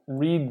don't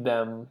read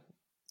them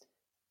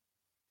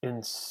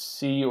and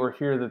see or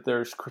hear that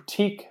there's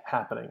critique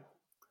happening,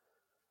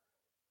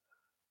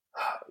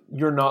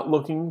 you're not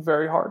looking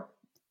very hard,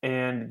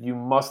 and you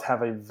must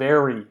have a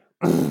very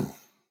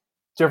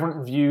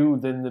different view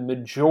than the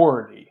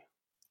majority,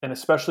 and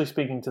especially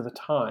speaking to the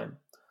time,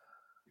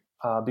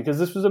 because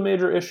this was a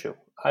major issue.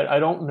 I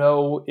don't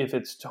know if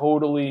it's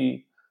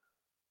totally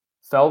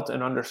felt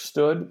and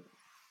understood.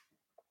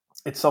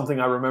 It's something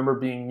I remember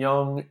being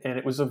young, and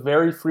it was a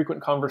very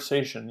frequent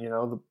conversation.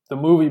 The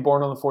movie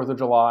Born on the Fourth of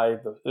July,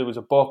 it was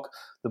a book.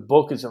 The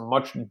book is a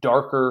much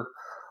darker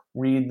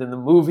read than the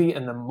movie,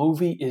 and the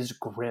movie is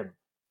grim.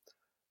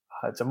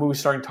 It's a movie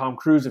starring Tom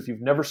Cruise. If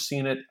you've never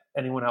seen it,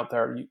 anyone out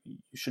there, you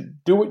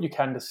should do what you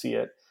can to see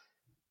it.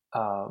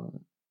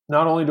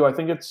 Not only do I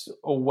think it's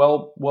a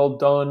well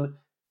done,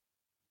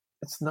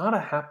 it's not a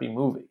happy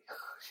movie.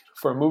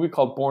 For a movie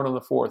called Born on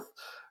the Fourth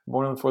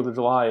of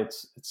July,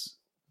 it's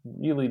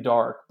really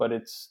dark, but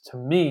it's, to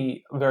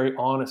me, a very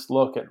honest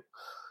look at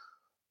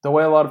the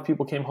way a lot of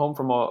people came home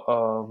from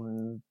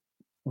a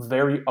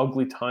very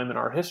ugly time in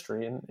our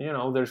history, and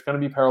there's going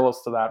to be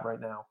parallels to that right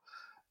now.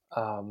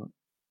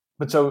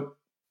 But so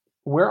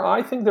where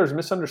I think there's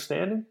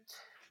misunderstanding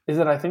is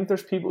that I think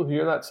there's people who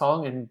hear that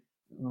song and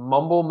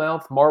marble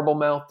mouth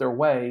their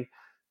way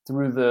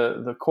through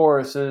the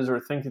choruses, or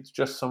think it's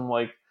just some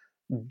like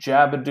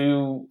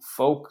jabadoo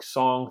folk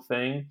song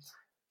thing.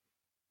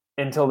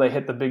 until they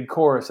hit the big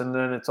chorus, and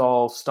then it's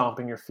all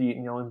stomping your feet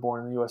and yelling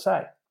 "Born in the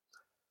USA."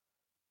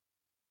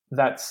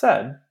 That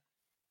said,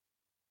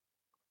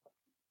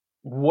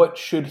 what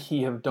should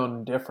he have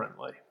done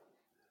differently?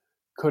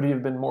 Could he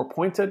have been more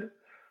pointed?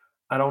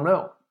 I don't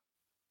know.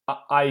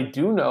 I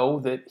do know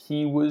that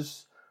he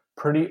was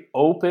pretty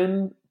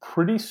open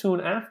pretty soon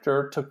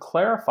after to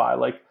clarify.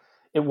 Like,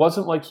 it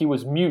wasn't like he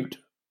was mute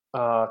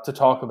to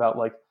talk about,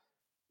 like,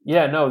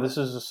 yeah, no, this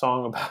is a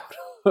song about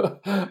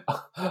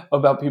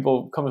about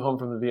people coming home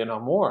from the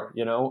Vietnam War,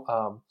 you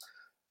know.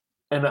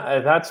 And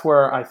that's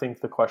where I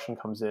think the question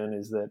comes in,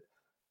 is that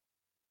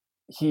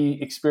he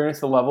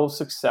experienced a level of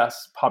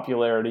success,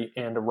 popularity,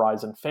 and a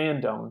rise in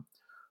fandom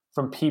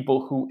from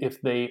people who,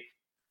 if they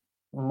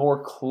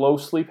more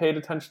closely paid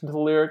attention to the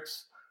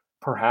lyrics,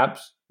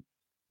 perhaps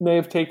may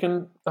have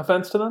taken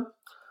offense to them.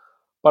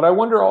 But I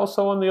wonder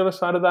also, on the other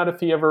side of that, if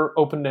he ever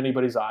opened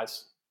anybody's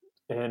eyes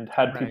and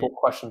had Right. people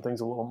question things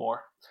a little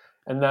more.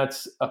 And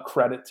that's a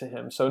credit to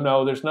him. So,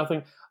 no, there's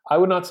nothing. I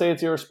would not say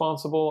it's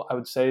irresponsible. I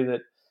would say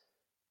that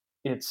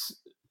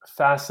it's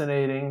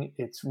fascinating.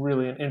 It's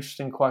really an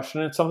interesting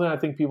question. It's something I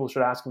think people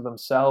should ask of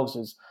themselves: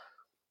 is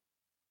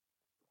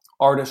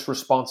artists'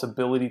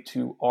 responsibility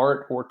to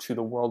art or to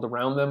the world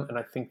around them? And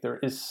I think there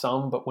is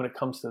some, but when it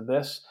comes to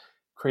this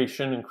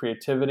creation and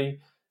creativity,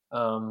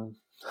 um,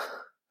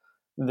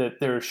 that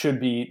there should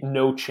be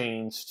no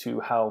chains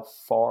to how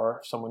far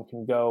someone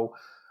can go,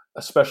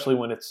 especially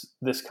when it's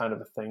this kind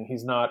of a thing.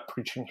 He's not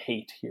preaching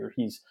hate here.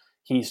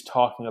 He's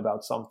talking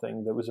about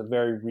something that was a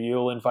very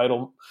real and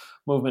vital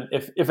movement.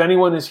 If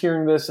anyone is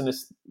hearing this and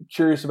is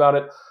curious about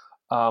it,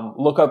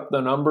 look up the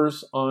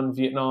numbers on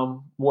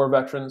Vietnam War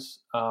veterans.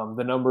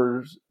 The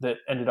numbers that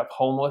ended up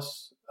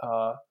homeless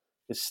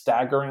is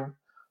staggering.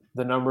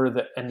 The number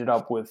that ended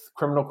up with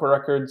criminal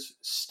records,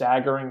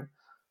 staggering.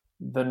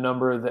 The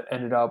number that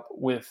ended up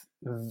with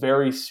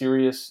very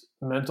serious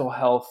mental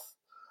health,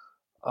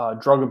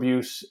 drug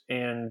abuse,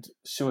 and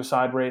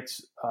suicide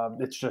rates,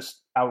 it's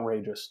just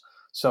outrageous.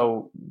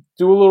 So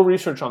do a little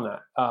research on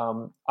that.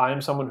 I am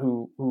someone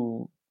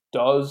who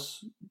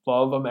does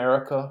love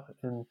America,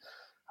 and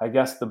I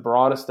guess the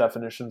broadest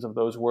definitions of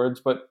those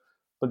words, but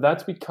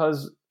that's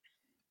because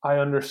I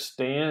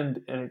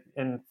understand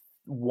and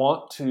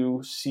want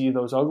to see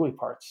those ugly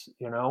parts.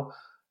 You know,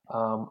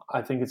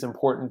 I think it's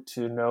important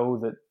to know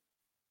that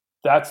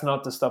that's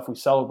not the stuff we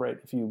celebrate.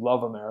 If you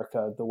love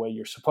America the way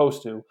you're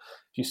supposed to,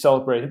 if you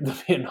celebrate the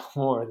Vietnam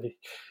War,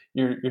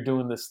 you're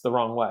doing this the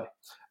wrong way.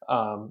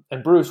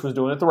 And Bruce was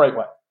doing it the right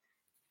way.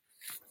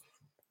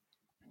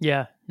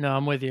 Yeah, no,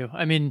 I'm with you.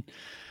 I mean,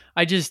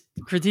 I just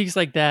critiques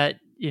like that,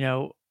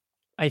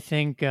 I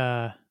think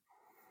how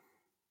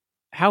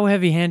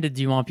heavy-handed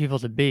do you want people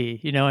to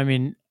be? I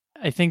mean,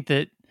 I think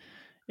that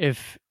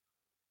if,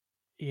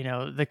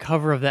 the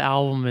cover of the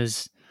album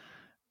is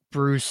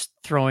Bruce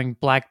throwing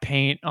black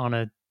paint on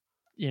a,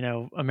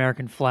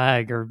 American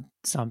flag or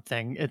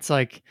something, it's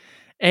like,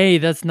 A,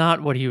 that's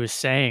not what he was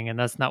saying and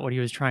that's not what he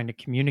was trying to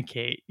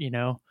communicate.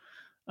 But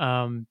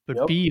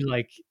Yep. B,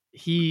 like,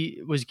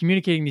 he was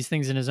communicating these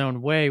things in his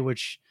own way,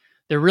 which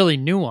they're really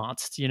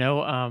nuanced.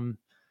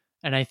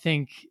 And I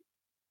think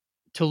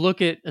to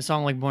look at a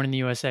song like Born in the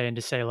USA and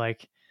to say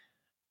like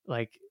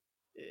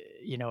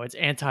it's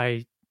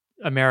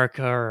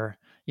anti-America, or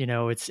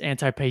it's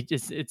anti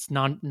it's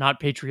not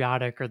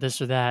patriotic or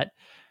this or that,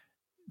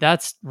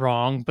 that's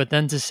wrong. But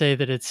then to say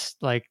that it's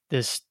like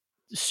this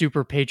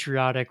super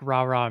patriotic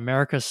rah rah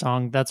America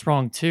song, that's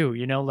wrong too.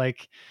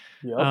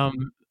 Yep.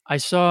 um I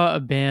saw a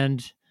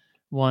band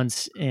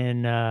once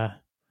in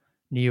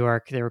New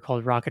York. They were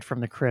called Rocket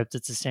from the Crypt.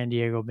 It's a San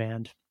Diego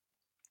band,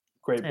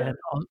 Great and band.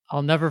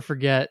 I'll never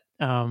forget.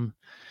 The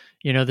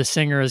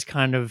singer is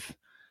kind of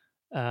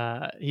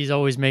he's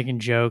always making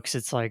jokes.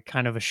 It's like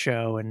kind of a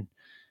show, and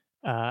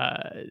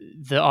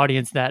the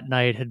audience that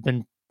night had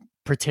been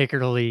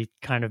particularly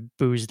kind of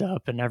boozed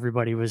up, and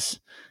everybody was,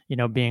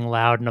 being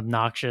loud and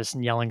obnoxious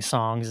and yelling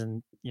songs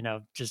and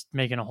just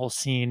making a whole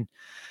scene.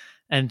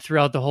 And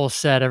throughout the whole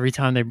set, every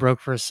time they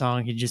broke for a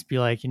song, he'd just be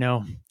like,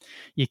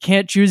 you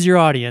can't choose your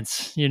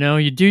audience. You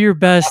do your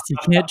best. You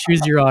can't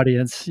choose your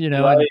audience. And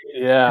Right.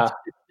 Yeah.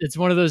 it's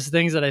one of those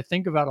things that I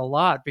think about a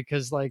lot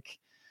because, like,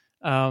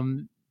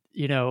 um,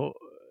 you know,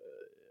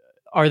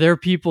 are there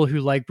people who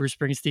like Bruce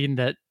Springsteen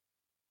that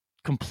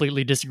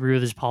completely disagree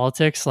with his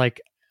politics?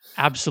 Like,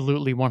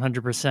 absolutely,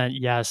 100%.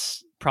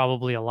 Yes,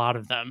 probably a lot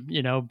of them.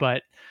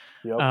 But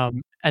Yep.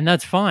 and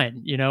that's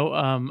fine.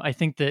 I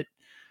think that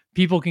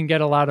people can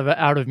get a lot of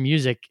out of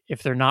music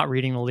if they're not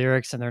reading the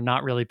lyrics and they're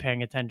not really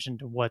paying attention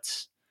to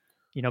what's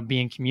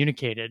being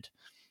communicated.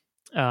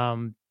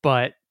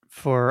 But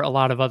for a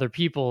lot of other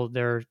people,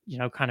 they're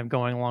kind of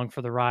going along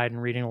for the ride and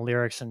reading the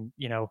lyrics, and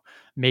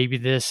maybe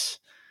this,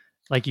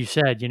 like you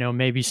said,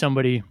 maybe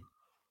somebody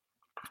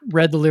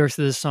read the lyrics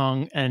of this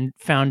song and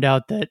found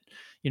out that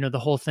the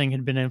whole thing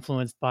had been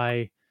influenced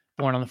by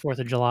Born on the Fourth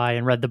of July,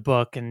 and read the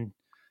book and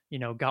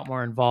got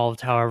more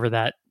involved, however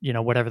that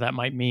whatever that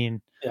might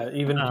mean. Yeah.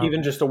 Even um,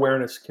 even just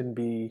awareness can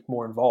be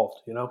more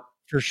involved. You know.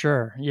 for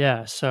sure,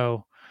 yeah.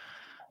 So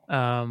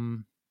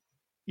um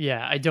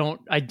Yeah, I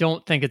don't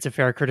think it's a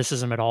fair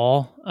criticism at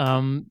all.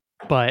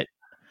 But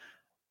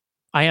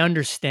I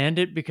understand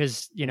it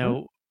because,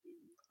 Hmm.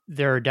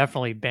 there are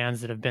definitely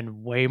bands that have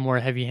been way more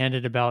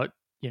heavy-handed about,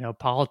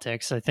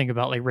 politics. I think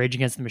about like Rage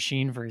Against the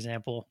Machine, for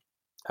example.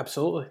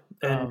 Absolutely,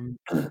 and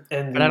Um,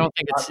 and but I the don't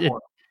think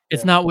platform.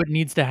 it's Yeah. not what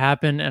needs to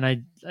happen,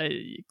 and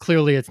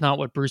clearly it's not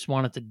what Bruce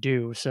wanted to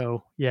do.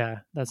 So yeah,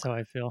 that's how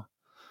I feel.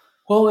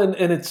 Well, and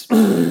it's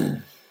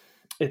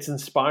it's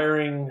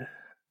inspiring.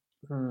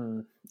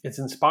 It's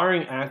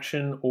inspiring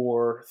action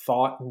or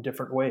thought in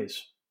different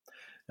ways,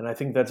 and I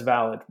think that's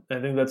valid. I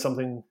think that's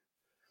something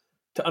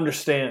to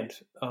understand,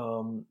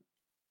 and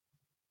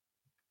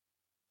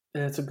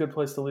it's a good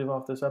place to leave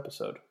off this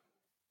episode.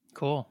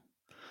 Cool.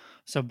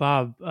 So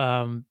Bob,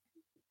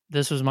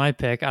 this was my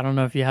pick. I don't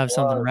know if you have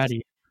something Was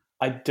ready.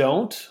 I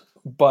don't,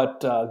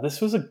 but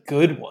this was a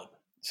good one.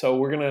 So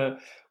we're gonna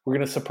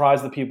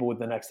surprise the people with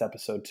the next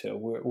episode too.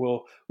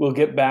 We'll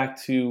get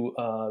back to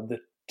the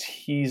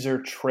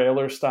teaser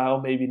trailer style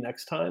maybe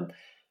next time,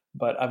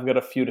 but I've got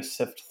a few to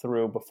sift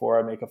through before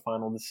I make a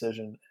final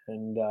decision,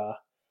 and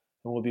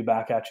we'll be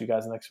back at you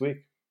guys next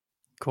week.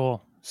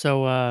 Cool.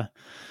 So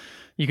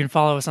you can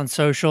follow us on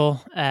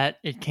social at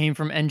It Came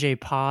From NJ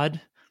Pod,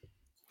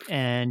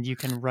 and you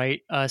can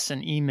write us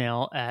an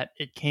email at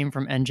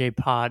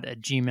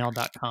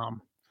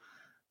itcamefromnjpod@gmail.com.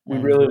 We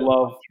And really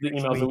love the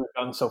next emails that week, we've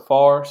gotten so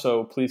far,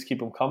 so please keep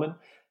them coming.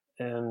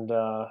 And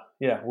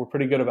yeah, we're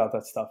pretty good about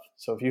that stuff.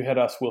 So if you hit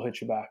us, we'll hit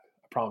you back.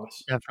 I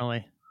promise.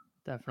 definitely,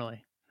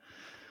 definitely.